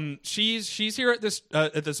 she's here at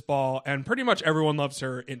this ball, and pretty much everyone loves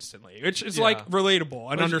her instantly, which is like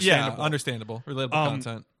relatable and understandable. Yeah, understandable. Relatable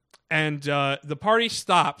content. And the party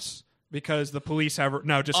stops because the police have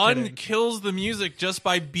no. Just kidding. Unkills the music just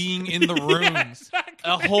by being in the room. Yeah, exactly.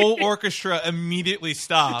 A whole orchestra immediately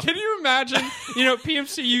stopped. Can you imagine?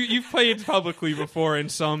 PMC, you've played publicly before in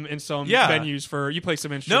some venues for you play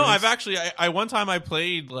some instruments. No, I've actually. I one time I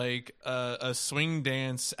played like a swing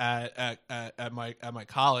dance at my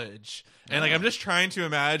college, and like I'm just trying to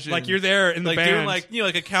imagine like you're there in the like band, doing like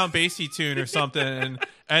like a Count Basie tune or something,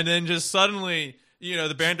 and then just suddenly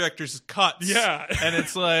the band director just cuts, and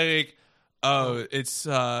it's like. Oh, it's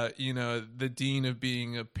the dean of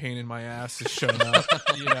being a pain in my ass has shown up.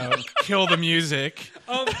 Kill the music.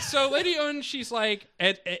 So Lady Un, she's like,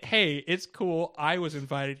 "Hey, it's cool. I was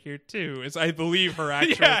invited here too." Is I believe her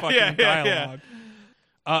actual fucking dialogue.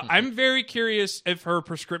 I'm very curious if her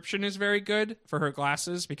prescription is very good for her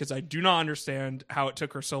glasses because I do not understand how it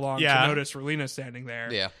took her so long to notice Relina standing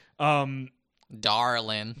there. Yeah.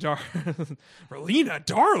 Darling. Relina,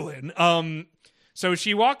 darling. So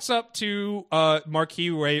she walks up to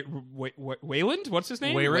Marquis Wayland. What's his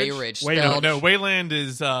name? Wayridge. Spelled- No, Wayland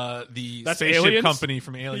is the That's spaceship Aliens? company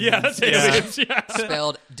from Aliens. Yeah, that's Aliens. Yeah.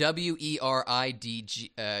 Spelled WERIDG.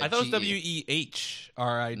 I thought it was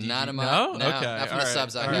WEHRID. Not in my- no? no, Okay. not from the all right,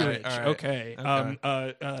 subs I all have. right, all right.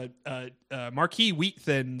 Okay. Marquis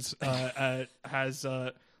Wheatthins has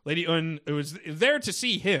Lady Un was there to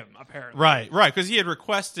see him apparently. Right, because he had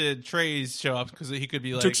requested Trey's show up because he could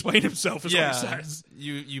be like To explain himself is what he yeah, says.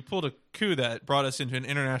 you pulled a coup that brought us into an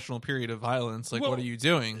international period of violence. Like, Well, what are you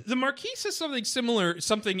doing? The Marquis says something similar,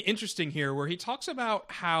 something interesting here, where he talks about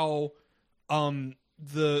how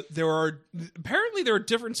there are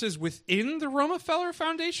differences within the Romefeller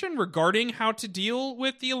Foundation regarding how to deal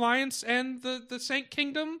with the Alliance and the Sanct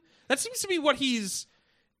Kingdom. That seems to be what he's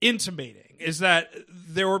intimating, is that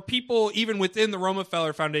there were people even within the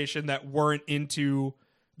Romefeller Foundation that weren't into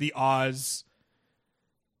the Oz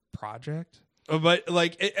project. But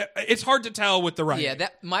like it's hard to tell with the writing. Yeah,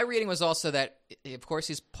 my reading was also that, of course,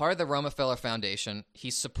 he's part of the Romefeller Foundation. He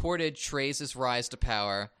supported Trey's rise to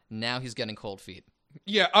power. Now he's getting cold feet.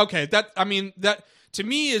 Yeah, okay. That to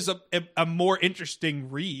me is a more interesting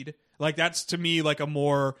read. Like that's to me like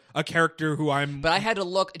a character who I'm. But I had to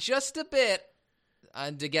look just a bit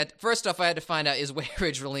to get. First off, I had to find out is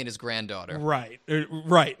Wayridge Relina's granddaughter. Right.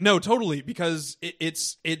 No, totally, because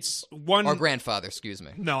it's one or grandfather. Excuse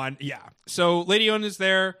me. No, yeah. So Lady Un is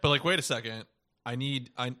there, but like, wait a second. You need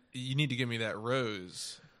to give me that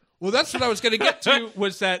rose. Well, that's what I was going to get to.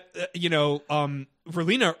 Was that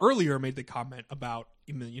Relina earlier made the comment about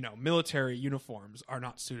military uniforms are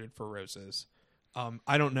not suited for roses.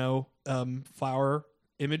 I don't know flower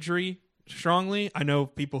imagery strongly. I know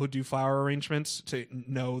people who do flower arrangements to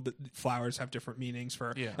know that flowers have different meanings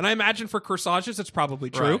for. Yeah. And I imagine for corsages, it's probably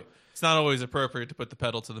true. Right. It's not always appropriate to put the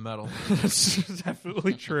pedal to the metal. That's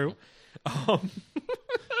definitely true.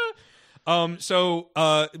 So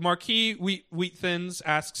Marquis Wheatthins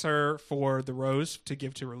asks her for the rose to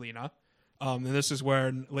give to Relina. And this is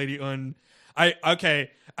where Lady Un. I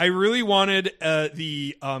really wanted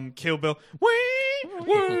the Kill Bill.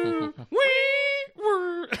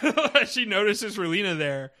 She notices Relina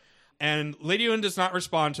there, and Lady Un does not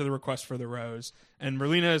respond to the request for the rose. And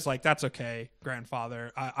Relina is like, "That's okay,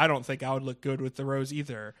 grandfather. I don't think I would look good with the rose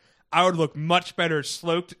either. I would look much better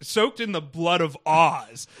soaked in the blood of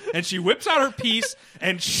Oz." And she whips out her piece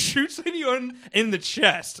and shoots Lady Un in the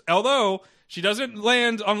chest. Although she doesn't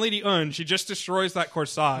land on Lady Un, she just destroys that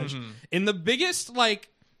corsage. Mm-hmm. In the biggest, I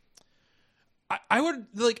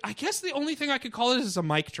guess the only thing I could call it is a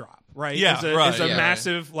mic drop, right? Yeah, It's a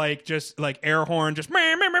massive, just air horn, just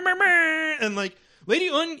meh, meh, meh, meh, meh, and Lady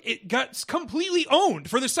Un, it got completely owned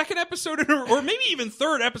for the second episode or maybe even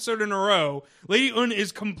third episode in a row. Lady Un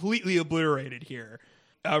is completely obliterated here.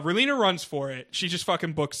 Relina runs for it. She just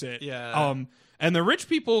fucking books it. Yeah. And the rich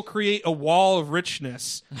people create a wall of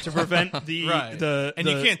richness to prevent the and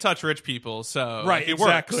you can't touch rich people, so right, it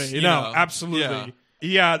exactly. works. Absolutely.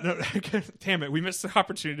 Yeah, no, damn it, we missed the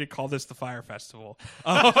opportunity to call this the Fire Festival.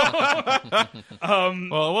 Well,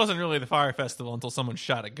 it wasn't really the Fire Festival until someone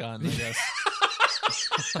shot a gun, I guess.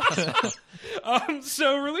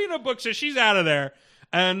 So Relina books her. She's out of there.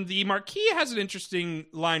 And the Marquis has an interesting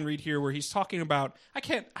line read here where he's talking about, I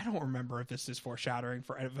don't remember if this is foreshadowing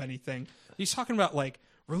of anything. He's talking about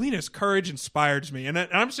Relina's courage inspires me. And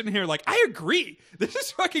I'm sitting here I agree. This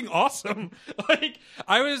is fucking awesome.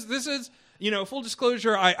 Full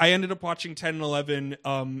disclosure, I ended up watching 10 and 11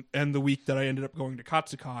 and the week that I ended up going to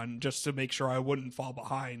Katsucon just to make sure I wouldn't fall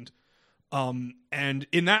behind. And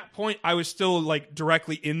in that point, I was still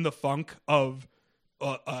directly in the funk of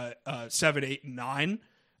 7, 8, and 9,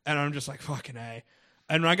 and I'm just fucking A.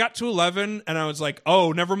 And when I got to 11, and I was like,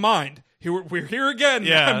 oh, never mind. We're here again.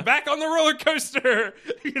 Yeah. I'm back on the roller coaster.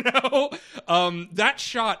 That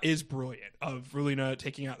shot is brilliant of Relina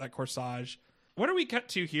taking out that corsage. What do we get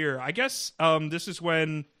to here? I guess this is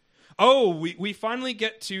when we finally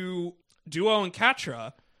get to Duo and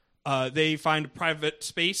Catra. They find private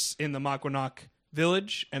space in the Magwanac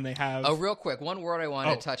village, and they have... Oh, real quick, one word I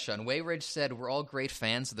wanted to touch on. Wayridge said, we're all great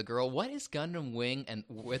fans of the girl. What is Gundam Wing and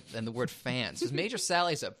the word fans? Because Major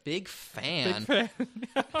Sally's a big fan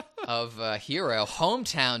of Hero.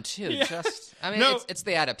 Hometown, too. Yeah. It's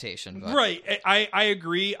the adaptation. But right. I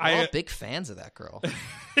agree. We're all big fans of that girl.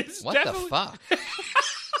 What the fuck?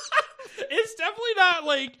 It's definitely not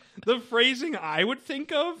the phrasing I would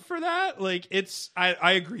think of for that.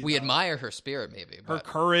 I agree. We admire her spirit, maybe. Her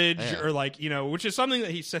courage, or which is something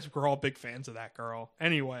that he says we're all big fans of that girl.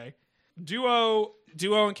 Anyway, Duo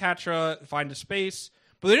and Catra find a space,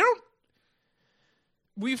 but they don't.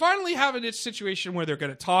 We finally have a situation where they're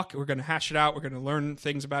going to talk, we're going to hash it out, we're going to learn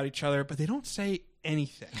things about each other, but they don't say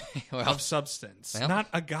anything of substance. Not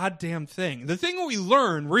a goddamn thing. The thing that we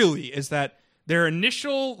learn, really, is that their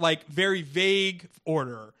initial, very vague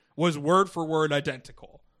order was word for word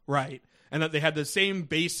identical, right? And that they had the same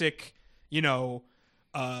basic, Duo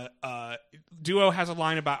has a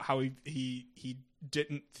line about how he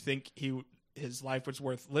didn't think his life was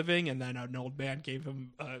worth living, and then an old man gave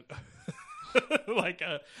him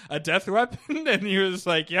a death weapon, and he was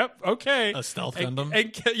like, "Yep, okay." A stealth Gundam,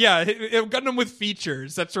 and Gundam with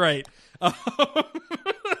features. That's right. And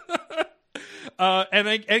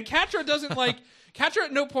Catra doesn't Catra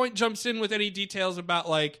at no point jumps in with any details about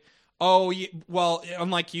like, oh, well,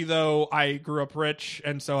 unlike you though, I grew up rich,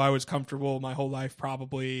 and so I was comfortable my whole life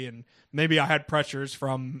probably, and maybe I had pressures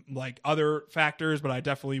from like other factors, but I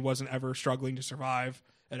definitely wasn't ever struggling to survive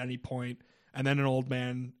at any point. And then an old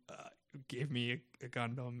man gave me a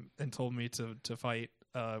Gundam and told me to fight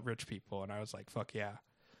rich people, and I was like, fuck yeah.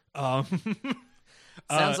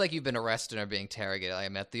 Sounds like you've been arrested or being interrogated. I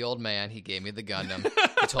met the old man. He gave me the Gundam.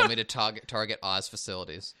 He told me to target Oz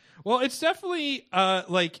facilities. Well, it's definitely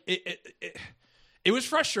like it was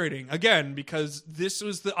frustrating again because this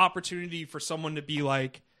was the opportunity for someone to be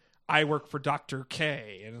like, I work for Dr.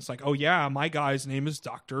 K, and it's like, oh yeah, my guy's name is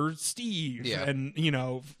Dr. Steve, and you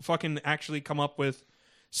know, fucking actually come up with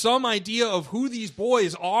some idea of who these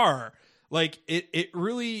boys are. Like it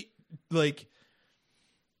really like.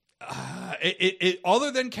 It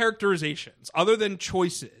other than characterizations, other than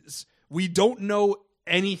choices, we don't know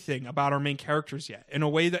anything about our main characters yet in a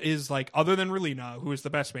way that is like, other than Relina, who is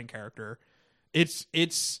the best main character, it's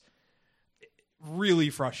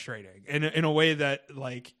really frustrating in a way that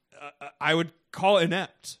like I would call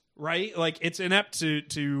inept, right? Like it's inept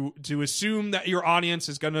to assume that your audience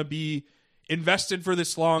is going to be invested for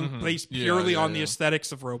this long based purely on the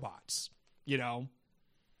aesthetics of robots, you know?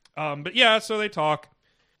 But yeah, so they talk.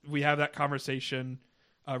 We have that conversation.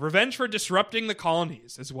 Revenge for disrupting the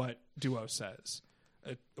colonies is what Duo says.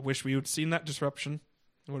 I wish we would seen that disruption.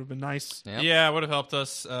 It would have been nice. Yep. Yeah, it would have helped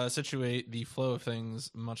us situate the flow of things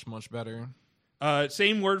much, much better.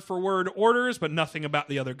 Same word for word orders, but nothing about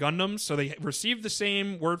the other Gundams. So they received the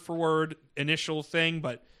same word for word initial thing,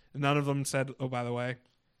 but none of them said, oh, by the way,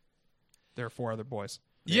 there are 4 other boys.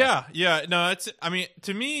 Yeah. No, it's. I mean,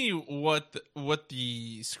 to me, what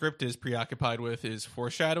the script is preoccupied with is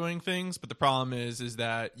foreshadowing things. But the problem is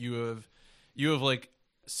that you have like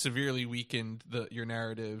severely weakened your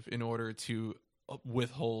narrative in order to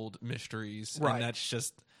withhold mysteries, right? And that's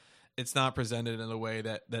just, it's not presented in a way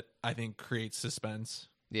that I think creates suspense.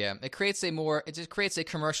 Yeah, it just creates a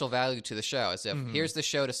commercial value to the show, as if here's the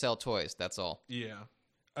show to sell toys. That's all. Yeah.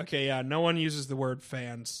 Okay. Yeah. No one uses the word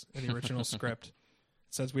fans in the original script.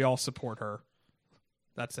 Says we all support her.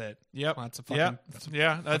 That's it. Yep. Well, that's a fucking, that's fucking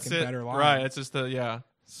it. better line. Right. It's just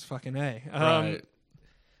it's fucking A. Right.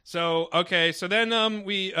 So okay, so then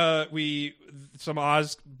we some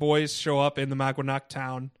Oz boys show up in the Maguanac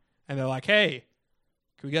town, and they're like, "Hey,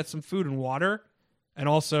 can we get some food and water? And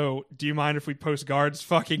also, do you mind if we post guards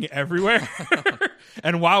fucking everywhere?"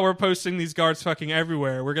 And while we're posting these guards fucking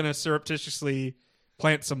everywhere, we're gonna surreptitiously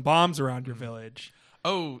plant some bombs around your village.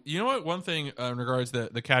 Oh, you know what? One thing in regards to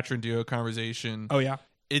the Catra and Duo conversation. Oh yeah,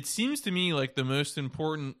 it seems to me like the most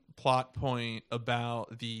important plot point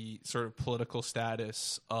about the sort of political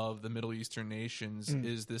status of the Middle Eastern nations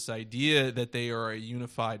is this idea that they are a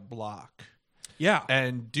unified bloc. Yeah.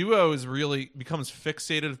 And Duo becomes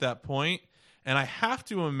fixated at that point. And I have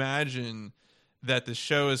to imagine that the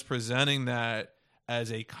show is presenting that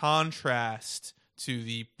as a contrast to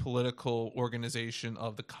the political organization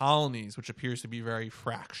of the colonies, which appears to be very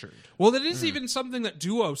fractured. Well, that is even something that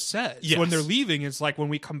Duo says when they're leaving. It's like, when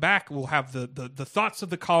we come back, we'll have the thoughts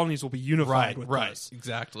of the colonies will be unified with us.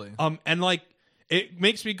 Exactly. And like, it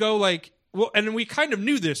makes me go like, well, and we kind of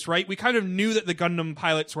knew this, right? We kind of knew that the Gundam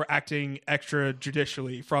pilots were acting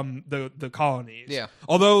extrajudicially from the colonies. Yeah.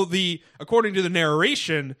 Although according to the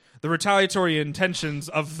narration, the retaliatory intentions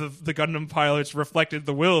of the Gundam pilots reflected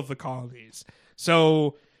the will of the colonies.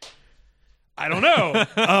 So, I don't know.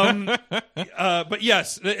 But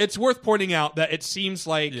yes, it's worth pointing out that it seems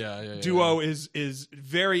like Duo is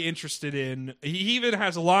very interested in. He even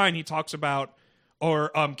has a line he talks about, or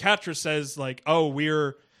Catra says like, "Oh,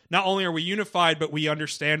 we're not only are we unified, but we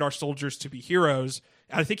understand our soldiers to be heroes."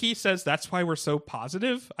 And I think he says that's why we're so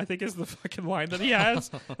positive. I think is the fucking line that he has,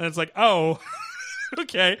 and it's like, oh.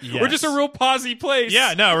 Okay, yes. We're just a real posy place.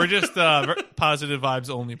 Yeah, no, we're just positive vibes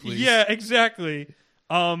only, please. Yeah, exactly.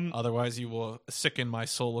 Otherwise, you will sicken my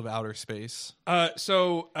soul of outer space.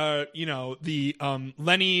 So you know, the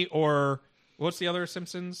Lenny, or what's the other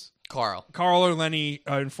Simpsons? Carl or Lenny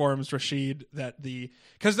informs Rashid that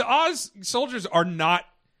because the Oz soldiers are not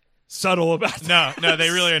subtle about that. No, they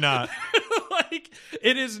really are not. Like,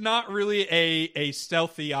 it is not really a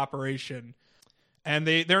stealthy operation. And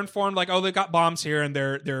they're informed like, oh, they got bombs here, and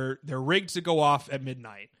they're rigged to go off at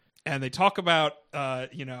midnight. And they talk about,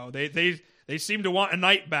 you know, they seem to want a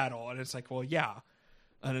night battle, and it's like, well, yeah,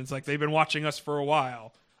 and it's like they've been watching us for a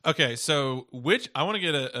while. Okay, so I want to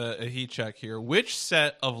get a heat check here. Which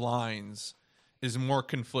set of lines is more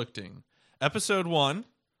conflicting? Episode 1,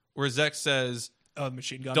 where Zek says,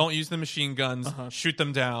 machine gun. Don't use the machine guns, shoot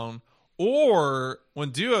them down. Or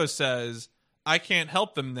when Duo says, I can't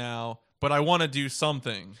help them now, but I want to do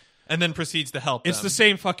something. And then proceeds to help them. It's the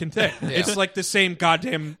same fucking thing. It's like the same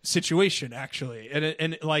goddamn situation, actually.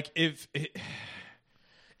 And like, it's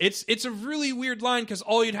a really weird line, because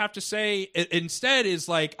all you'd have to say instead is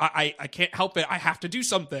like, I can't help it, I have to do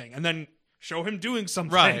something, and then show him doing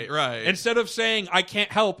something. Right. Instead of saying, I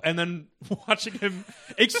can't help, and then watching him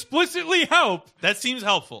explicitly help. That seems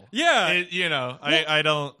helpful. Yeah. I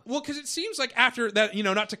don't... Well, because it seems like after that,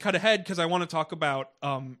 not to cut ahead, because I want to talk about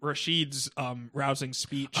Rashid's rousing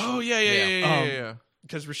speech. Oh, yeah.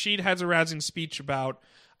 Because Rashid has a rousing speech about...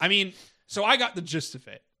 so I got the gist of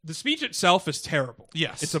it. The speech itself is terrible.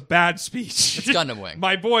 Yes. It's a bad speech. It's Gundam Wing.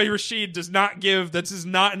 My boy Rashid does not give... This is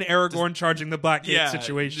not an Aragorn charging the Black Gate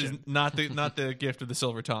situation. Not the gift of the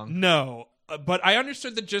silver tongue. No. But I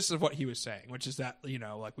understood the gist of what he was saying, which is that,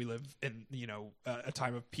 like we live in, a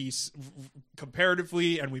time of peace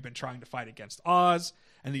comparatively, and we've been trying to fight against Oz,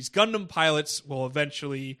 and these Gundam pilots will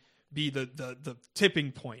eventually be the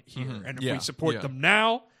tipping point here. Mm-hmm. And if we support them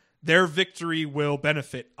now, their victory will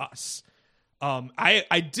benefit us.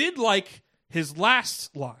 I did like his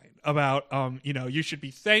last line about, you should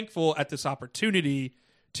be thankful at this opportunity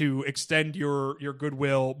to extend your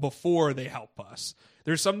goodwill before they help us.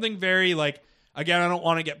 There's something very, like, again, I don't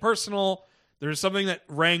want to get personal. There's something that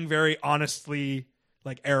rang very honestly,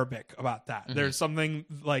 like, Arabic about that. Mm-hmm. There's something,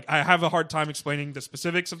 like, I have a hard time explaining the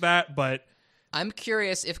specifics of that, but... I'm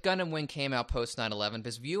curious if Gundam Wing came out post 9/11,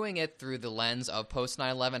 because viewing it through the lens of post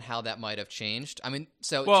 9/11, how that might have changed.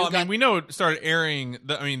 We know it started airing.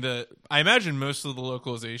 I imagine most of the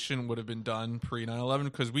localization would have been done pre 9/11,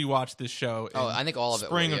 because we watched this show. I think all of it.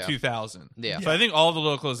 Spring of 2000. Yeah. So I think all the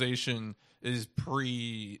localization is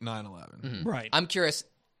pre 9/11. Mm-hmm. Right. I'm curious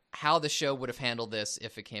how the show would have handled this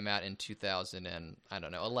if it came out in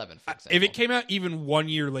 2011, for example. If it came out even 1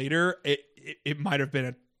 year later, it might have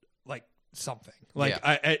been something like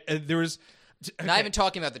there was not even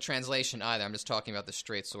talking about the translation either. I'm just talking about the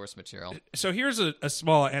straight source material. So here's a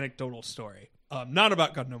small anecdotal story, not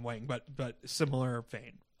about Gundam Wing, but similar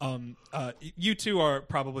vein. You two are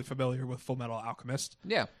probably familiar with Full Metal Alchemist.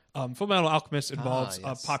 Yeah. Full Metal Alchemist involves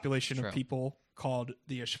a population of people called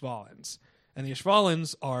the Ishvalans, and the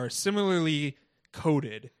Ishvalans are similarly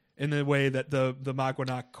coded in the way that the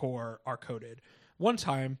Magwanak Corps are coded. One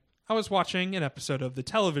time, I was watching an episode of the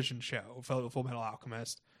television show Full Metal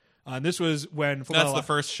Alchemist. This was when the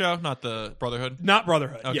first show, not the Brotherhood? Not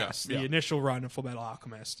Brotherhood, okay. Yes. The initial run of Full Metal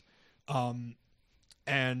Alchemist. And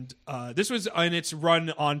this was in its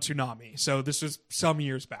run on Toonami. So this was some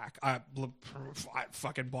years back. I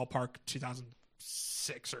fucking ballpark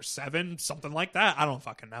 2006 or 7, something like that. I don't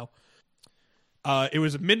fucking know. It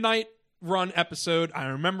was a midnight run episode. I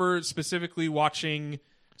remember specifically watching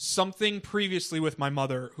something previously with my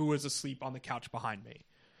mother, who was asleep on the couch behind me.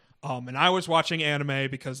 And I was watching anime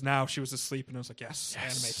because now she was asleep, and I was like, yes,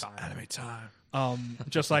 anime time.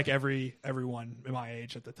 Just like everyone in my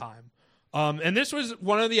age at the time. And this was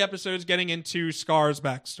one of the episodes getting into Scar's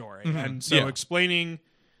backstory, and so explaining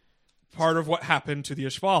part of what happened to the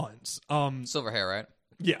Ishvalans. Silver hair, right?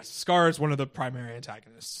 Yes, Scar is one of the primary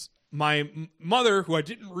antagonists. My mother, who I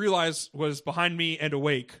didn't realize was behind me and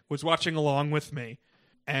awake, was watching along with me.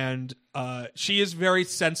 And she is very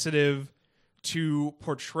sensitive to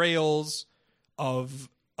portrayals of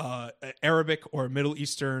Arabic or Middle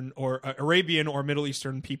Eastern or Arabian or Middle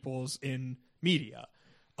Eastern peoples in media.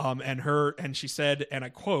 And she said, and I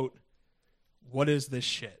quote, "What is this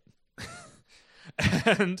shit?"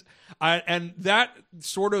 and that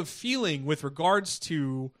sort of feeling with regards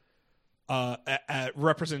to a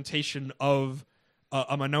representation of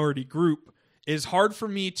a minority group is hard for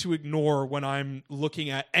me to ignore when I'm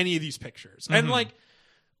looking at any of these pictures. And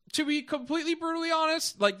to be completely brutally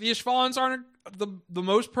honest, like the Ishvalans aren't the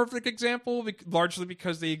most perfect example, largely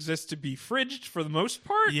because they exist to be fridged for the most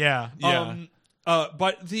part. Yeah.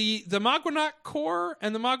 But the Magwanak Corps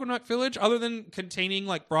and the Magwanak Village, other than containing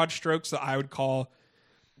like broad strokes that I would call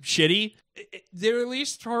shitty, they're at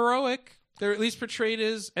least heroic. They're at least portrayed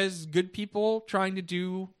as good people trying to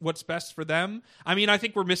do what's best for them. I mean, I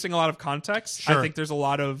think we're missing a lot of context. Sure. I think there's a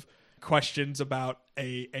lot of questions about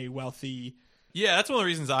a wealthy... Yeah, that's one of the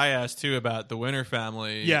reasons I asked, too, about the Winter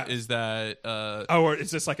family. Yeah. Is that... or is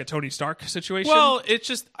this like a Tony Stark situation? Well, it's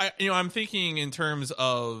just... I'm thinking in terms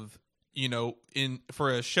of... for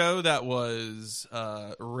a show that was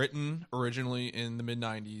written originally in the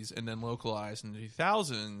mid-90s and then localized in the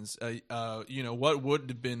 2000s, what would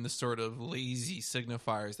have been the sort of lazy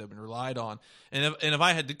signifiers that have been relied on? And if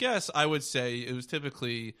I had to guess, I would say it was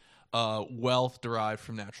typically wealth derived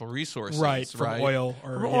from natural resources, Right, from oil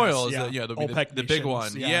or- from yes, oil is yeah. the OPEC big nations,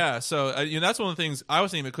 one. yeah. Yeah. So that's one of the things I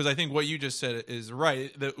was thinking, because I think what you just said is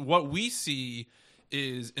right. That what we see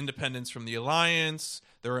is independence from the alliance,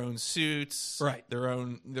 their own suits, Right. their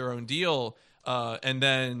own deal, and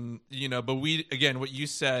then but we again, what you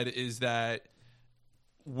said is that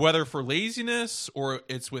whether for laziness or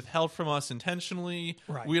it's withheld from us intentionally,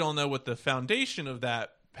 Right. we don't know what the foundation of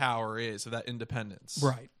that power is, of that independence.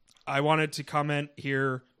 Right. I wanted to comment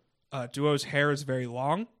here. Duo's hair is very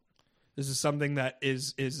long. This is something that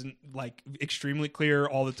isn't like extremely clear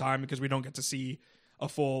all the time because we don't get to see a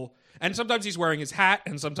full. And sometimes he's wearing his hat,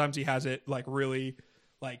 and sometimes he has it like really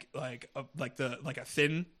like a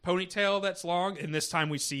thin ponytail that's long. And this time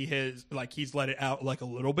we see his he's let it out like a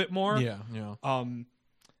little bit more. Yeah.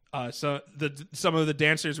 So some of the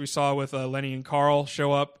dancers we saw with Lenny and Carl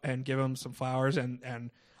show up and give him some flowers,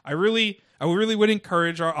 and I really would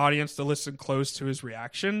encourage our audience to listen close to his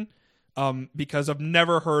reaction, because I've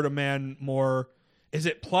never heard a man more. Is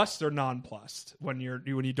it plussed or nonplussed when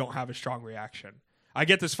you don't have a strong reaction? I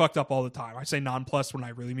get this fucked up all the time. I say nonplussed when I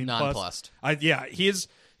really mean Nonplussed.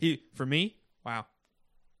 He for me. Wow.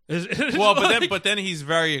 Well, but then he's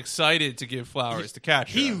very excited to give flowers to Catra.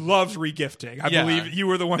 He loves regifting. I Yeah. believe you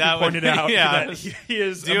were the one who That was- pointed out yeah. that he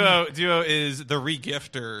is Duo is the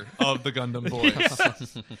regifter of the Gundam boys.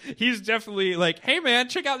 Yes. He's definitely like, hey man,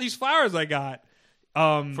 check out these flowers I got.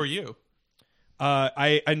 For you.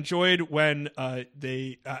 I enjoyed when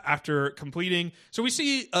they after completing. So we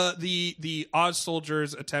see the Oz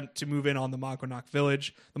soldiers attempt to move in on the Magonak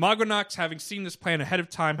village. The Magonaks, having seen this plan ahead of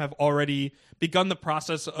time, have already begun the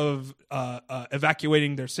process of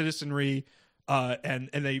evacuating their citizenry, and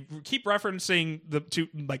they keep referencing the two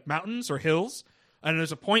like mountains or hills. And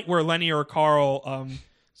there's a point where Lenny or Carl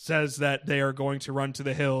says that they are going to run to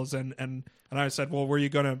the hills, and I said, well, were you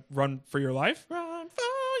going to run for your life? Run for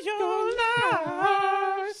your lives.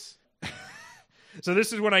 So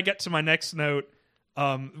this is when I get to my next note.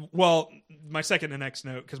 Well, my second to next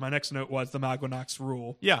note, because my next note was the Magonaks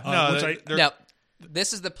rule. Yeah, Now,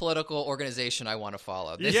 this is the political organization I want to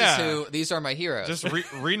follow. This Yeah. is these are my heroes. Just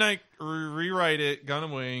rewrite it,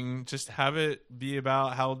 Gundam Wing. Just have it be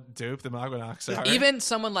about how dope the Magonaks are. Even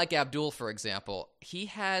someone like Abdul, for example, he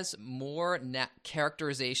has more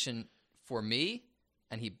characterization for me,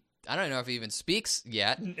 and I don't know if he even speaks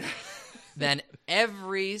yet, than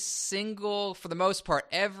every single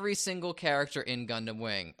character in Gundam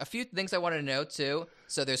Wing. A few things I wanted to note, too.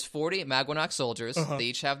 So there's 40 Magonak soldiers. They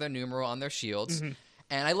each have their numeral on their shields.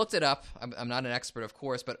 And I looked it up. I'm not an expert, of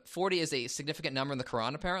course, but 40 is a significant number in the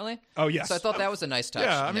Quran, apparently. Oh, yes. So I thought that was a nice touch.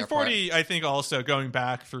 Yeah, I on mean, their part. 40, I think also going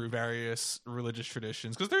back through various religious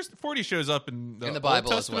traditions, because there's 40 shows up in the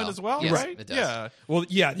Bible Old as Testament well. Yes, right? it does. Yeah. Well,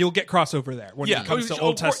 yeah, you'll get crossover there when it comes to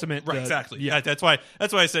Old Testament. Right, exactly. Yeah, that's why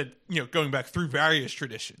I said, going back through various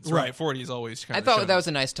traditions, right? 40 is always kind I of thought showing. that was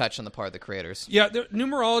a nice touch on the part of the creators. Yeah, the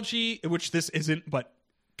numerology, which this isn't, but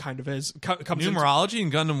kind of is, comes into numerology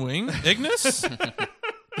in Gundam Wing, Ignis.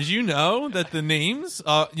 Did you know that the names,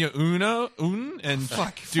 Un, and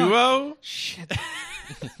Duo? Shit.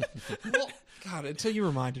 Well, God, until you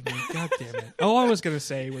reminded me. God damn it. All I was going to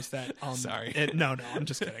say was that... Sorry. No, I'm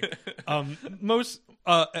just kidding.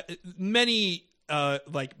 Many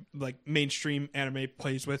mainstream anime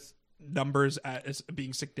plays with numbers as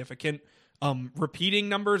being significant. Repeating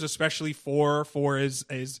numbers, especially 4 is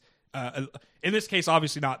in this case,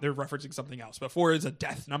 obviously not. They're referencing something else. But 4 is a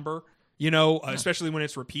death number. Especially when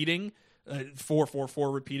it's repeating. 4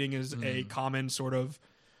 repeating is a common sort of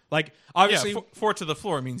obviously 4 to the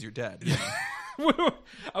floor means you're dead. what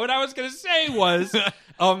I was going to say was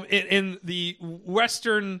in the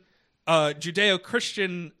Western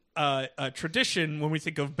Judeo-Christian tradition, when we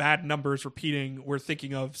think of bad numbers repeating, we're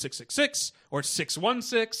thinking of 666 or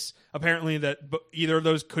 616. Apparently, that either of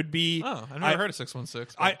those could be. Oh, I've never heard of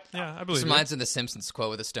 616. I believe This it. reminds me of the Simpsons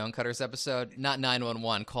quote with the Stonecutters episode. Not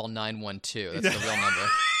 911, call 912. That's the real number.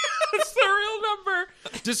 That's the real number.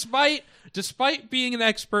 Despite being an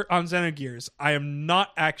expert on Xenogears, I am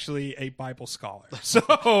not actually a Bible scholar,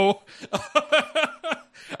 so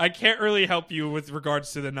I can't really help you with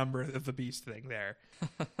regards to the number of the beast thing there.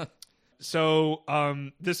 So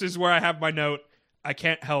this is where I have my note. I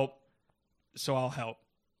can't help, so I'll help.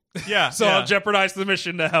 Yeah. So I'll jeopardize the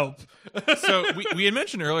mission to help. So we had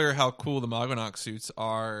mentioned earlier how cool the Magonak suits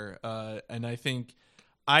are, and I think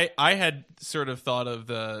I had sort of thought of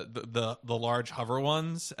the large hover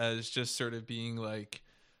ones as just sort of being like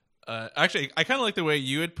Actually, I kind of like the way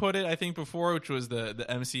you had put it, I think, before, which was the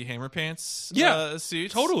MC Hammer Pants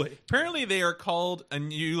suits. Totally. Apparently, they are called,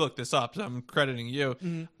 and you looked this up, so I'm crediting you,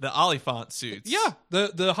 the Oliphant suits. Yeah,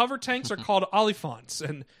 the hover tanks are called Oliphants.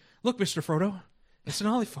 And look, Mr. Frodo, it's an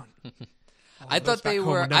Oliphant. I thought they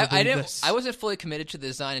were. I didn't. This. I wasn't fully committed to the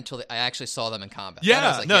design until I actually saw them in combat. Yeah, Then I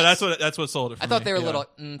was like, yes. that's what sold it for I thought me. they were Yeah. a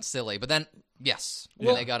little silly, but then yes, when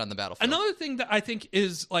Well, they got on the battlefield. Another thing that I think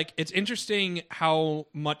is like it's interesting how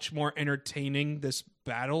much more entertaining this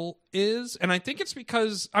battle is, and I think it's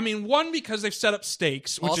because because they've set up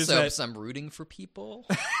stakes, which also is that some rooting for people.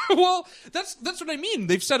 well, that's what I mean.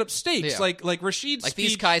 They've set up stakes, Yeah. like Rashid's Like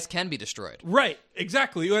these speech- guys can be destroyed. right?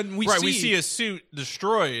 Exactly, and we see a suit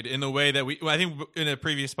destroyed in the way that I think in a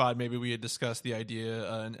previous pod maybe we had discussed the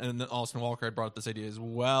idea, and Austin Walker had brought up this idea as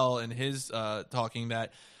well in his talking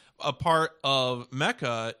that a part of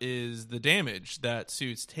Mecha is the damage that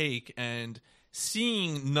suits take, and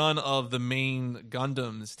seeing none of the main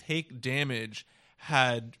Gundams take damage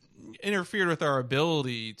had interfered with our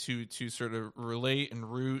ability to sort of relate and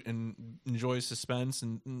root and enjoy suspense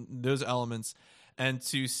and those elements. And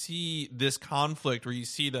to see this conflict where you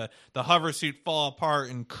see the hover suit fall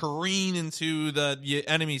apart and careen into the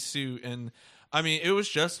enemy suit, and I mean, it was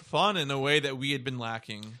just fun in a way that we had been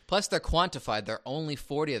lacking. Plus, they're quantified. There are only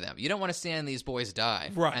 40 of them. You don't want to see any of these boys die.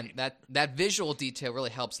 Right. And that visual detail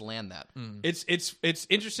really helps land that. It's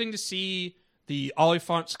interesting to see the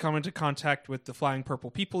Oliphants come into contact with the flying purple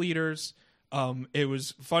people eaters. It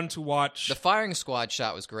was fun to watch. The firing squad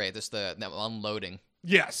shot was great. That unloading.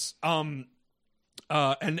 Yes. And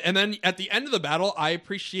then at the end of the battle, I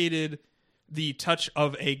appreciated the touch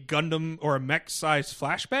of a Gundam or a mech-sized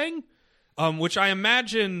flashbang, which I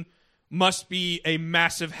imagine must be a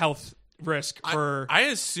massive health risk for... I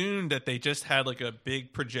assumed that they just had like a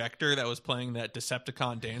big projector that was playing that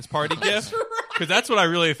Decepticon dance party gif. Because that's what I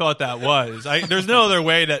really thought that was. There's no other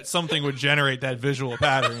way that something would generate that visual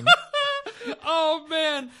pattern. Oh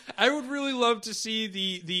man, I would really love to see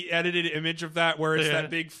the edited image of that where it's that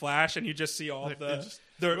big flash and you just see all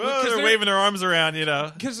Whoa, they're waving their arms around, you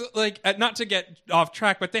know. Because not to get off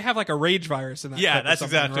track, but they have like a rage virus in that. Yeah, clip or that's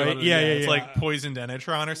something, exactly right? what it is. It's yeah. like poisoned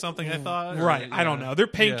Enetron or something, I thought. Right, Or, I don't know. They're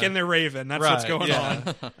pink and they're raven. That's what's going on.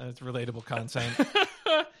 That's relatable content.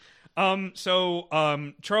 So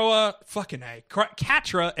Troa, fucking A.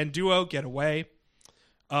 Catra and Duo get away,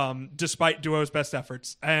 despite Duo's best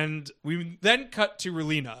efforts. And we then cut to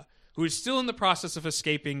Relina, who is still in the process of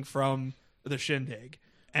escaping from the shindig.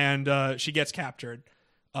 And she gets captured.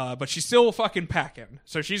 But she's still fucking packing.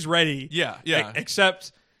 So she's ready. Yeah.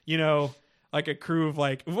 Except, like a crew of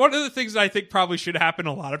one of the things that I think probably should happen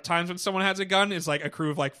a lot of times when someone has a gun is like a crew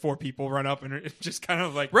of 4 people run up and just kind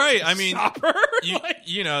of right. I mean, stop her.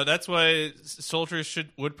 That's what soldiers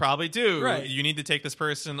would probably do. Right. You need to take this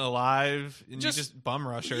person alive and you just bum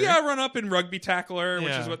rush her. Yeah, run up and rugby tackle her,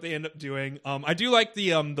 which is what they end up doing. I do like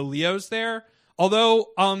the Leos there, although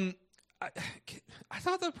I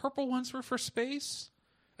thought the purple ones were for space.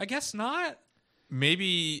 I guess not.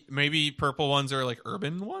 Maybe purple ones are like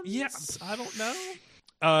urban ones? Yeah. I don't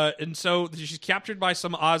know. And so she's captured by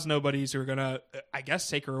some Oz nobodies who are gonna, I guess,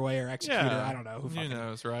 take her away or execute her. I don't know. Who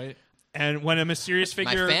knows, right? And when a mysterious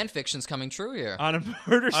figure My fan fiction's coming true here. on a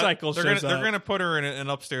motorcycle they're shows gonna, up. They're going to put her in an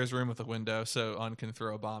upstairs room with a window so On can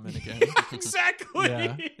throw a bomb in again. Exactly.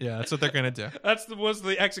 Yeah, that's what they're going to do. Was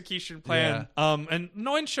the execution plan. And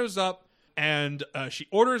Noin shows up and she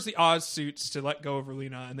orders the Oz suits to let go of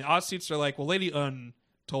Relina. And the Oz suits are like, well, Lady Un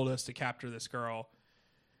told us to capture this girl.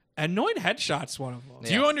 And Noin headshots one of them.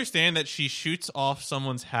 Do you understand that she shoots off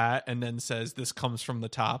someone's hat and then says, "This comes from the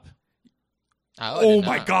top"? Oh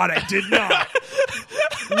my God, I did not.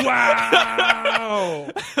 Wow.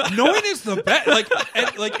 Noin is the best.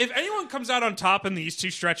 If anyone comes out on top in these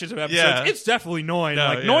 2 stretches of episodes, it's definitely Noin.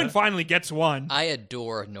 Noin finally gets one. I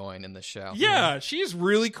adore Noin in the show. Yeah, she's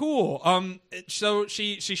really cool. So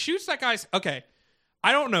she shoots that guy's. Okay,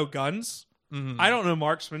 I don't know guns. I don't know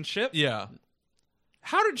marksmanship. Yeah.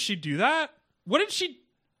 How did she do that? How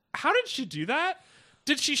did she do that?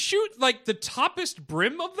 Did she shoot the toppest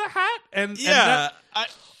brim of the hat?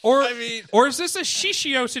 Or is this a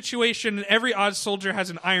Shishio situation and every Oz soldier has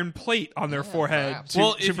an iron plate on their forehead?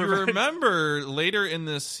 If you remember later in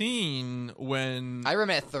the scene when I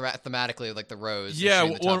remember thematically the rose. Yeah,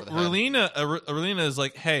 the top of the head. Relina is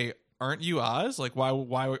like, "Hey, aren't you Oz?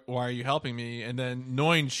 Why are you helping me?" And then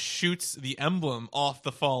Noin shoots the emblem off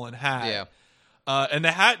the fallen hat. Yeah. And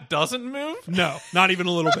the hat doesn't move? No, not even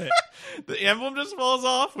a little bit. The emblem just falls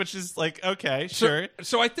off, which is okay, sure.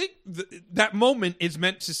 So I think that moment is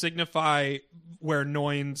meant to signify where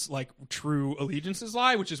Noin's true allegiances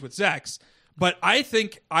lie, which is with Zex. But I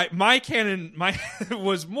think my canon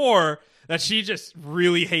was more that she just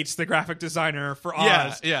really hates the graphic designer for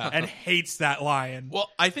Oz and hates that lion. Well,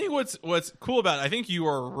 I think what's cool about it, I think you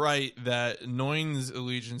are right that Noin's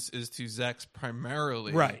allegiance is to Zex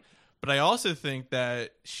primarily. Right. But I also think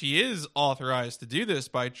that she is authorized to do this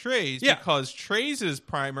by Treize because Treize's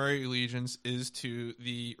primary allegiance is to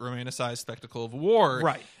the romanticized spectacle of war.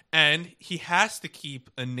 Right. And he has to keep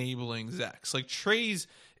enabling Zex. Like, Treize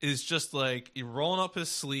is just like rolling up his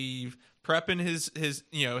sleeve, prepping his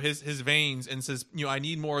veins, and says, I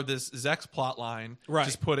need more of this Zex plot line. Right.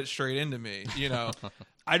 Just put it straight into me,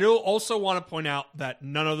 I do also want to point out that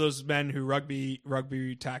none of those men who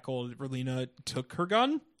rugby tackled Relina took her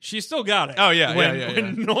gun. She still got it. Oh, yeah.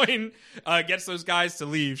 When Noin gets those guys to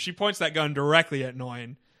leave, she points that gun directly at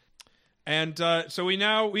Noin. And so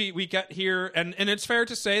we get here, and it's fair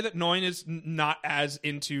to say that Noin is not as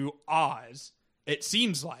into Oz, it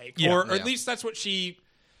seems like. Or at least that's what she...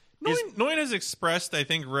 Noin has expressed, I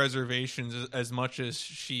think, reservations as much as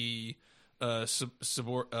she puts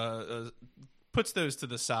those to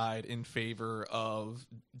the side in favor of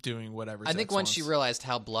doing whatever. I think once she realized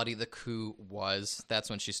how bloody the coup was, that's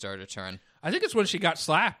when she started to turn. I think it's when she got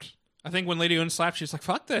slapped. I think when Lady Une slapped, she's like,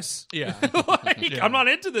 fuck this. Yeah. I'm not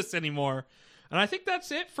into this anymore. And I think that's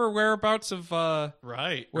it for Whereabouts of...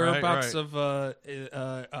 Whereabouts of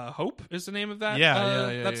Hope is the name of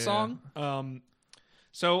that song.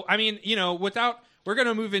 So, I mean, we're going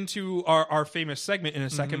to move into our famous segment in a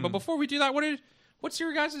second. But before we do that, what's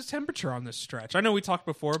your guys' temperature on this stretch? I know we talked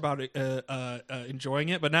before about enjoying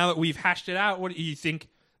it, but now that we've hashed it out, what do you think?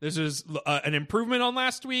 This is an improvement on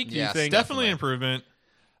last week? Yes, you think? Definitely an improvement.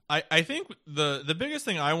 I think the biggest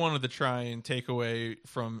thing I wanted to try and take away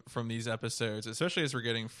from these episodes, especially as we're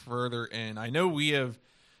getting further in, I know we have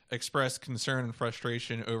expressed concern and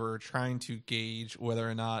frustration over trying to gauge whether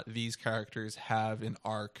or not these characters have an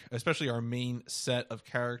arc, especially our main set of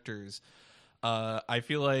characters. I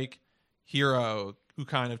feel like Hiro, who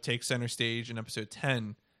kind of takes center stage in episode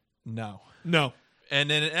 10, no. And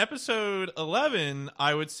then in episode 11,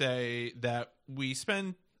 I would say that we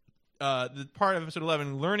spend the part of episode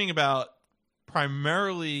 11 learning about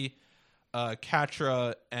primarily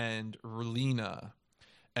Catra and Relina.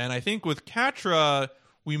 And I think with Catra,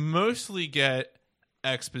 we mostly get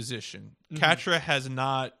exposition. Catra has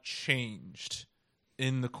not changed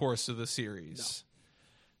in the course of the series.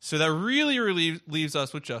 So that really leaves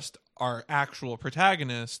us with just our actual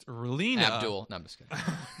protagonist, Relina. Abdul. No, I'm just kidding.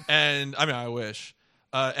 And, I mean, I wish.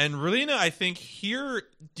 And Relina, I think here,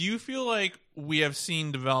 do you feel like we have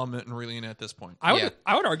seen development in Relina at this point? I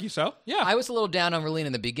would argue so. Yeah. I was a little down on Relina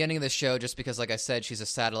in the beginning of the show just because, like I said, she's a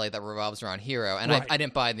satellite that revolves around Hiro. And I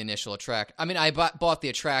didn't buy the initial attraction. I mean, I bought the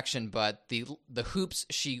attraction, but the hoops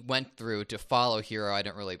she went through to follow Hiro,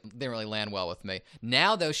 didn't really land well with me.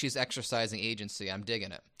 Now, though, she's exercising agency. I'm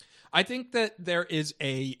digging it. I think that there is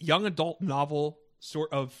a young adult novel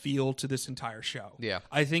sort of feel to this entire show. Yeah.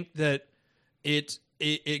 I think that it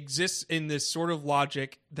exists in this sort of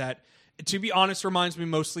logic that, to be honest, reminds me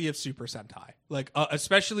mostly of Super Sentai. Like,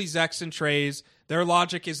 especially Zex and Treize, their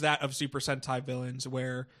logic is that of Super Sentai villains,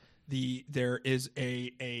 where there is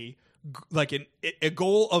a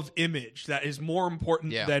goal of image that is more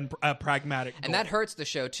important than a pragmatic goal. And that hurts the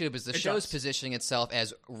show, too, because the show's positioning itself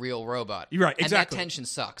as real robot. You're right, exactly. And that tension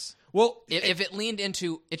sucks. Well, if it leaned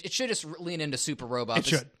into... It should just lean into Super Robot. It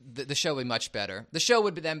should. The show would be much better. The show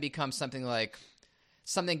would then become something like...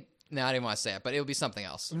 No, I didn't want to say it, but it would be something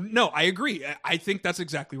else. No, I agree. I think that's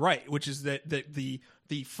exactly right, which is that the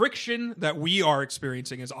friction that we are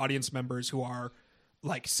experiencing as audience members who are,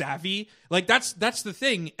 like, savvy, like, that's the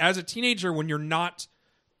thing. As a teenager, when you're not,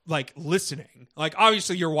 like, listening, like,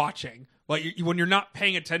 obviously you're watching, but when you're not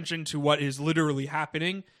paying attention to what is literally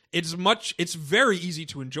happening, it's very easy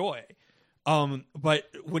to enjoy. But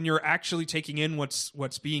when you're actually taking in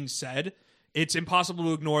what's being said, it's impossible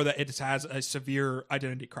to ignore that it has a severe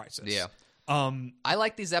identity crisis. Yeah. I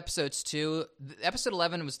like these episodes, too. Episode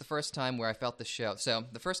 11 was the first time where I felt the show. So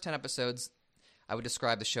the first 10 episodes, I would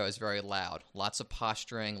describe the show as very loud. Lots of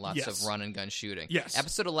posturing, lots of run and gun shooting. Yes.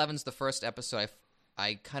 Episode 11 is the first episode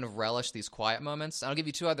I kind of relish these quiet moments. I'll give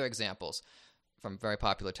you two other examples from very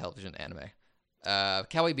popular television anime.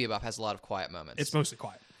 Cowboy Bebop has a lot of quiet moments. It's mostly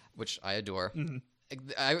quiet. Which I adore. Mm-hmm.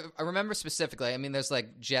 I remember specifically, I mean, there's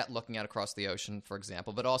like Jet looking out across the ocean, for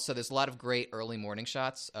example, but also there's a lot of great early morning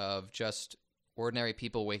shots of just ordinary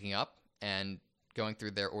people waking up and going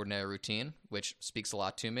through their ordinary routine, which speaks a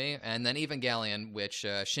lot to me. And then Evangelion, which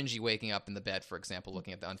Shinji waking up in the bed, for example,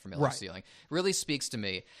 looking at the unfamiliar ceiling, really speaks to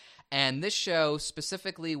me. And this show,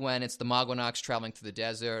 specifically when it's the Mogwanox traveling through the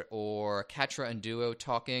desert or Catra and Duo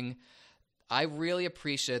talking, I really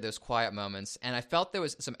appreciated those quiet moments, and I felt there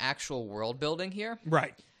was some actual world building here.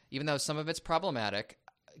 Right. Even though some of it's problematic.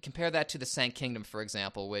 Compare that to the Sank Kingdom, for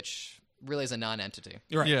example, which really is a non-entity.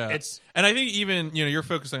 Right. Yeah, It's and I think even you're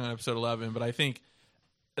focusing on episode 11, but I think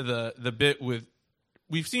the bit with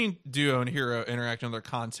we've seen Duo and Hero interact in other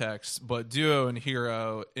contexts, but Duo and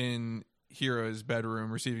Hero in Hero's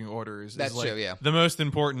bedroom receiving orders That's is like true, yeah. the most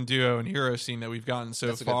important Duo and Hero scene that we've gotten so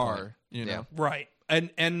That's a good point. far. You know, Yeah. right.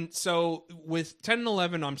 And so with 10 and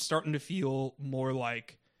 11, I'm starting to feel more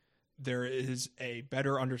like there is a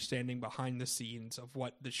better understanding behind the scenes of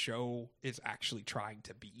what the show is actually trying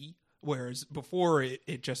to be. Whereas before,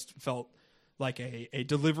 it just felt like a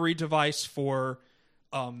delivery device for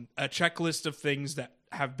a checklist of things that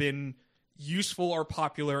have been useful or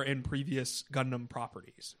popular in previous Gundam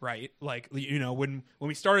properties, right? Like, when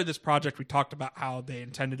we started this project, we talked about how they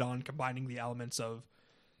intended on combining the elements of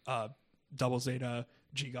Double Zeta,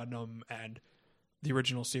 G Gundam, and the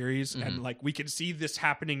original series, and like we can see this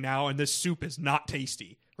happening now, and this soup is not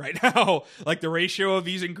tasty right now. Like the ratio of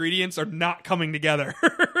these ingredients are not coming together.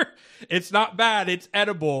 It's not bad, it's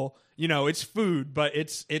edible, it's food, but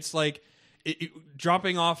it's like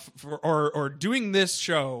dropping off or doing this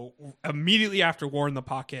show immediately after War in the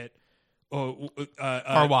Pocket.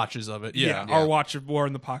 our watches of it. Yeah. Our watch of War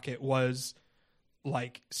in the Pocket was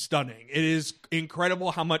like stunning. It is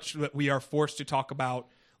incredible how much that we are forced to talk about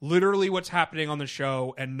literally what's happening on the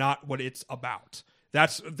show and not what it's about.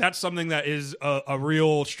 That's something that is a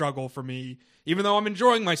real struggle for me. Even though I'm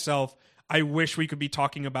enjoying myself, I wish we could be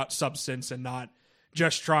talking about substance and not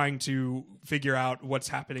just trying to figure out what's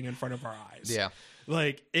happening in front of our eyes. Yeah.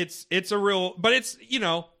 Like it's a real, but it's,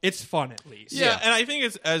 it's fun at least. Yeah, and I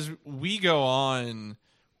think as we go on,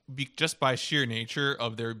 just by sheer nature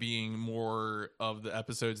of there being more of the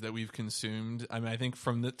episodes that we've consumed, I mean, I think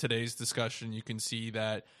from today's discussion, you can see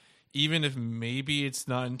that even if maybe it's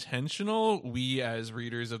not intentional, we as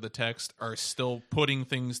readers of the text are still putting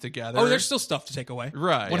things together. Oh, there's still stuff to take away.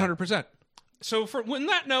 Right. 100%. So on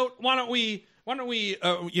that note, why don't we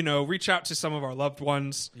reach out to some of our loved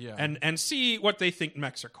ones and see what they think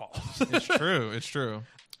mechs are called. It's true. It's true.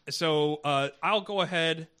 So I'll go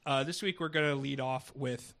ahead. This week we're going to lead off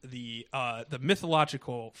with the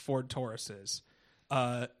mythological Ford Tauruses,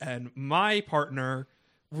 and my partner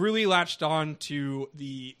really latched on to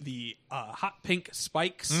the hot pink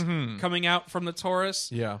spikes coming out from the Taurus.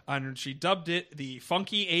 Yeah, and she dubbed it the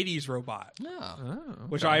funky 80s robot,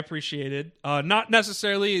 which okay. I appreciated. Not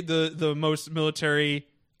necessarily the most military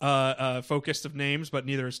focused of names, but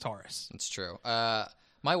neither is Taurus. It's true. My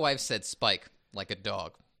wife said Spike like a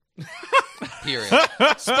dog. Period.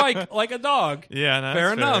 Spike like a dog. Yeah, no,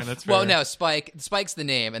 fair enough. That's fair. Well, no, Spike's the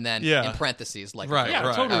name, and then in parentheses, like right, a dog.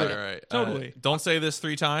 Yeah, totally. right. Totally. Don't say this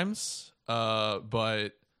 3 times, but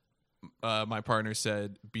my partner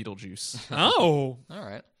said Beetlejuice. Oh. All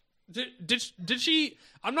right. Did she?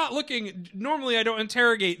 I'm not looking. Normally, I don't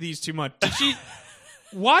interrogate these too much. Did she?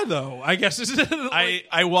 Why though? I guess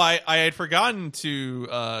I had forgotten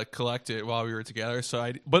to collect it while we were together.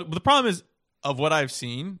 But the problem is, of what I've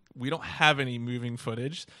seen, we don't have any moving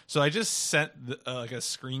footage. So I just sent like a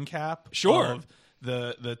screen cap of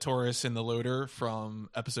the Taurus and the loader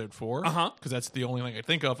from episode 4. Because that's the only thing I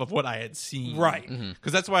think of what I had seen. Right.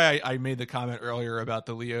 Because that's why I made the comment earlier about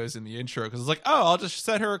the Leos in the intro. Because it's like, oh, I'll just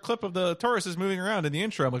send her a clip of the Tauruses moving around in the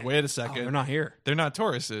intro. I'm like, wait a second. they're not here. They're not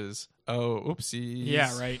Tauruses. Oh, oopsies.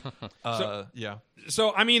 Yeah, right.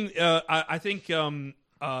 So I mean, I think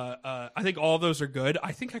all of those are good.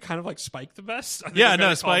 I think I kind of like Spike the best.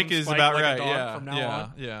 Spike is about like right. a dog from now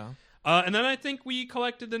on. Yeah. And then I think we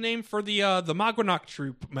collected the name for the Magwanok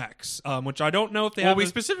troop mechs, which I don't know if they have. Well, we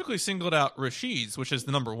specifically singled out Rashid's, which is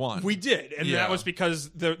the number 1. We did, and that was because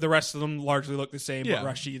the rest of them largely look the same, but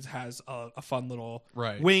Rashid's has a fun little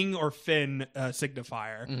wing or fin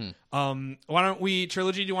signifier. Why don't we,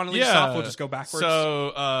 Trilogy, do you want to lead us off? We'll just go backwards.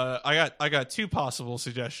 So I got 2 possible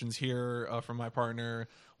suggestions here from my partner.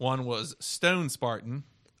 One was Stone Spartan.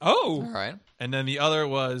 Oh. All right. And then the other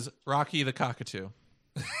was Rocky the Cockatoo.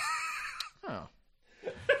 Oh.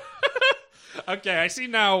 Okay, I see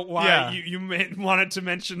now why you wanted to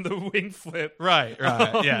mention the wing flip. Right.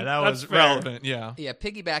 Yeah, that was relevant. Yeah. Yeah,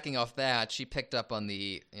 piggybacking off that, she picked up on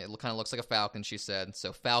it kind of looks like a falcon, she said.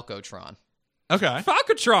 So Falcotron. Okay.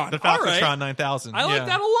 Falcotron. The Falcotron All right. 9000. I like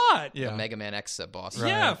that a lot. Yeah. The Mega Man X boss.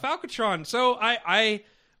 Yeah, Falcotron. So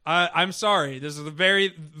I'm sorry. This is the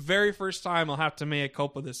very, very first time I'll have to mea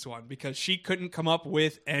culpa this one because she couldn't come up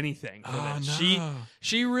with anything. Oh, no.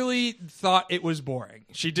 She really thought it was boring.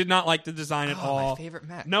 She did not like the design at all. My favorite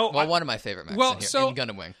mech. No, one of my favorite mechs in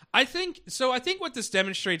Gundam Wing. I think what this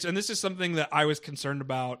demonstrates, and this is something that I was concerned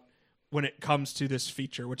about when it comes to this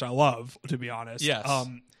feature, which I love, to be honest. Yes.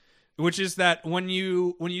 Which is that when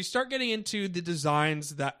you start getting into the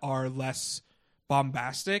designs that are less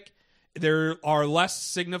bombastic, there are less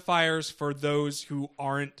signifiers for those who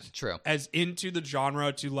aren't True. as into the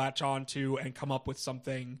genre to latch on to and come up with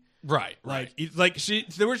something. Right. Like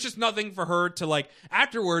there was just nothing for her to like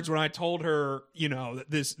afterwards when I told her,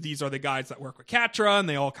 that these are the guys that work with Catra and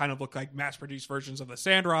they all kind of look like mass-produced versions of the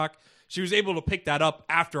Sandrock. She was able to pick that up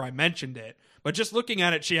after I mentioned it, but just looking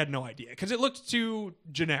at it, she had no idea because it looked too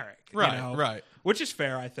generic. Right, right. Which is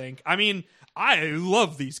fair, I think. I mean, I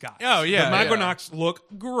love these guys. Oh, yeah, the Magonax look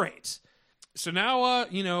great. So now,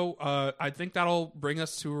 I think that'll bring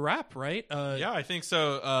us to a wrap, right? Yeah, I think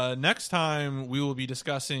so. Next time we will be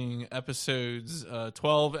discussing episodes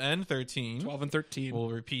 12 and 13. 12 and 13. We'll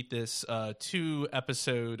repeat this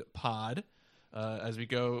 2-episode pod as we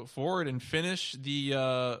go forward and finish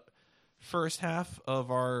the first half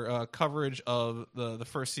of our coverage of the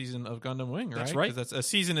first season of Gundam Wing, right? That's right. 'Cause a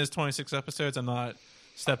season is 26 episodes. I'm not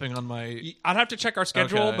stepping on my... I'd have to check our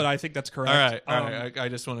schedule, Okay. but I think that's correct. All right. I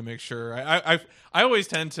just want to make sure. I always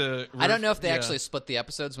tend to... I don't know if they actually split the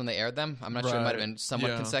episodes when they aired them. I'm not sure. It might have been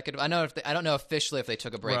somewhat consecutive. I don't know officially if they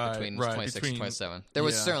took a break between 26 and 27. There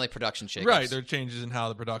was certainly production shakeups. Right, there are changes in how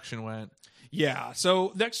the production went. Yeah,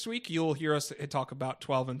 so next week you'll hear us talk about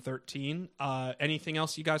 12 and 13. Anything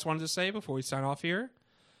else you guys wanted to say before we sign off here?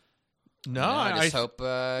 No, I just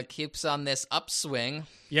hope keeps on this upswing.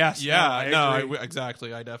 Yes. Yeah, I agree.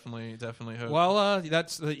 exactly. I definitely hope. Well,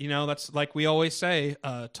 that's like we always say,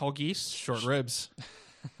 tall geese, short ribs.